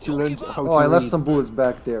I need to learn how to. Oh, I left read. some bullets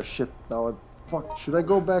back there. Shit. Now, fuck. Should I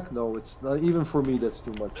go back? No, it's not even for me. That's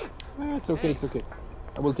too much. It's okay. It's okay.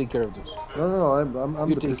 I will take care of this. No. I'm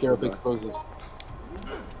You the take care pistol of guy. explosives.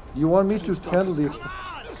 You want me to handle the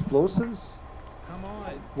explosives? Come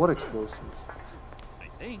on. What explosives? I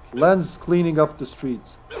think. Len's cleaning up the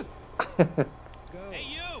streets. Go. Hey,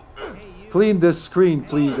 you! Hey, you. Clean this screen,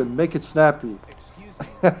 please, and make it snappy. Excuse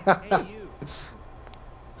me. Hey, you.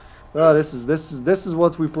 Oh, this is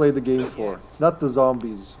what we play the game for. It's not the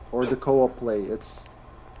zombies or the co-op play. It's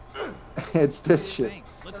this shit.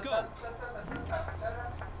 Let's go.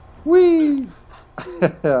 Whee!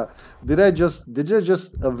 Did I just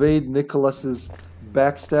evade Nicholas's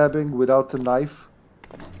backstabbing without the knife?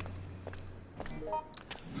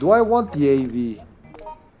 Do I want the AV?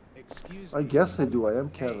 Excuse I me. guess I do. I am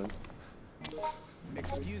Kevin.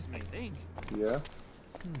 Excuse me. I think. Yeah.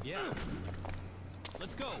 Yeah.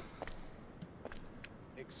 Let's go.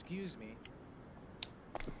 Excuse me.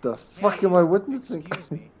 What the fuck am I witnessing? Excuse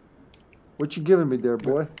me. What you giving me there,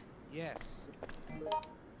 boy? Yes.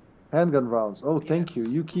 Handgun rounds. Oh, thank you.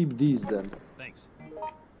 Yes. You keep these then. Thanks.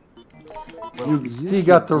 He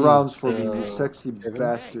got the rounds for me, you you sexy Kevin?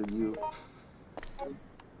 bastard, you.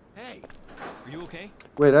 Hey, Are you okay?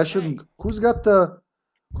 Wait, I shouldn't. Who's got the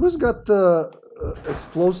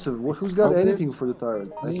explosive? Who's got anything for the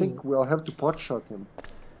tyrant? I think we'll have to pot shot him.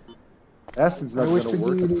 Acid's I not wish gonna to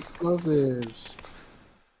give you work. the explosives.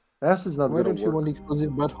 Acid's not Why gonna don't you work. want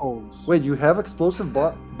explosive buttholes? Wait, you have explosive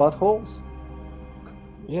buttholes?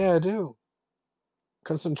 Yeah, I do.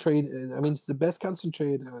 Concentrate. I mean, it's the best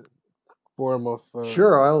concentrate form of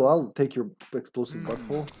Sure, I'll take your explosive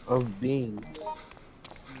butthole. of beans.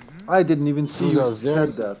 I didn't even see Those you are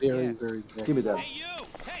had that. very, Yes. very. Give me that. Hey, you!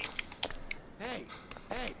 Hey! hey,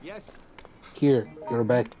 hey, yes. Here, your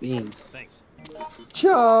back beans. Thanks.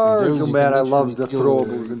 Charge! Those Oh you man, can I love literally the kill-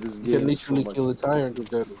 throwables in this You can game so literally much. kill the tyrant with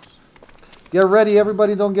those. Get ready,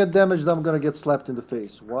 everybody, don't get damaged. I'm gonna get slapped in the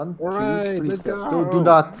face. 1, 2, Alright, 3 let's steps. go. Do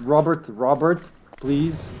not, Robert,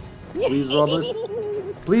 please. Please, Robert.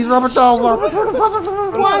 Please, Robert, no, Robert.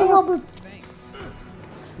 Why, Robert?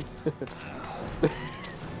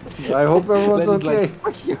 I hope everyone's Then he's okay. like,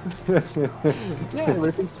 "Fuck you." Yeah,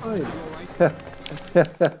 everything's fine.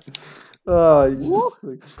 Oh,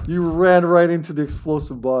 you ran right into the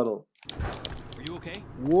explosive bottle. Are you okay?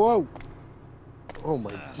 Whoa! Oh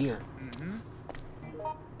my dear.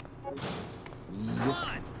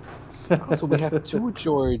 Yep. So we have 2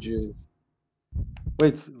 Georges.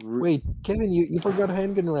 Wait, Wait, Kevin, you forgot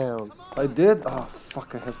handgun rounds. I did? Oh,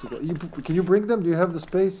 fuck, I have to go. Can you bring them? Do you have the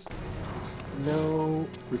space? No.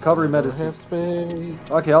 Recovery I don't medicine. have space.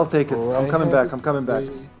 Okay, I'll take it. Or I'm I coming have back. I'm coming back.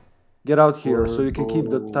 space. Get out here so you can keep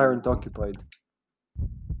the Purple. tyrant occupied.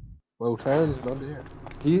 Well, Tyrant is not there.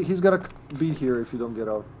 He's gonna be here if you don't get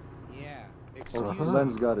out. Yeah. Oh, Excuse me.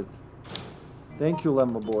 Len's got it. Thank you,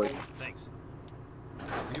 Len, my boy. Thanks.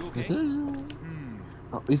 Are you okay?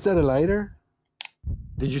 Oh, is that a lighter?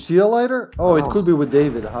 Did you see a lighter? Oh, it Oh. could be with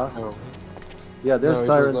David, huh? No. Yeah, there's no, it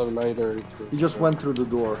tyrant. was not a lighter. It was, He just went through the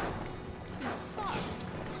door.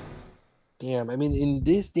 Damn, I mean, in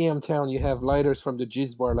this damn town, you have lighters from the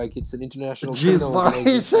Jizz Bar like it's an international Jizz criminal bar.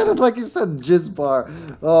 organization. He said it like you said jizz bar.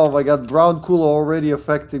 Oh my god, brown cooler already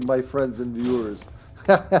affecting my friends and viewers.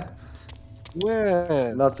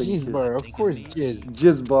 Well, Nothing, Jizz kid. Bar, of course, Jizz.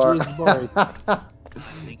 Jizz bar. Jizz bar.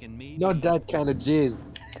 Thinking maybe. Not that kind of Jizz.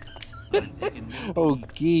 Thinking maybe. Oh,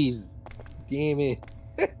 geez. Damn it.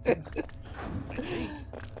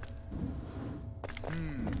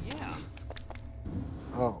 Yeah.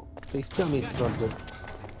 Oh, please tell me it's not good.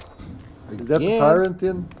 Is that the Again? tyrant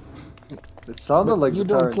in? It sounded But like you the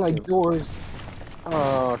don't tyrant like in. doors.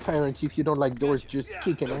 Oh, Tyrant, if you don't like doors, just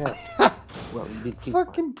kick an ass. Well, you did kick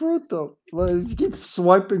Fucking brutal. Like, you keep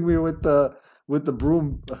swiping me with the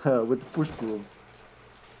broom, with the push broom.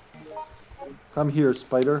 Come here,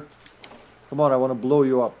 spider. Come on, I want to blow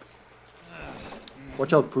you up.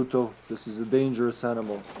 Watch out, Pruto. This is a dangerous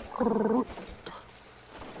animal.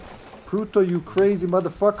 Pruto, you crazy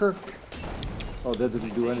motherfucker. Oh, that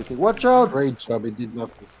didn't do anything. Watch out! Great job, it did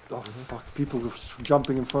nothing. Oh, fuck. People are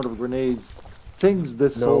jumping in front of grenades. Things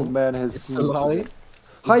this No, old man has It's seen. a lie. It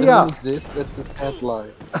Hiya! doesn't exist, that's a fat lie.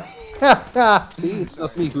 See, it's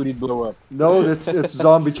not me who did blow up. No, it's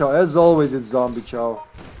Zombie Chow. As always, it's Zombie Chow.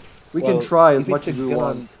 We can Well, try as if much it's as a we gun-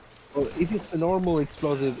 want. Well, if it's a normal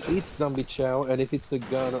explosive, it's Zombie Chow, and if it's a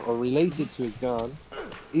gun or related to a gun,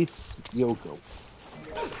 it's Yoko.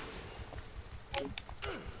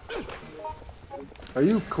 Are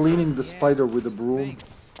you cleaning the spider with a broom?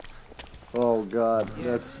 Oh god,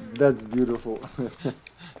 that's beautiful.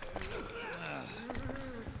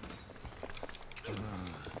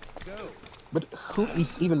 But who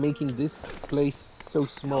is even making this place so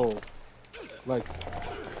small? Like,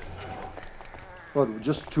 What,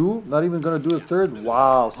 just 2? Not even gonna do a 3rd?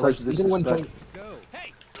 Wow, such like even one disrespect.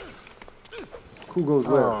 time. Who goes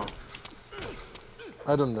where? Oh,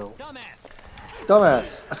 I don't know.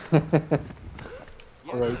 Dumbass!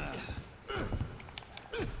 Alright.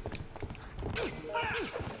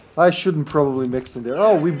 I shouldn't probably mix in there.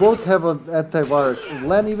 Oh, we both have an antivirus.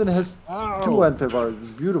 Len even has 2 antivirus.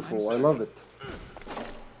 It's beautiful. I love it.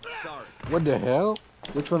 Sorry. What the hell?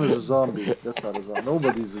 Which one is a zombie? That's not a zombie.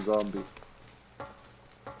 Nobody's a zombie.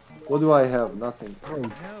 What do I have? Nothing.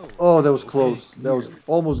 Oh, that was close. That was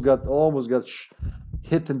almost got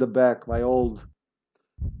hit in the back. My old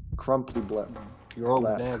crumply You're all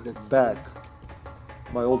Black. back. That's Back.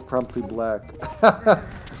 My old crumply black.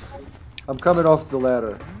 I'm coming off the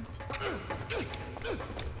ladder.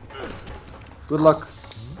 Good luck.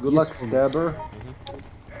 Good luck, stabber.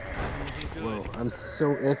 Well, I'm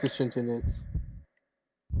so efficient in it.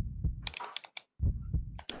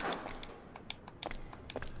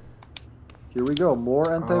 Here we go. More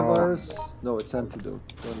antivirus. No, it's antidote.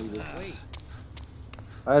 Don't need it. Wait.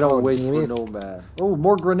 I don't Oh, wait damn for it. no man. Oh,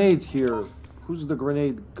 more grenades here. Who's the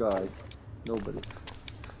grenade guy? Nobody.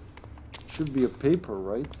 Should be a paper,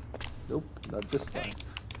 right? Nope, not this time.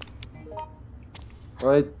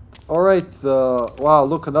 Alright. Alright, wow,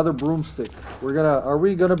 look, another broomstick. Are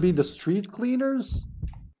we gonna be the street cleaners?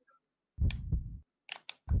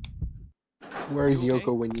 Where is You okay?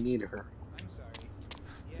 Yoko when you need her? I'm sorry.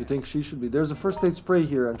 You think she should be? There's a first aid spray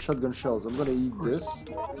here and shotgun shells. I'm gonna eat this.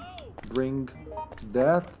 Bring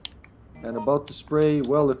that. And about to spray,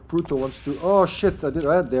 well, if Pruto wants to... Oh, shit, I did...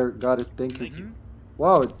 there, got it, thank you.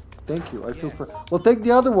 Wow, thank you, I feel for... Well, take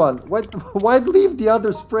the other one. Why leave the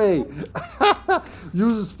other spray?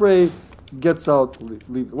 Use the spray, gets out,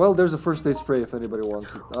 leave. Well, there's a first aid spray if anybody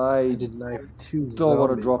wants it. I did knife two don't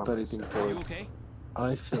want to zombies drop on anything myself. for You it. okay?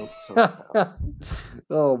 I feel so bad.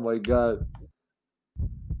 Oh my god.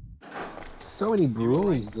 So many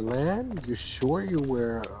brooms, man. You sure you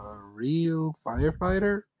were a real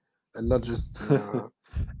firefighter? And not just, well,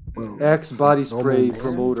 Axe body normal spray man?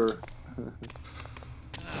 promoter.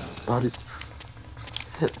 Body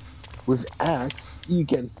spray. With Axe, you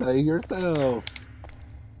can sell yourself.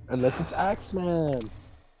 Unless it's Axeman.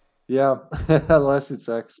 Yeah, unless it's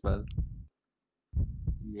X-Men.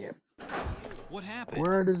 Yep. What happened?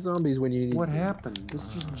 Where are the zombies when you need What them? happened? This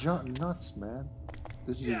is just nuts, man.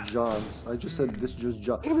 This is just John's. I just said this is just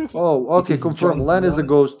John. Oh, okay, Because confirm. John's Len is a not-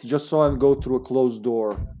 ghost. Just saw him go through a closed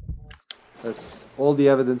door. That's all the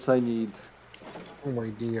evidence I need. Oh my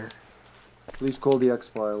dear. Please call the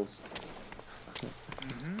X-Files.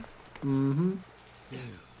 Mm-hmm.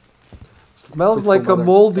 Smells like a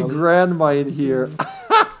moldy grandma in here.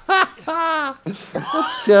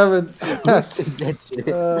 That's Kevin. That's it.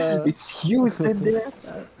 It's you said that.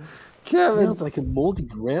 Kevin. Smells like a moldy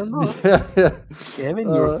grandma. Yeah. Kevin,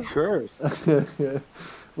 you're cursed.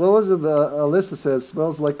 What was it? Alyssa says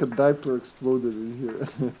smells like a diaper exploded in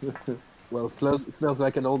here. Well, it smells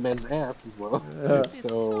like an old man's ass as well. Yeah.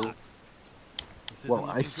 So, This isn't well,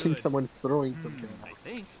 I've looking seen good. someone throwing something. I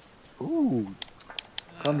think. Ooh,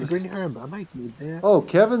 green herb. I might need that. Oh,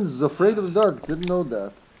 Kevin's afraid of the dark. Didn't know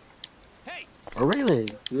that. Oh, really?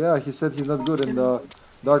 Yeah, he said he's not good in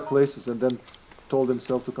dark places, and then told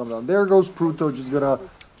himself to come down. There goes Pruto, just gonna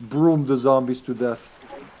broom the zombies to death.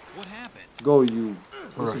 What happened? Go you.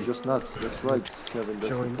 This Alright. is just nuts. That's right, Kevin. That's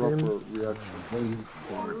the Join proper him. reaction. Waiting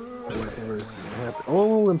for whatever is going to happen.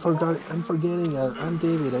 Oh, I'm forgetting. I'm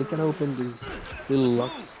David. I can open these little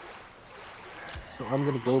locks. So I'm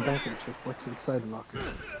gonna go back and check what's inside the locker.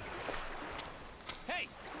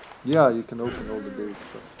 Yeah, you can open all the David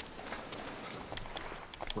stuff.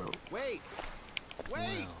 Well, Wait!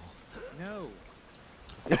 Wait! No.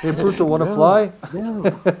 Hey, Pruto, wanna No. fly? no.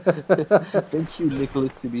 Thank you,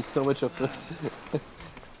 Nicholas, to be so much of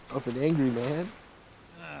an angry man.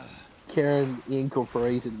 Karen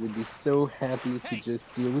Incorporated would be so happy to just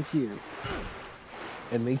deal with you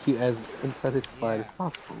and make you as unsatisfied as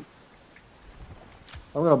possible.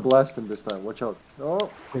 I'm gonna blast him this time. Watch out. Oh,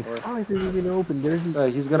 Wait, alright. how is it even open? There's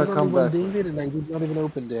He's gonna there's come only one back. David, and I did not even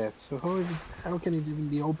open that. So how is it? How can it even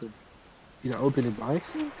be open? Did I open it by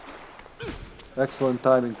accident? Excellent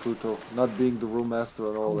timing, Pruto. Not being the room master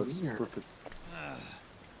and all. Oh, That's dear. perfect.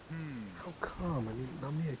 How come?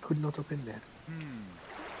 I could not open that.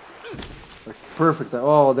 Like, perfect.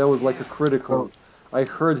 Oh, that was like a critical. I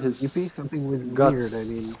heard You his see something with guts weird. I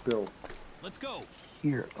mean, spill. Let's go.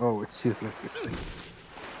 here. Oh, it's useless to see.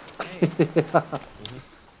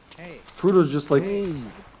 Hey. Pruto's just like Hey,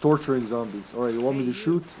 torturing zombies. Alright, you want me to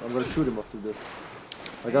shoot? I'm gonna shoot him after this.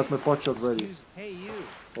 I got my pot shot ready. Hey, you.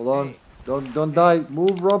 Hold on. Hey. Don't die.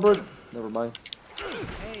 Move, Robert. Never mind.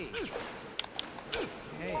 Hey.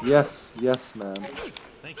 Hey. Yes, yes, man.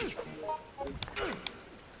 Thank you.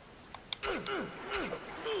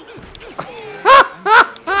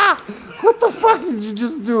 What the fuck did you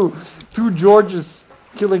just do? Two Georges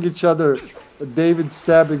killing each other. David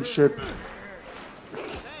stabbing shit.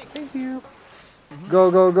 thank you.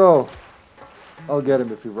 Go, go, go. I'll get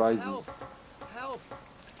him if he rises. Help!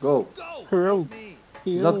 Go. Help. Me.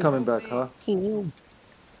 He's not coming back, huh?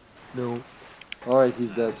 No. Alright,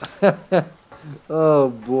 he's dead. Oh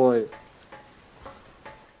boy.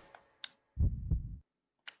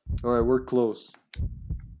 Alright, we're close.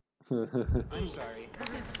 I'm sorry.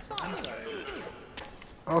 I'm sorry.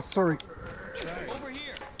 Oh, sorry. Over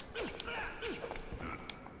here.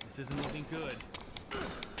 This isn't looking good.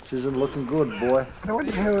 She isn't looking good, boy. What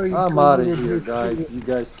the hell are you I'm doing out of with here, this guys. thing? You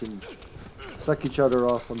guys can suck each other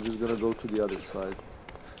off. I'm just gonna go to the other side.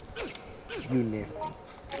 You nasty.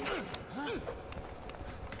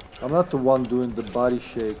 I'm not the one doing the body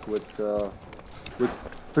shake with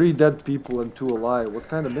 3 dead people and 2 alive. What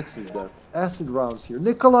kind of mix is that? Acid rounds here.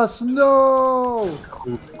 Nicholas, no!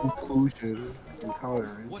 Inclusion,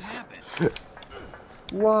 intolerance. What happened?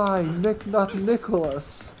 Why? Not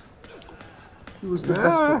Nicholas. He was the best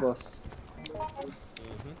of us.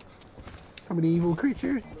 So many evil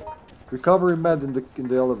creatures. Recovery med in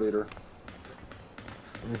the elevator.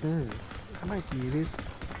 I might need it.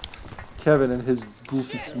 Kevin and his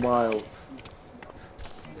goofy smile.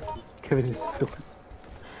 Kevin is Phyllis.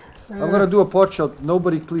 I'm gonna do a pot shot.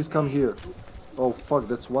 Nobody please come here. Oh fuck,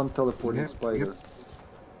 that's one teleporting spider.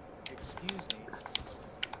 Excuse me.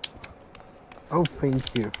 Oh,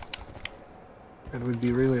 thank you. That would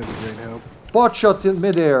be really a great help. Pot shot in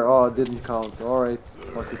midair. Oh, it didn't count. Alright,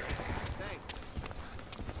 fuck it.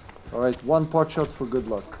 Alright, 1 pot shot for good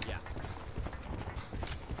luck. Yeah.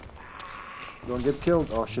 Don't get killed.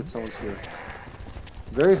 Oh shit, someone's here.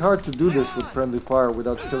 Very hard to do this with friendly fire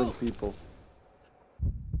without killing people.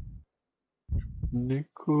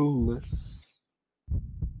 Nicholas.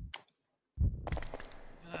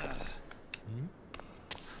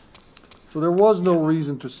 So there was no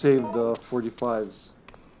reason to save the 45s.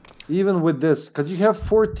 Even with this, because you have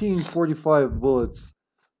 14 45 bullets.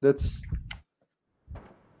 That's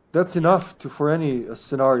enough for any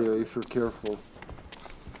scenario if you're careful.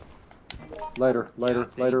 Lighter, lighter,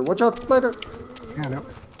 lighter. Watch out, lighter! Yeah, no.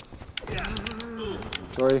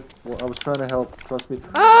 Sorry, well, I was trying to help. Trust me.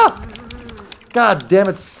 Ah! God damn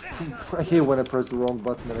it! I hate when I press the wrong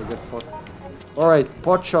button and I get fucked. Alright,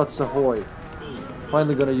 pot shots ahoy.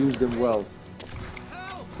 Finally gonna use them well.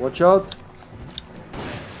 Watch out.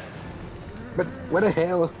 But what the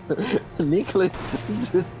hell? Nicholas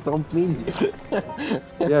just stomped me.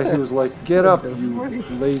 Yeah, he was like, get up, you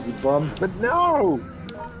lazy bum. But no!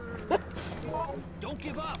 Don't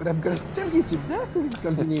give up. But I'm gonna stab you to death if you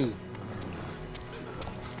continue.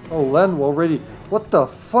 Oh, Len already. What the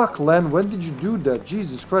fuck, Len? When did you do that?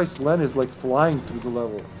 Jesus Christ, Len is like flying through the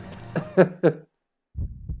level.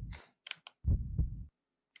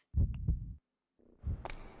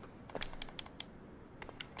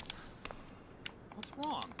 What's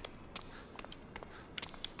wrong?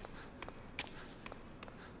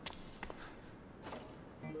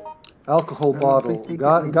 Alcohol bottle. please take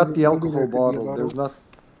Got it. the Maybe alcohol there could be a bottle. There's not.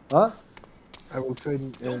 Huh? I will try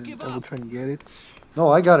and get it. No,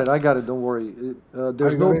 I got it. Don't worry.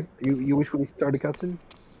 There's no. You wish we start a cutscene?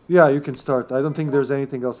 Yeah, you can start. I don't think there's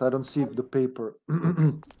anything else. I don't see the paper.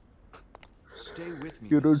 Stay with me.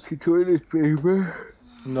 You don't see toilet paper?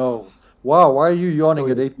 No. Wow, why are you yawning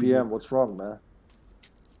at 8 p.m.? What's wrong, man?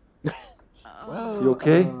 Well, You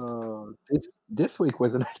okay? This week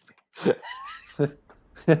was a nightmare.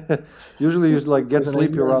 Usually you like get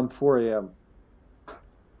sleepy around 4 a.m.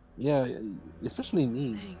 Yeah, especially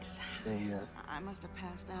me. Thanks. Yeah. I must have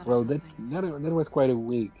passed out. Well, or that something. was quite a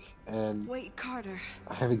week, and Wait, Carter.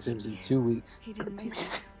 I have exams in 2 weeks. He didn't make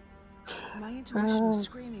it. My intuition was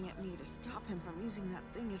screaming at me to stop him from using that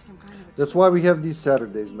thing as some kind of. That's why we have these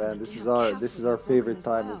Saturdays, man. This is our favorite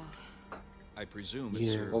time of I presume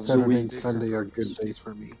Yeah, it's of the Saturday week. and Sunday are good days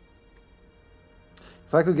for me.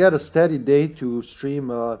 If I could get a steady day to stream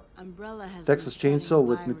Umbrella has Texas been spreading Chainsaw the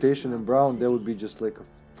with virus Mutation and around the Brown, that city. would be just like a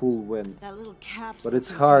full win. That little capsule But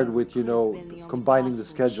it's hard container with, you could know, have been the only combining the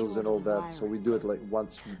possible schedules cure and to all the that. So we do it virus. like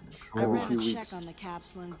once I every ran few a check weeks. on the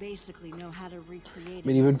capsule and basically know how to recreate I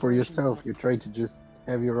mean, it, even for unfortunately. yourself, you try to just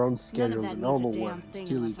have your own None of schedule, that the means normal a damn one. thing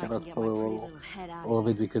Still, you unless I can cannot get my pretty follow little head out all of of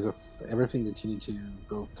it here. because of everything that you need to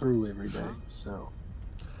go through every day. So,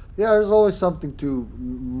 Yeah, there's always something to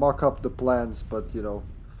mock up the plans, but you know,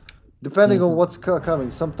 depending on what's coming.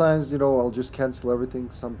 Sometimes, you know, I'll just cancel everything.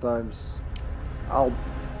 Sometimes I'll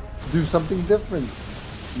do something different.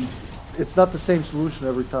 It's not the same solution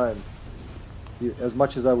every time. As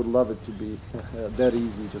much as I would love it to be that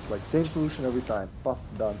easy, just like same solution every time. Puff,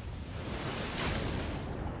 done.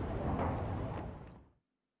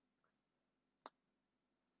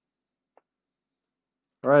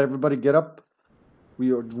 All right, everybody, get up.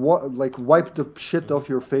 We are like wipe the shit off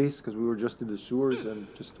your face because we were just in the sewers and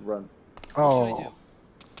just run. oh,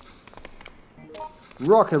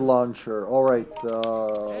 Rocket launcher. All right,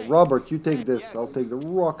 Robert, you take this. I'll take the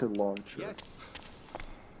rocket launcher. Yes.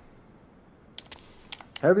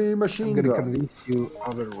 Heavy I'm machine gonna gun. convince you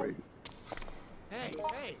other way. Hey,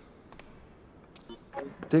 hey.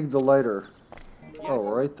 Take the lighter.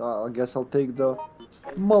 Alright, I guess I'll take the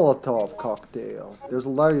Molotov cocktail. There's a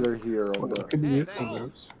lighter here on What the could be useful,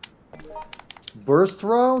 those? burst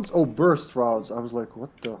rounds? Oh, burst rounds. I was like, what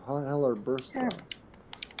the hell are burst rounds?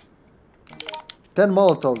 10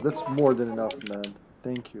 Molotovs, that's more than enough, man.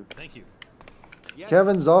 Thank you. Thank you.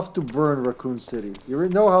 Kevin's off to burn Raccoon City. You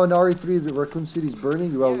know how in RE3 the Raccoon City's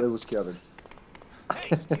burning? Well, it was Kevin. Hey,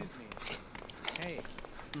 excuse me. Hey.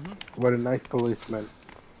 What a nice policeman.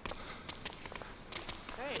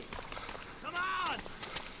 Hey. Come on.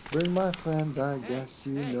 Bring my friend, I guess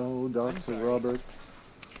you know, Dr. Robert.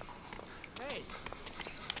 Hey.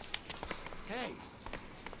 Hey.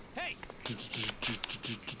 Hey.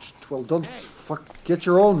 Well, don't fuck. Get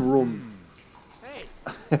your own room. Hey.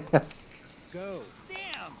 Go.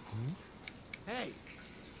 Damn. Hey.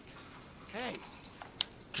 Hey.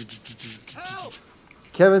 Help.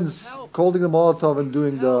 Kevin's holding the Molotov and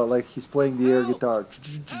doing the, like, he's playing the air guitar.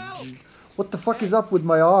 What the fuck is up with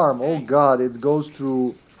my arm? Oh god, it goes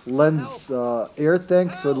through Len's air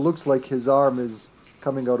tank, so it looks like his arm is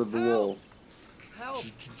coming out of the wall. Help.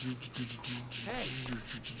 Hey.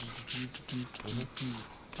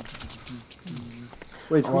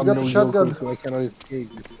 Wait, who's got the shotgun? So I cannot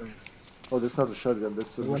escape this thing. Oh, that's not a shotgun,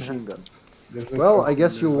 that's a machine gun. There's no Well, I shotgun,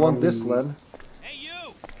 guess you'll there's want only- this, Len. Hey,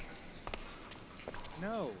 you.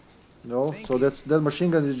 No. No? Thank So you. that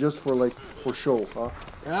machine gun is just for, like, for show, huh?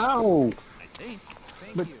 Ow! I think.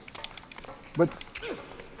 Thank But- you. But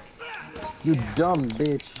you dumb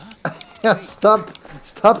bitch.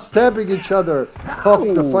 Stop stabbing each other off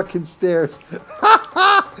the fucking stairs.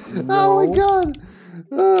 Oh my god.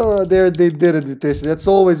 Oh, there they did it, Mutation. That's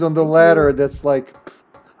always on the ladder. That's like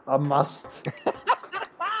a must.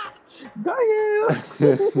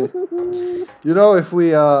 You know, if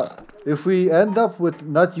we end up with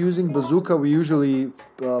not using bazooka, we usually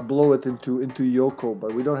blow it into Yoko,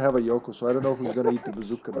 but we don't have a Yoko, so I don't know who's gonna eat the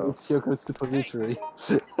bazooka now. It's Yoko's suppository.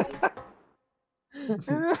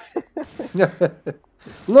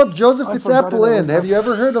 Look, Joseph, I it's forgot Apple about Inn. Have you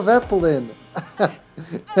ever heard of Apple Inn?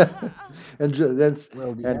 And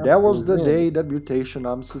that was the day that Mutation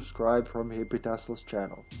unsubscribed from HippyTesla's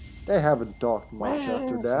channel. They haven't talked much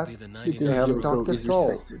after that. They haven't talked at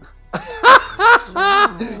all.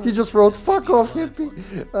 He just wrote "fuck off, hippie."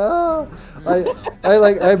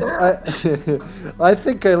 I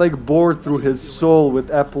think I like bored through his soul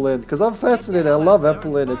with Apple Inn because I'm fascinated. I love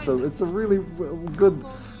Apple Inn. It's a really good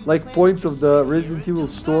like point of the Resident Evil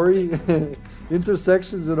story,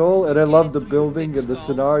 intersections and all. And I love the building and the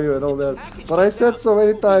scenario and all that. But I said so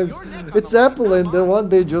many times, it's Apple Inn. Then one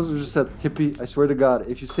day Joseph just said, "Hippie, I swear to God,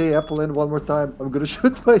 if you say Apple Inn one more time, I'm gonna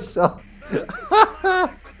shoot myself."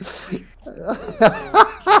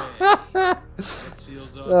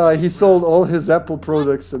 He sold all his Apple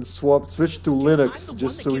products and switched to Linux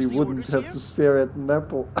just so he wouldn't have to stare at an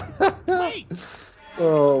Apple.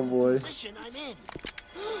 Oh boy.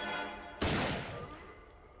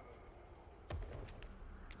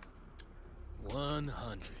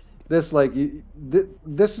 100. This like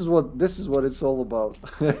this is what it's all about.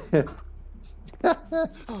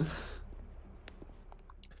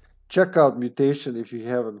 Check out Mutation if you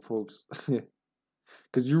haven't, folks.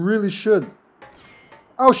 Because you really should.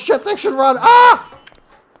 Oh shit, action run! Ah!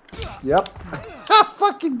 Yep.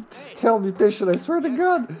 Fucking hell, Mutation, I swear to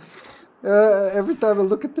God. Every time I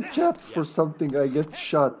look at the chat for something, I get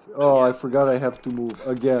shot. Oh, I forgot I have to move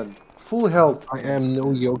again. Full health. I am no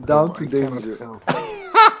Yoko. Down to danger.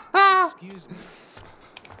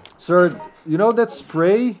 Sir, you know that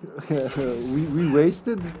spray we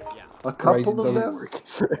wasted? A couple of them? Work.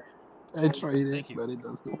 I tried it, but it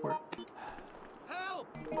doesn't work.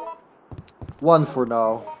 One for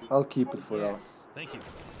now. I'll keep it for now. Thank you.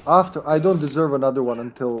 After, I don't deserve another one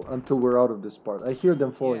until we're out of this part. I hear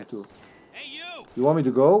them falling too. Hey, you. You want me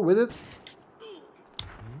to go with it?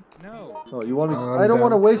 No. No, you want me? I don't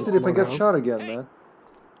want to waste it if I get help. shot again, man.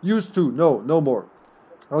 Use two. No, no more.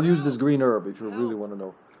 I'll use this green herb if you really want to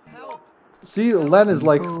know. See, Len is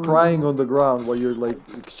like crying on the ground while you're like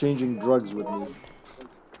exchanging drugs with me.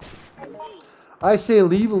 I say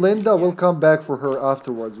leave Linda, we'll come back for her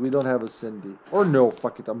afterwards. We don't have a Cindy. Or no,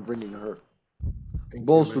 fuck it, I'm bringing her.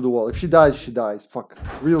 Balls to the wall. If she dies, she dies. Fuck.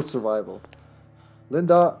 Real survival.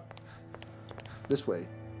 Linda, this way.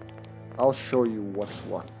 I'll show you what's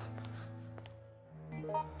what.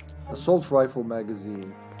 Assault rifle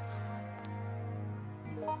magazine.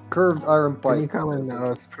 Curved iron pipe. Can you come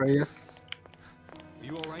and spray us? Are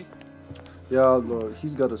you alright? Yeah, look,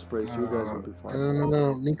 he's got a spray, so you guys will be fine.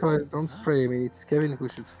 No, Nicholas, don't spray me. It's Kevin who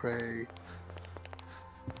should spray.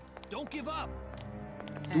 Don't give up.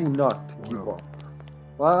 Do not give up.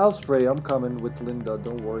 Well, I'll spray. I'm coming with Linda.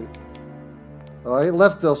 Don't worry. I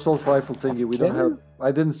left the assault rifle thingy. We don't Can have. you?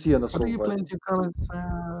 I didn't see an How do assault you plan rifle. to come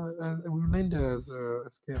with Linda as a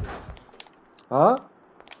scanner? Huh?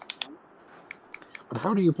 But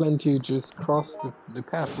how do you plan to just cross the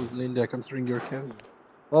path with Linda, considering your cabin?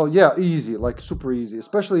 Oh yeah, easy, like super easy.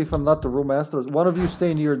 Especially if I'm not the room master. One of you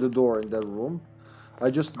stay near the door in that room. I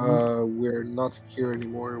just. We're not here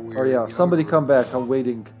anymore. We're Oh yeah, in the somebody other come room. back. I'm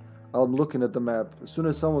waiting. I'm looking at the map. As soon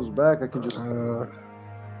as someone's back, I can just. I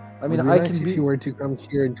mean, Would be I nice can if be. you were to come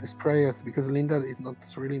here and to spray us, because Linda is not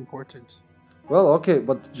really important. Well, okay,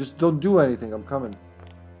 but just don't do anything. I'm coming.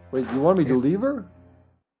 Wait, you want me to leave her?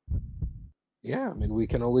 Yeah, I mean, we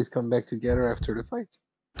can always come back together after the fight.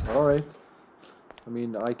 All right. I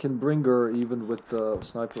mean, I can bring her even with the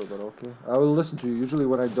sniper, but okay. I will listen to you. Usually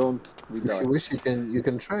when I don't, we If die. you wish, you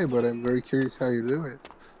can try, but I'm very curious how you do it.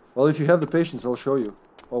 Well, if you have the patience, I'll show you.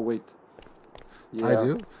 Oh, wait. Yeah. I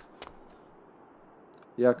do?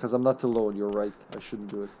 Yeah, because I'm not alone. You're right. I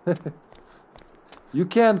shouldn't do it. You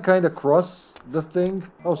can kind of cross the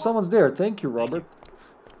thing. Oh, someone's there. Thank you, Robert.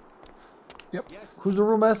 Yep. Who's the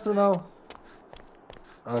room master now?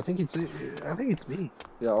 I think it's me.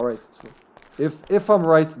 Yeah, all right. So if I'm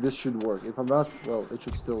right, this should work. If I'm not, well, it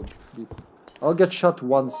should still be. I'll get shot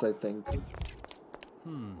once, I think.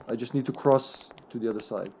 I just need to cross to the other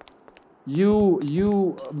side. If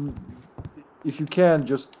you can,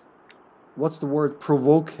 just what's the word?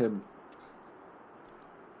 Provoke him.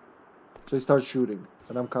 So he starts shooting,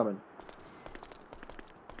 and I'm coming.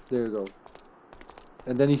 There you go.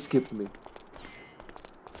 And then he skipped me.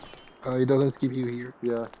 He doesn't skip you here.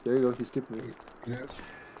 Yeah, there you go. He skipped me. Yes.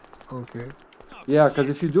 Okay. Yeah, because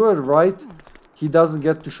if you do it right, he doesn't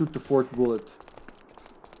get to shoot the fourth bullet.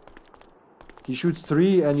 He shoots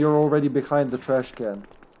 3, and you're already behind the trash can.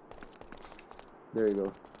 There you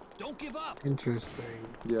go. Don't give up. Interesting.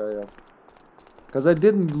 Yeah. Because I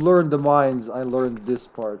didn't learn the mines, I learned this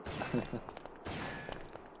part.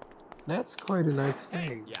 That's quite a nice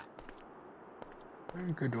thing. Yeah.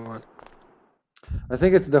 Very good one. I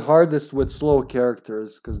think it's the hardest with slow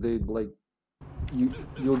characters, because they, like,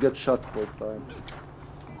 you'll get shot for a time.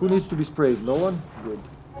 Who needs to be sprayed? No one? Good.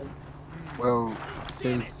 Well,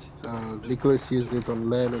 since Nicholas used it on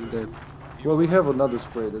Len and then... Well, we have another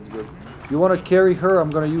spray, that's good. You want to carry her? I'm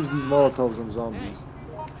going to use these Molotovs on zombies.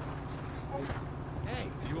 Hey,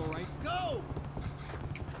 you alright? Go!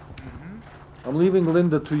 I'm leaving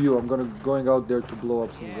Linda to you. I'm going out there to blow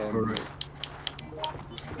up some zombies.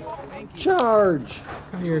 Thank you. Charge!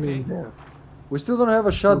 Come here, Linda. We still don't have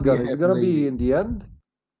a shotgun. Is it ahead, going to be lady. in the end?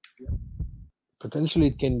 Potentially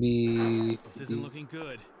it can be... This isn't looking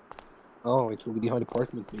good. Oh, it will be behind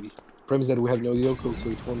apartment maybe. Problem is that we have no Yoko, so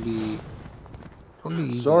it won't be...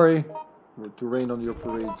 easy. Sorry to rain on your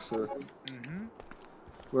parade, sir.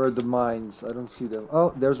 Where are the mines? I don't see them.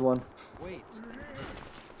 Oh, there's one. Wait.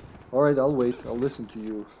 Alright, I'll wait. I'll listen to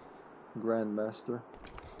you, Grandmaster.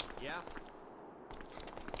 Yeah.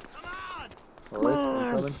 Alright,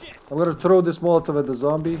 I'm coming. I'm gonna throw this Molotov at the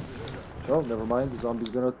zombie. Oh, never mind. The zombie's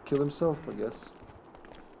gonna kill himself, I guess.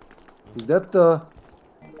 Is that the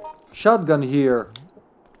shotgun here?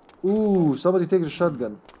 Ooh, somebody take the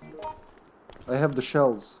shotgun. I have the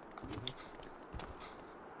shells.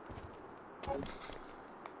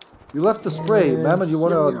 You left the spray. Mammon, you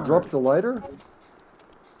wanna drop the lighter?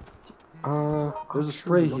 There's a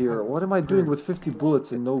spray here. What am I doing with 50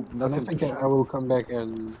 bullets and nothing I think to shoot? I will come back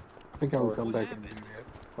and... I think I will come back and do that.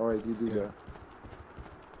 Alright, you do that.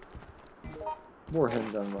 More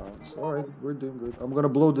handgun rounds. Alright, we're doing good. I'm gonna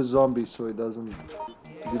blow the zombie so it doesn't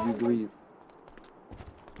give you grief.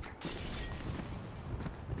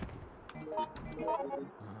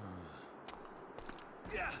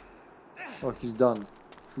 Oh, he's done.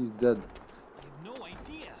 He's dead. I have no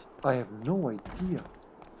idea. I have no idea.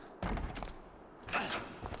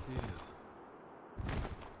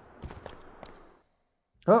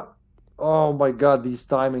 Huh? Oh my god, these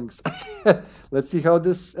timings. Let's see how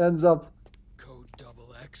this ends up. Code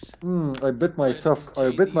double X. I bit myself.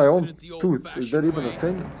 I bit my own tooth. Is that even a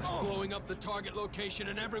thing? Blowing up the target location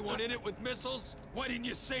and everyone in it with missiles? Why didn't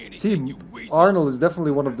you say anything, See, you weasel? Arnold is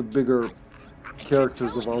definitely one of the bigger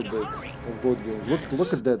characters of Outbreak, of both games.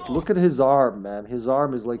 Look at that. Look at his arm, man. His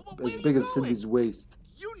arm is like as big as Cindy's waist.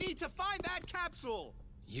 You need to find that capsule.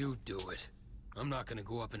 You do it. I'm not gonna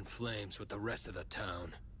go up in flames with the rest of the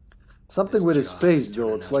town. Something with his face,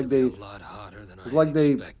 though. It's like they. It's like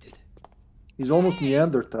they. He's almost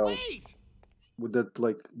Neanderthal. With that,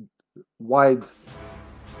 like, wide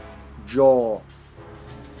jaw.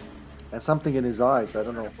 And something in his eyes. I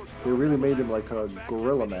don't know. They really made him like a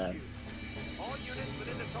gorilla man. All units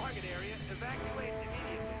within the target area evacuate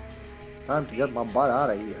immediately. Time to get my butt out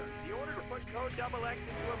of here. The order to put Code double X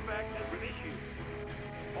into effect and release you.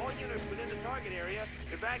 All units within the target area,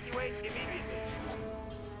 evacuate immediately.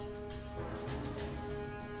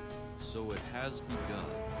 So it has begun.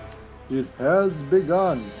 It has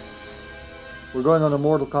begun. We're going on a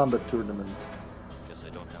Mortal Kombat tournament. Guess I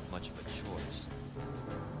don't have much of a choice.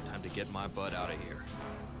 Time to get my butt out of here.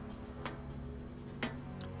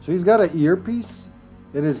 So he's got an earpiece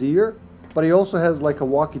in his ear, but he also has like a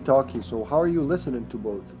walkie-talkie. So how are you listening to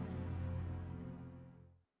both?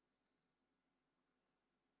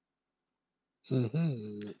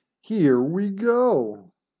 Here we go.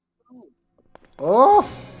 Oh,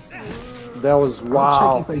 that was wow.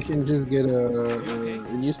 I'll check if I can just get a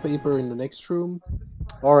newspaper in the next room.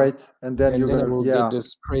 All right, and then you're gonna we'll get the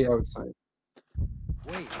spray outside.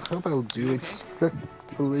 Wait, I hope I'll do it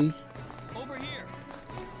successfully. Over here.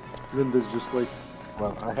 Linda's just like,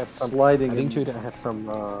 well, I have some sliding into it. I have some.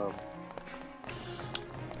 Are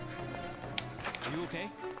you okay?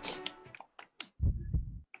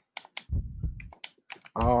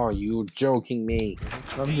 Oh, you joking me?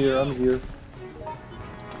 I'm here. I'm here.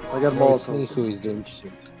 I got Molotovs. Molotovs. Who is doing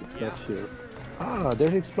shit? It's not here. Ah,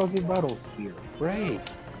 there's explosive bottles here. Great.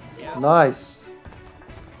 Nice.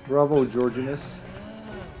 Bravo, Georginus.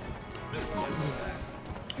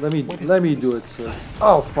 Let me do it, sir.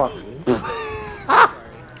 Oh fuck.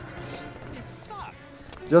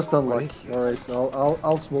 Just unlucky. All right,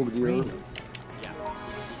 I'll smoke the other.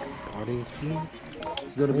 What is he?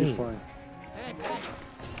 It's gonna be fine.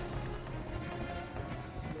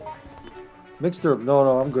 Mixed herb.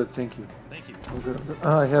 No, I'm good. Thank you. Thank you. I'm good.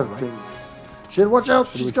 I have things. Shit, watch out.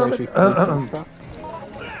 She's coming.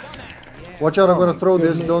 Watch out. I'm gonna throw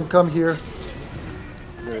this. Don't come here.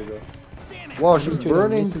 There you go. Wow, she's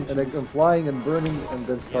burning and flying and burning and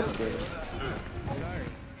then stop burning.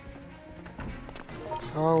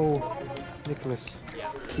 Oh, Nicholas.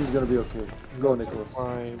 She's gonna be okay. Go, Nicholas.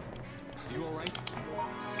 Fine. You all right?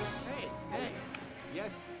 Hey.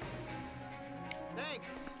 Yes.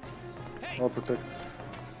 Thanks. I'll protect.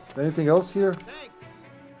 Anything else here? Thanks.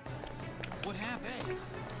 What happened?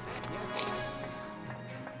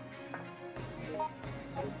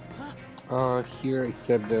 Here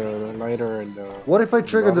except the lighter and the. What if I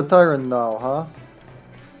trigger the tyrant now, huh?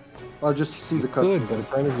 I'll just see the cutscene. But the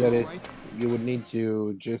premise that is, you would need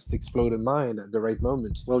to just explode a mine at the right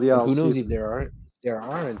moment. Well, yeah. Who knows if there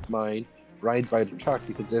aren't mine right by the truck,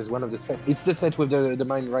 because there's one of the set. It's the set with the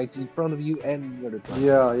mine right in front of you and the truck.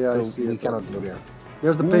 Yeah, So I see we it. cannot go there.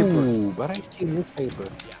 There's the paper. Ooh, but I see newspaper.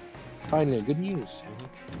 Finally, good news.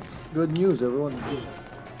 Good news, everyone.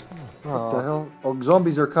 What the hell? Oh,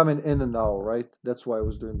 zombies are coming in and now, right? That's why I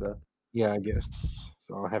was doing that. Yeah, I guess.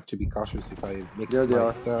 So I'll have to be cautious if I mix There they my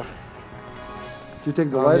are. stuff. Do you take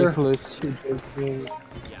the lighter? Nicholas, you're joking.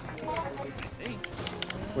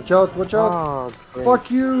 Watch out, watch out. Oh, great. Fuck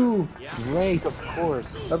you. Great, of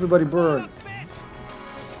course. Everybody burn.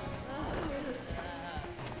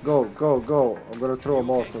 Go, go, go. I'm gonna throw a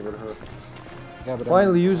Molotov at her. Yeah, but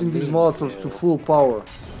Finally using these Molotovs to full power.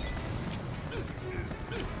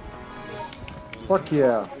 Fuck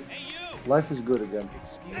yeah. Life is good again.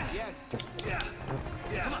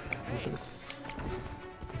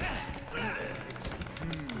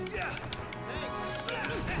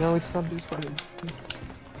 No, it's not this one.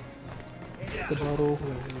 It's the bottle.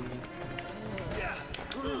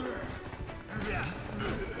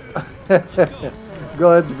 Go,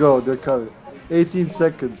 let's go. They're coming. 18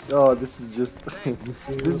 seconds. Oh, this is just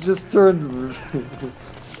this just turned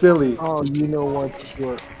silly. Oh, you know what?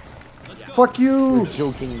 You're Fuck you.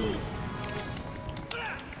 joking me.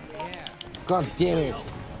 God damn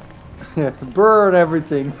it. Burn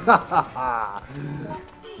everything.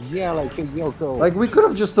 Yeah, like Yoko. Like we could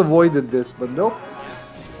have just avoided this, but nope.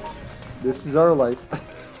 This is our life.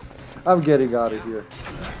 I'm getting out of here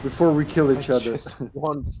before we kill each other. Just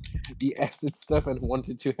want the acid stuff and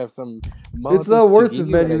wanted to have some. It's not worth it,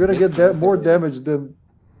 man. You're gonna get more damage than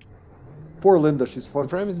poor Linda. She's The fucked.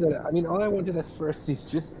 problem is that all I wanted at first is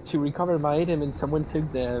just to recover my item, and someone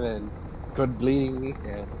took them and got bleeding.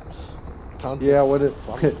 And yeah, when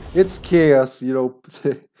it's chaos, you know.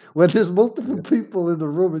 When there's multiple people in the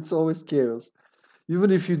room, it's always chaos. Even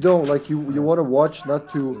if you don't like, you want to watch, not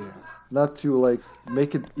to like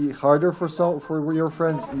make it harder for your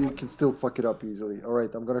friends. You can still fuck it up easily. All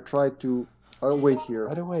right, I'm gonna try to. I'll wait here.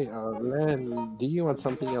 By the way, Len, do you want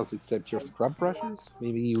something else except your scrub brushes?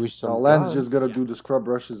 Maybe you wish some. Len's just gonna do the scrub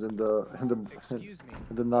brushes and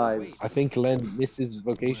the knives. I think Len missed his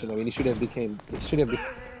vocation. I mean, he should have become.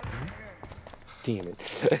 Damn it!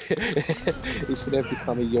 He should have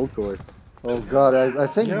become a Yoko or something. Oh god, I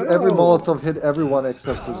think every Molotov hit everyone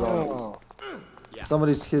except for zombies.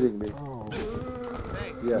 Somebody's hitting me. Oh.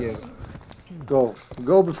 Yes. Yeah. Go.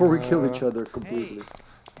 Go before we kill each other completely.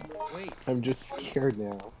 Wait, I'm just scared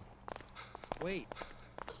now. wait.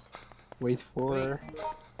 Wait for...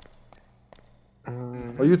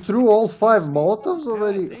 Oh, you threw all 5 Molotovs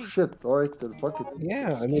already? Oh, shit, alright then, fuck it.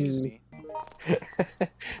 Yeah, I mean...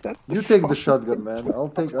 That's You take the shotgun, man.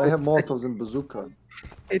 I have Molotovs and bazooka.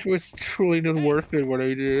 It was truly not worth it what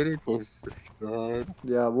I did. It was just bad.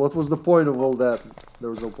 Yeah, what was the point of all that? There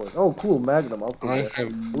was no point. Oh, cool, Magnum. I'll take I that.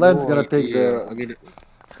 have Len's no gonna take idea. the... I mean,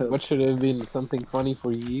 what should have been something funny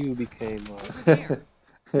for you became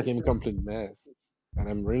a complete mess. And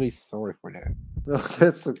I'm really sorry for that. No,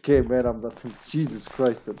 that's okay, man. I'm not... Jesus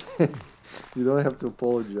Christ. You don't have to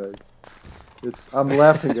apologize. I'm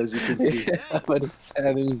laughing, as you can see. Yeah, but it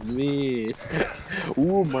saddens me.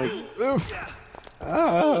 Oh my... Oof.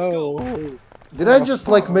 Oh. Did I just,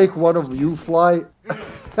 like, make one of you fly?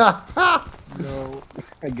 No,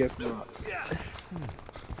 I guess not.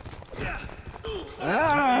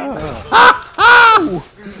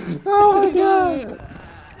 Oh my god!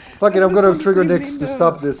 Fuck it, I'm gonna trigger Nix to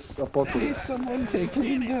stop this apocalypse. Someone take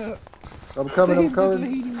Linda. I'm coming.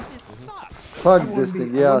 Fuck this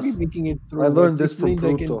thing, yes. I learned this from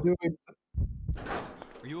Pluto.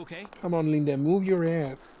 Are you okay? Come on, Linda, move your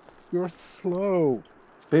ass. You're slow.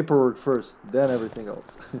 Paperwork first, then everything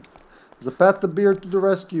else. Zapata beer to the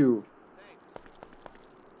rescue.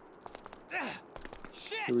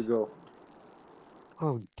 Here we go.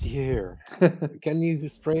 Oh dear. Can you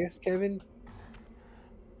spray us, Kevin?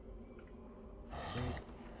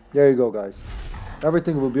 There you go, guys.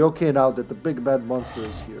 Everything will be okay now that the big bad monster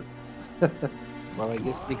is here. Well, I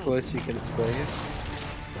guess, Nicholas, you can spray it.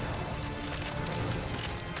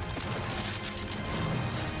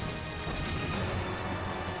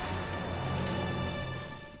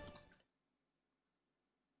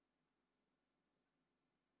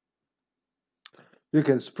 You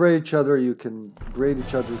can spray each other, you can braid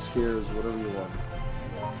each other's hairs, whatever you want.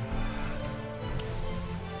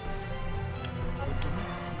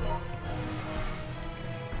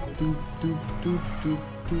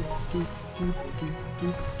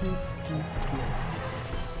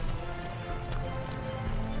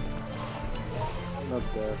 Not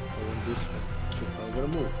that, I want this one. Shit, I gotta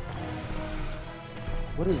move.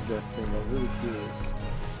 What is that thing? I'm really curious.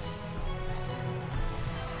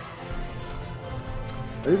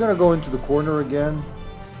 Are you gonna go into the corner again?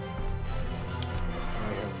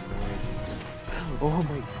 I have no idea. Oh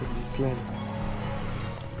my goodness, Len.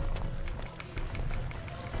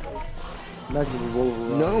 Magnum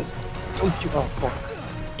revolver. No! Don't you... Oh fuck.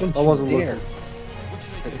 Don't I you wasn't dare. looking.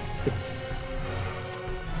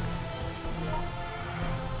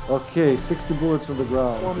 Okay, 60 bullets from the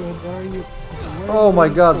ground. Oh, man, where are you? Oh my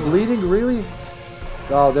god, bleeding? Really?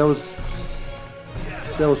 Oh, that was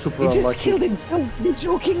super unlucky. He just killed himself. You're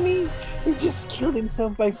joking me? He just killed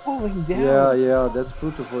himself by falling down. Yeah, that's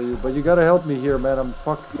brutal for you. But you gotta help me here, man. I'm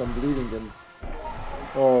fucked. I'm bleeding. And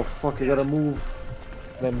oh fuck, I gotta move.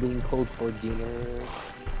 I'm being called for dinner.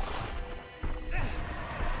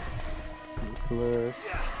 Nicholas.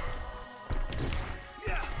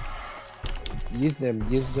 Use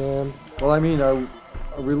them. Well, I mean, I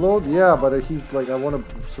reload, yeah, but he's like, I want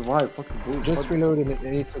to survive. Fucking bullshit. Just reload and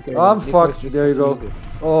it's okay. I'm Nicholas, fucked. There you go.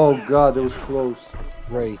 Oh god, that was close.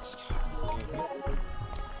 Right.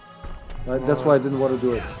 That's why I didn't want to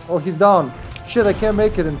do it. Oh, he's down. Shit, I can't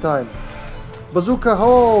make it in time. Bazooka,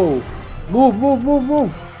 ho!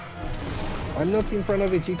 Move! I'm not in front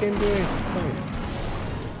of it. You can do it. It's fine.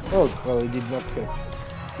 Oh, well, it did not hit.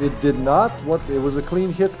 It did not? What? It was a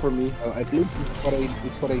clean hit for me. At least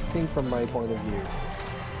it's what I think from my point of view.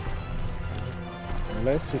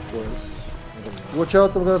 Unless it was... I don't know. Watch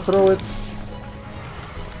out, I'm gonna throw it.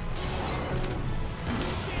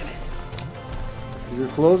 Is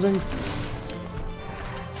it closing?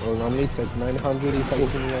 Well, normally it's at 900 if I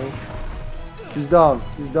see right. He's down.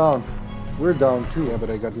 We're down too. Yeah, but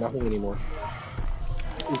I got nothing anymore.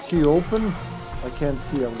 Is he open? I can't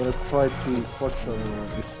see. I'm gonna try to touch him.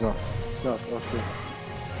 It's not. It's not, okay.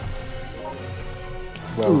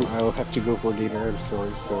 Well, Ooh. I'll have to go for the herb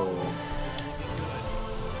store, so...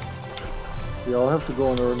 Yeah, I'll have to go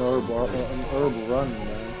on an herb run,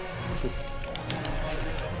 man. Shit.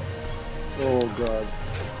 Oh god.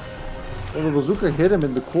 Oh, the bazooka hit him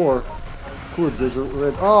in the core. Good, there's a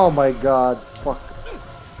red. Oh my god. Fuck.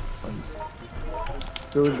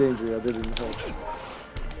 Still in danger, yeah, that didn't help.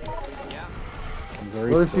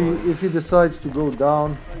 Well, if he decides to go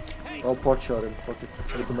down, I'll pot shot him. Fuck it,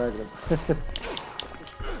 with the magnum.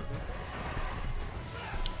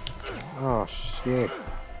 Oh shit!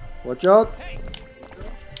 Watch out!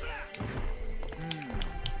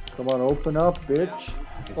 Come on, open up, bitch.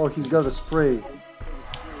 Oh, he's got a spray.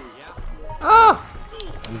 Ah!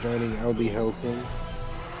 I'm joining. I'll be helping.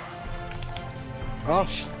 Oh,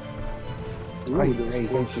 Ooh, I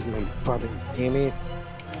don't shoot my buttons, damn it.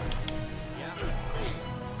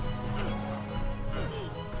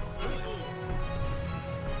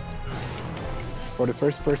 For the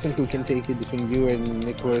first person who can take it between you and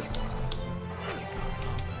Nicholas.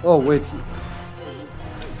 Oh, wait.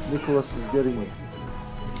 Nicholas is getting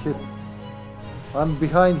hit. I'm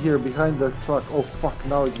behind here, behind the truck. Oh, fuck,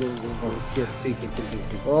 now it's getting dangerous. Oh, here, take it.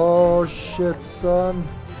 Oh, shit, son.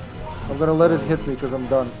 I'm gonna let it hit me because I'm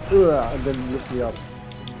done. Ugh, and then lift me up.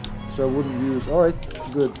 So I wouldn't use. Alright,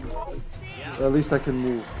 good. Or at least I can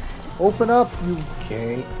move. Open up, you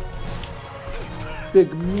big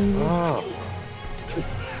meanie. Oh.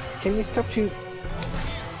 Can you stop shooting?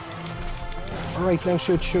 Alright, now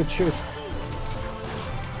shoot.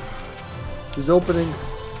 He's opening.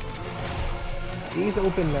 He's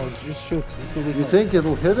open now, just shoot. You think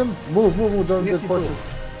it'll hit him? Move, don't Yes, get pushed.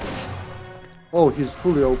 Oh, he's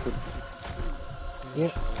fully open.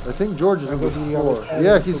 Yeah. I think George is on the floor.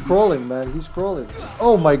 Yeah, he's crawling, man. He's crawling.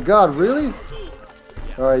 Oh my god, really?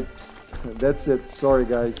 Alright. That's it. Sorry,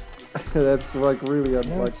 guys. That's like really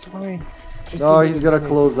unlucky. No, he's gotta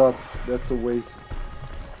close up. That's a waste.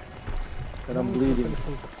 And I'm bleeding.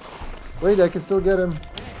 Wait, I can still get him.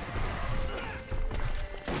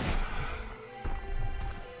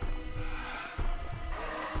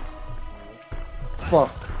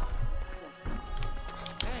 Fuck.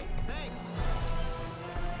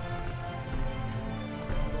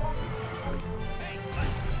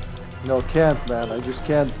 No, can't, man. I just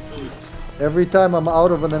can't. Every time I'm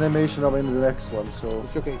out of an animation, I'm into the next one, so...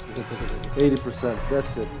 It's okay. 80%.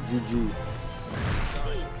 That's it. GG.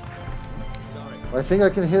 I think I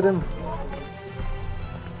can hit him.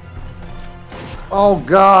 Oh,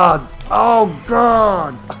 God! Oh,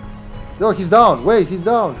 God! No, he's down. Wait, he's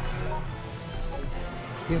down.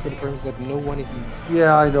 Yeah, but the problem is that no one is...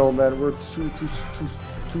 Yeah, I know, man. We're too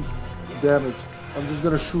damaged. I'm just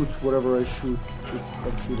gonna shoot whatever I shoot.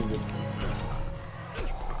 I'm shooting it.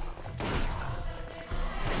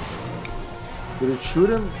 Did it shoot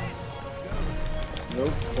him?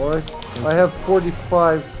 Nope. Alright. I have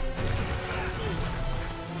 45.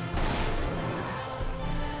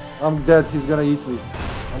 I'm dead. He's gonna eat me.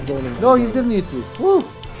 I'm joining. No, he didn't eat me. Woo!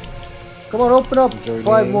 Come on, open up.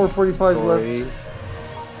 5 more 45s left.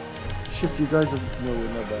 Shit, you guys are... No, you're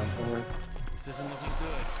not bad. Alright. This isn't looking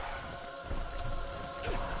good.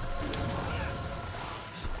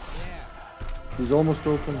 He's almost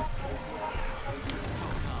open.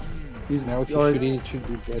 He's now if you shoot in, it should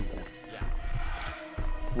be dead.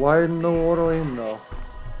 Why no auto aim now?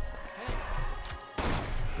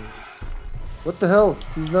 What the hell?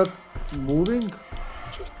 He's not moving?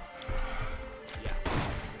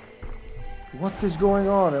 What is going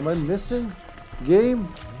on? Am I missing? Game?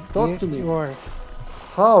 Talk to me. You are.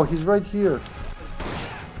 How? He's right here.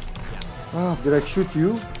 Oh, did I shoot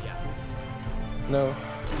you? No.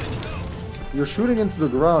 You're shooting into the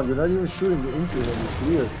ground. You're not even shooting into him. It's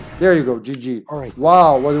weird. There you go. GG. Alright.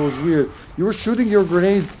 Wow, well, it was weird. You were shooting your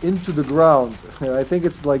grenades into the ground. I think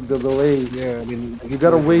it's like the delay. Yeah, I mean... You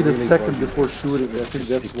gotta wait a second before shooting. I think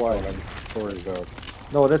that's why. I'm sorry about.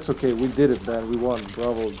 No, that's okay. We did it, man. We won.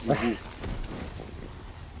 Bravo. GG.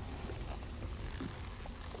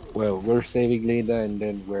 Well, we're saving Leda and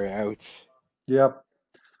then we're out. Yep.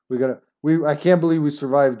 I can't believe we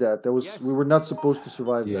survived that. We were not supposed to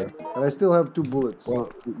survive that. And I still have 2 bullets.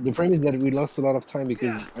 Well, the problem is that we lost a lot of time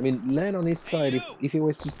because I mean, Len on his side, if he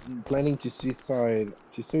was just planning to suicide,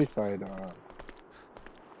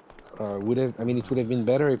 would have. I mean, it would have been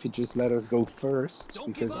better if he just let us go first.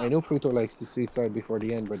 Because I know Pluto likes to suicide before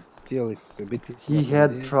the end, but still, it's a bit. He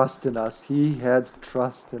had trust in us. He had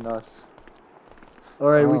trust in us. All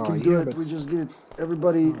right, we can do it. We just get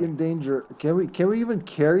everybody in danger. Can we even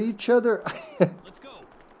carry each other? Let's go.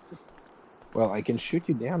 Well, I can shoot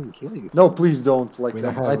you down and kill you. No, please don't. Like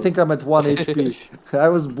that. I think I'm at 1 HP. I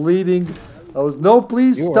was bleeding. No,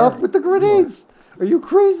 please stop with the grenades. Are you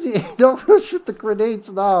crazy? Don't shoot the grenades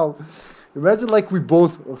now. Imagine like we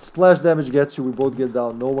both splash damage gets you. We both get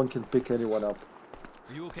down. No one can pick anyone up.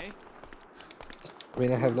 Are you okay? I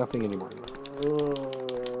mean, I have nothing anymore.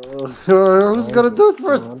 Who's gonna do it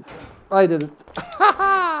first? I did it.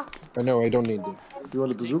 No, I don't need it. You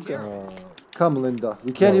want a bazooka? Come, Linda.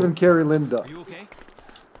 We can't even carry Linda. Are you okay?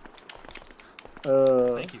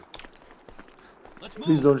 Thank you. Let's move.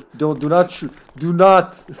 Please do not shoot. Do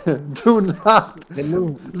not. Do not.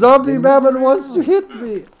 Zombie Mammon wants to hit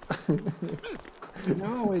me.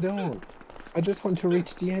 No, I don't. I just want to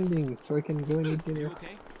reach the ending so I can go and eat dinner.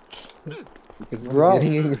 Okay? Because Bro. I'm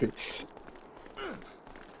getting angry.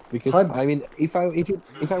 Because I mean, if I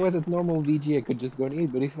was at normal VG, I could just go to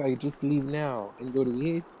 8. But if I just leave now and go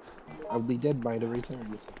to 8, I'll be dead by the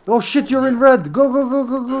return. Oh shit, you're in red! Go, go, go,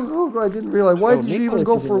 go, go, go! I didn't realize. Why did you even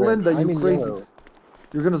go for Linda, you crazy? Yellow.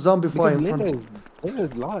 You're gonna zombify in front of me.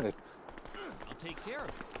 Linda's live. I'll take care of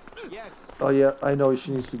it. Yes. Oh yeah, I know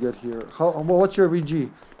she needs to get here. Well, what's your VG?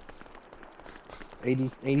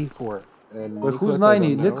 84. And But who's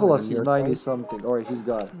 90? Nicholas is 90 something. Alright, he's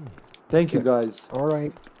got it. Thank you guys.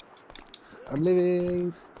 Alright. I'm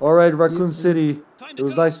leaving. Alright, Raccoon City. It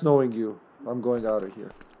was nice knowing you. I'm going out of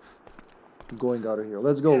here. I'm going out of here.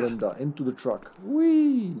 Let's go, Linda. Into the truck.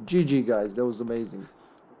 Whee! GG, guys. That was amazing.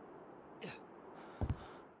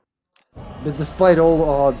 But despite all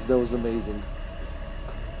odds, that was amazing.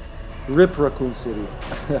 Rip Raccoon City.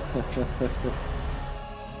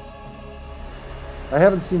 I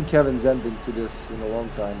haven't seen Kevin's ending to this in a long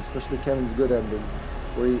time, especially Kevin's good ending,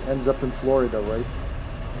 where he ends up in Florida, right?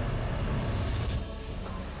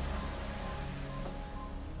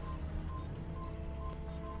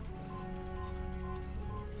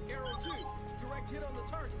 Arrow 2, direct hit on the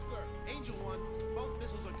target, sir. Angel 1, both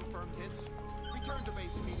missiles are confirmed hits. Return to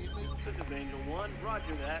base immediately. This is Angel 1,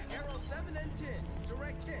 roger that. Arrow 7 and 10,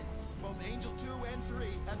 direct hits. Both Angel 2 and 3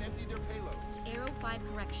 have emptied their payloads. Arrow 5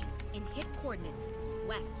 correction. In hit coordinates.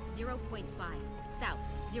 West 0.5, south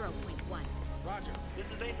 0.1. Roger. This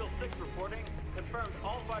is Angel 6 reporting. Confirmed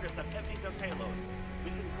all fighters have emptied their payload.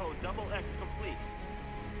 Mission code XX complete.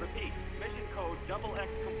 Repeat, mission code XX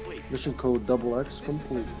complete. Mission code XX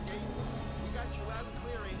complete. We got you loud and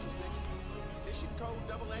clear, Angel 6. Mission code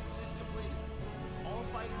XX is completed. All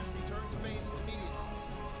fighters return to base immediately.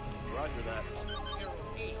 Roger that. Arrow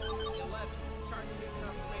 8, 11, target hit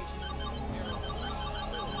confirmation. Arrow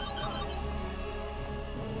 3, 9.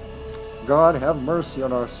 God have mercy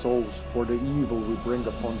on our souls for the evil we bring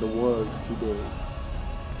upon the world today.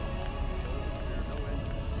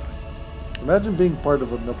 Imagine being part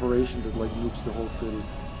of an operation that like nukes the whole city.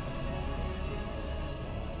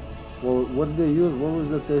 Well, what did they use? What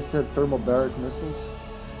was it they said? Thermobaric missiles?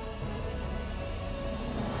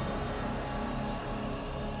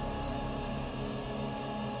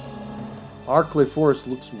 Arclay Forest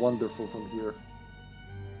looks wonderful from here.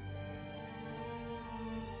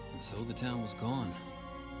 And so the town was gone.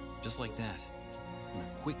 Just like that. In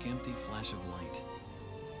a quick, empty flash of light.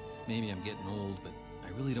 Maybe I'm getting old, but I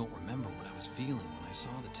really don't remember what I was feeling when I saw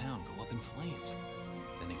the town go up in flames.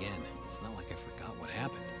 Then again, it's not like I forgot what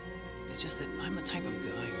happened. It's just that I'm the type of guy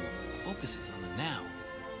who focuses on the now,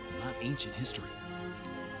 not ancient history.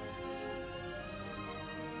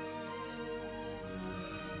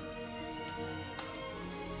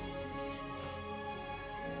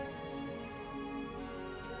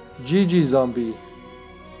 GG zombie.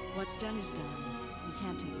 What's done is done. We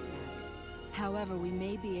can't take it back. However, we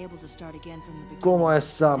may be able to start again from the beginning. ¿Cómo está,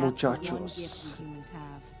 That's the one muchachos? gift we humans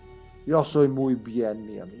have. Yo soy muy bien,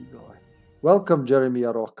 mi amigo. Welcome, Jeremy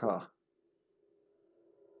Aroca.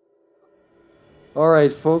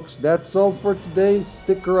 Alright, folks, that's all for today.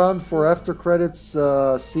 Stick around for after credits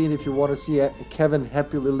scene if you want to see Kevin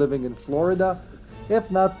happily living in Florida.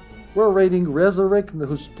 If not, we're rating Resurrect,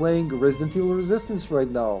 who's playing Resident Evil Resistance right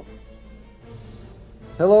now.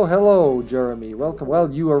 Hello, hello, Jeremy. Welcome.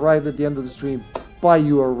 Well, you arrived at the end of the stream. Bye,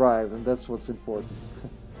 you arrived, and that's what's important.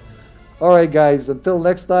 Alright, guys, until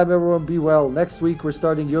next time, everyone be well. Next week, we're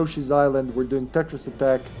starting Yoshi's Island. We're doing Tetris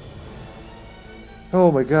Attack. Oh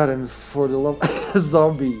my god, and for the love...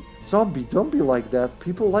 Zombie, don't be like that.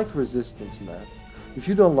 People like Resistance, man. If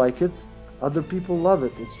you don't like it, other people love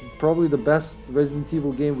it. It's probably the best Resident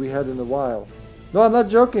Evil game we had in a while. No, I'm not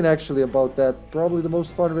joking actually about that. Probably the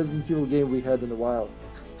most fun Resident Evil game we had in a while.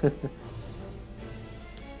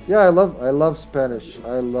 Yeah, I love Spanish.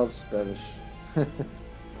 I love Spanish.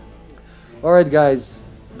 Alright guys,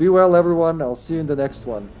 be well everyone. I'll see you in the next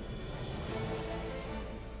one.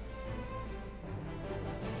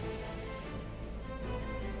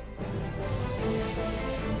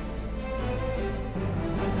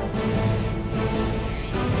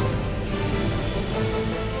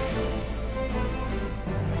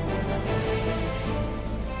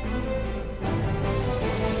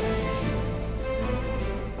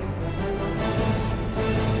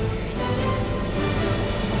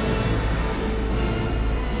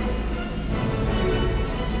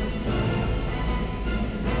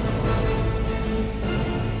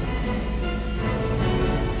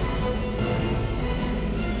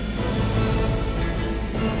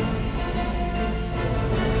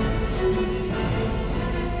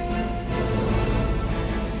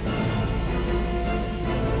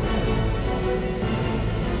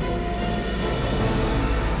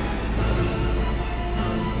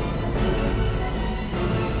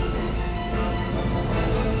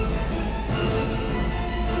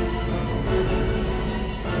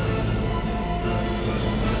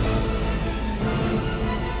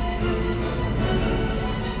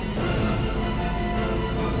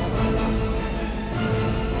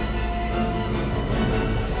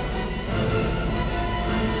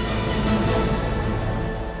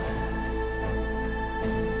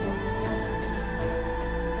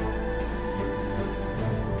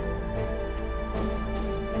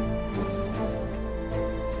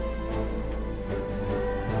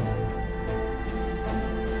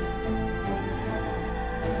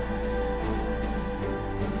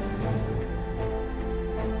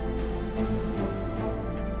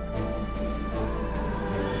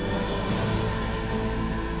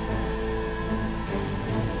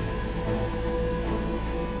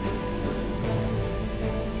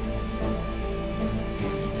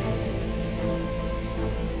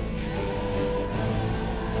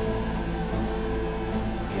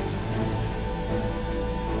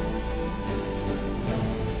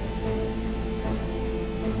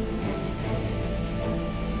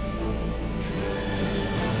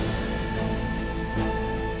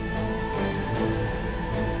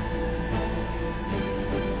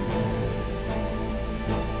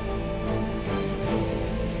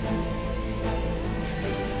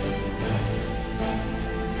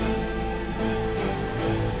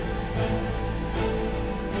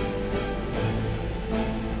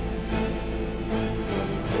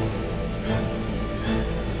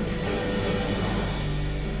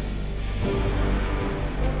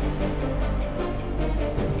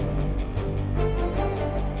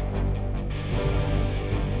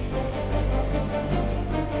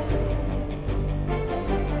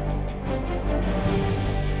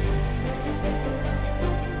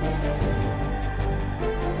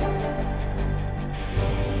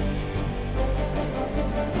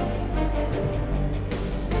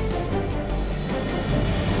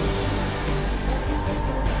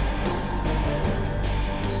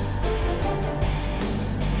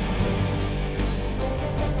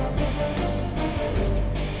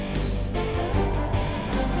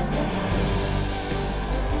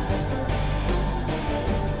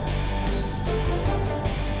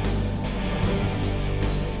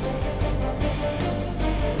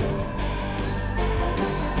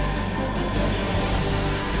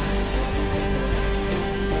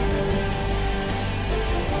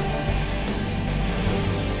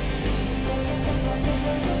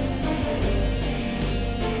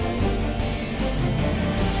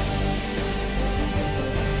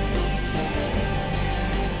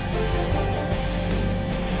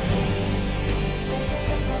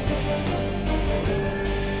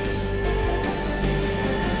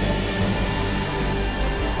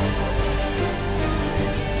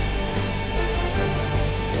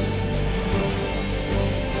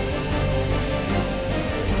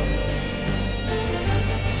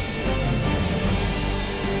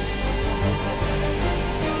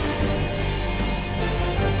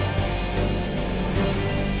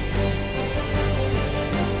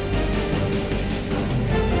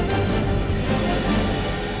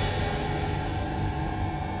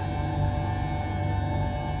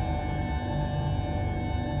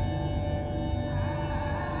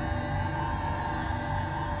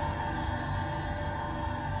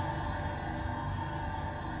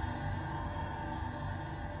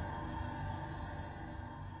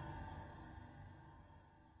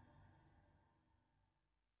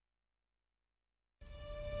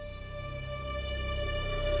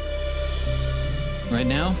 Right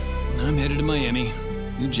now, I'm headed to Miami.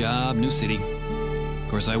 New job, new city. Of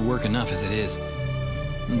course, I work enough as it is.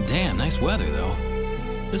 Damn, nice weather, though.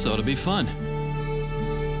 This ought to be fun.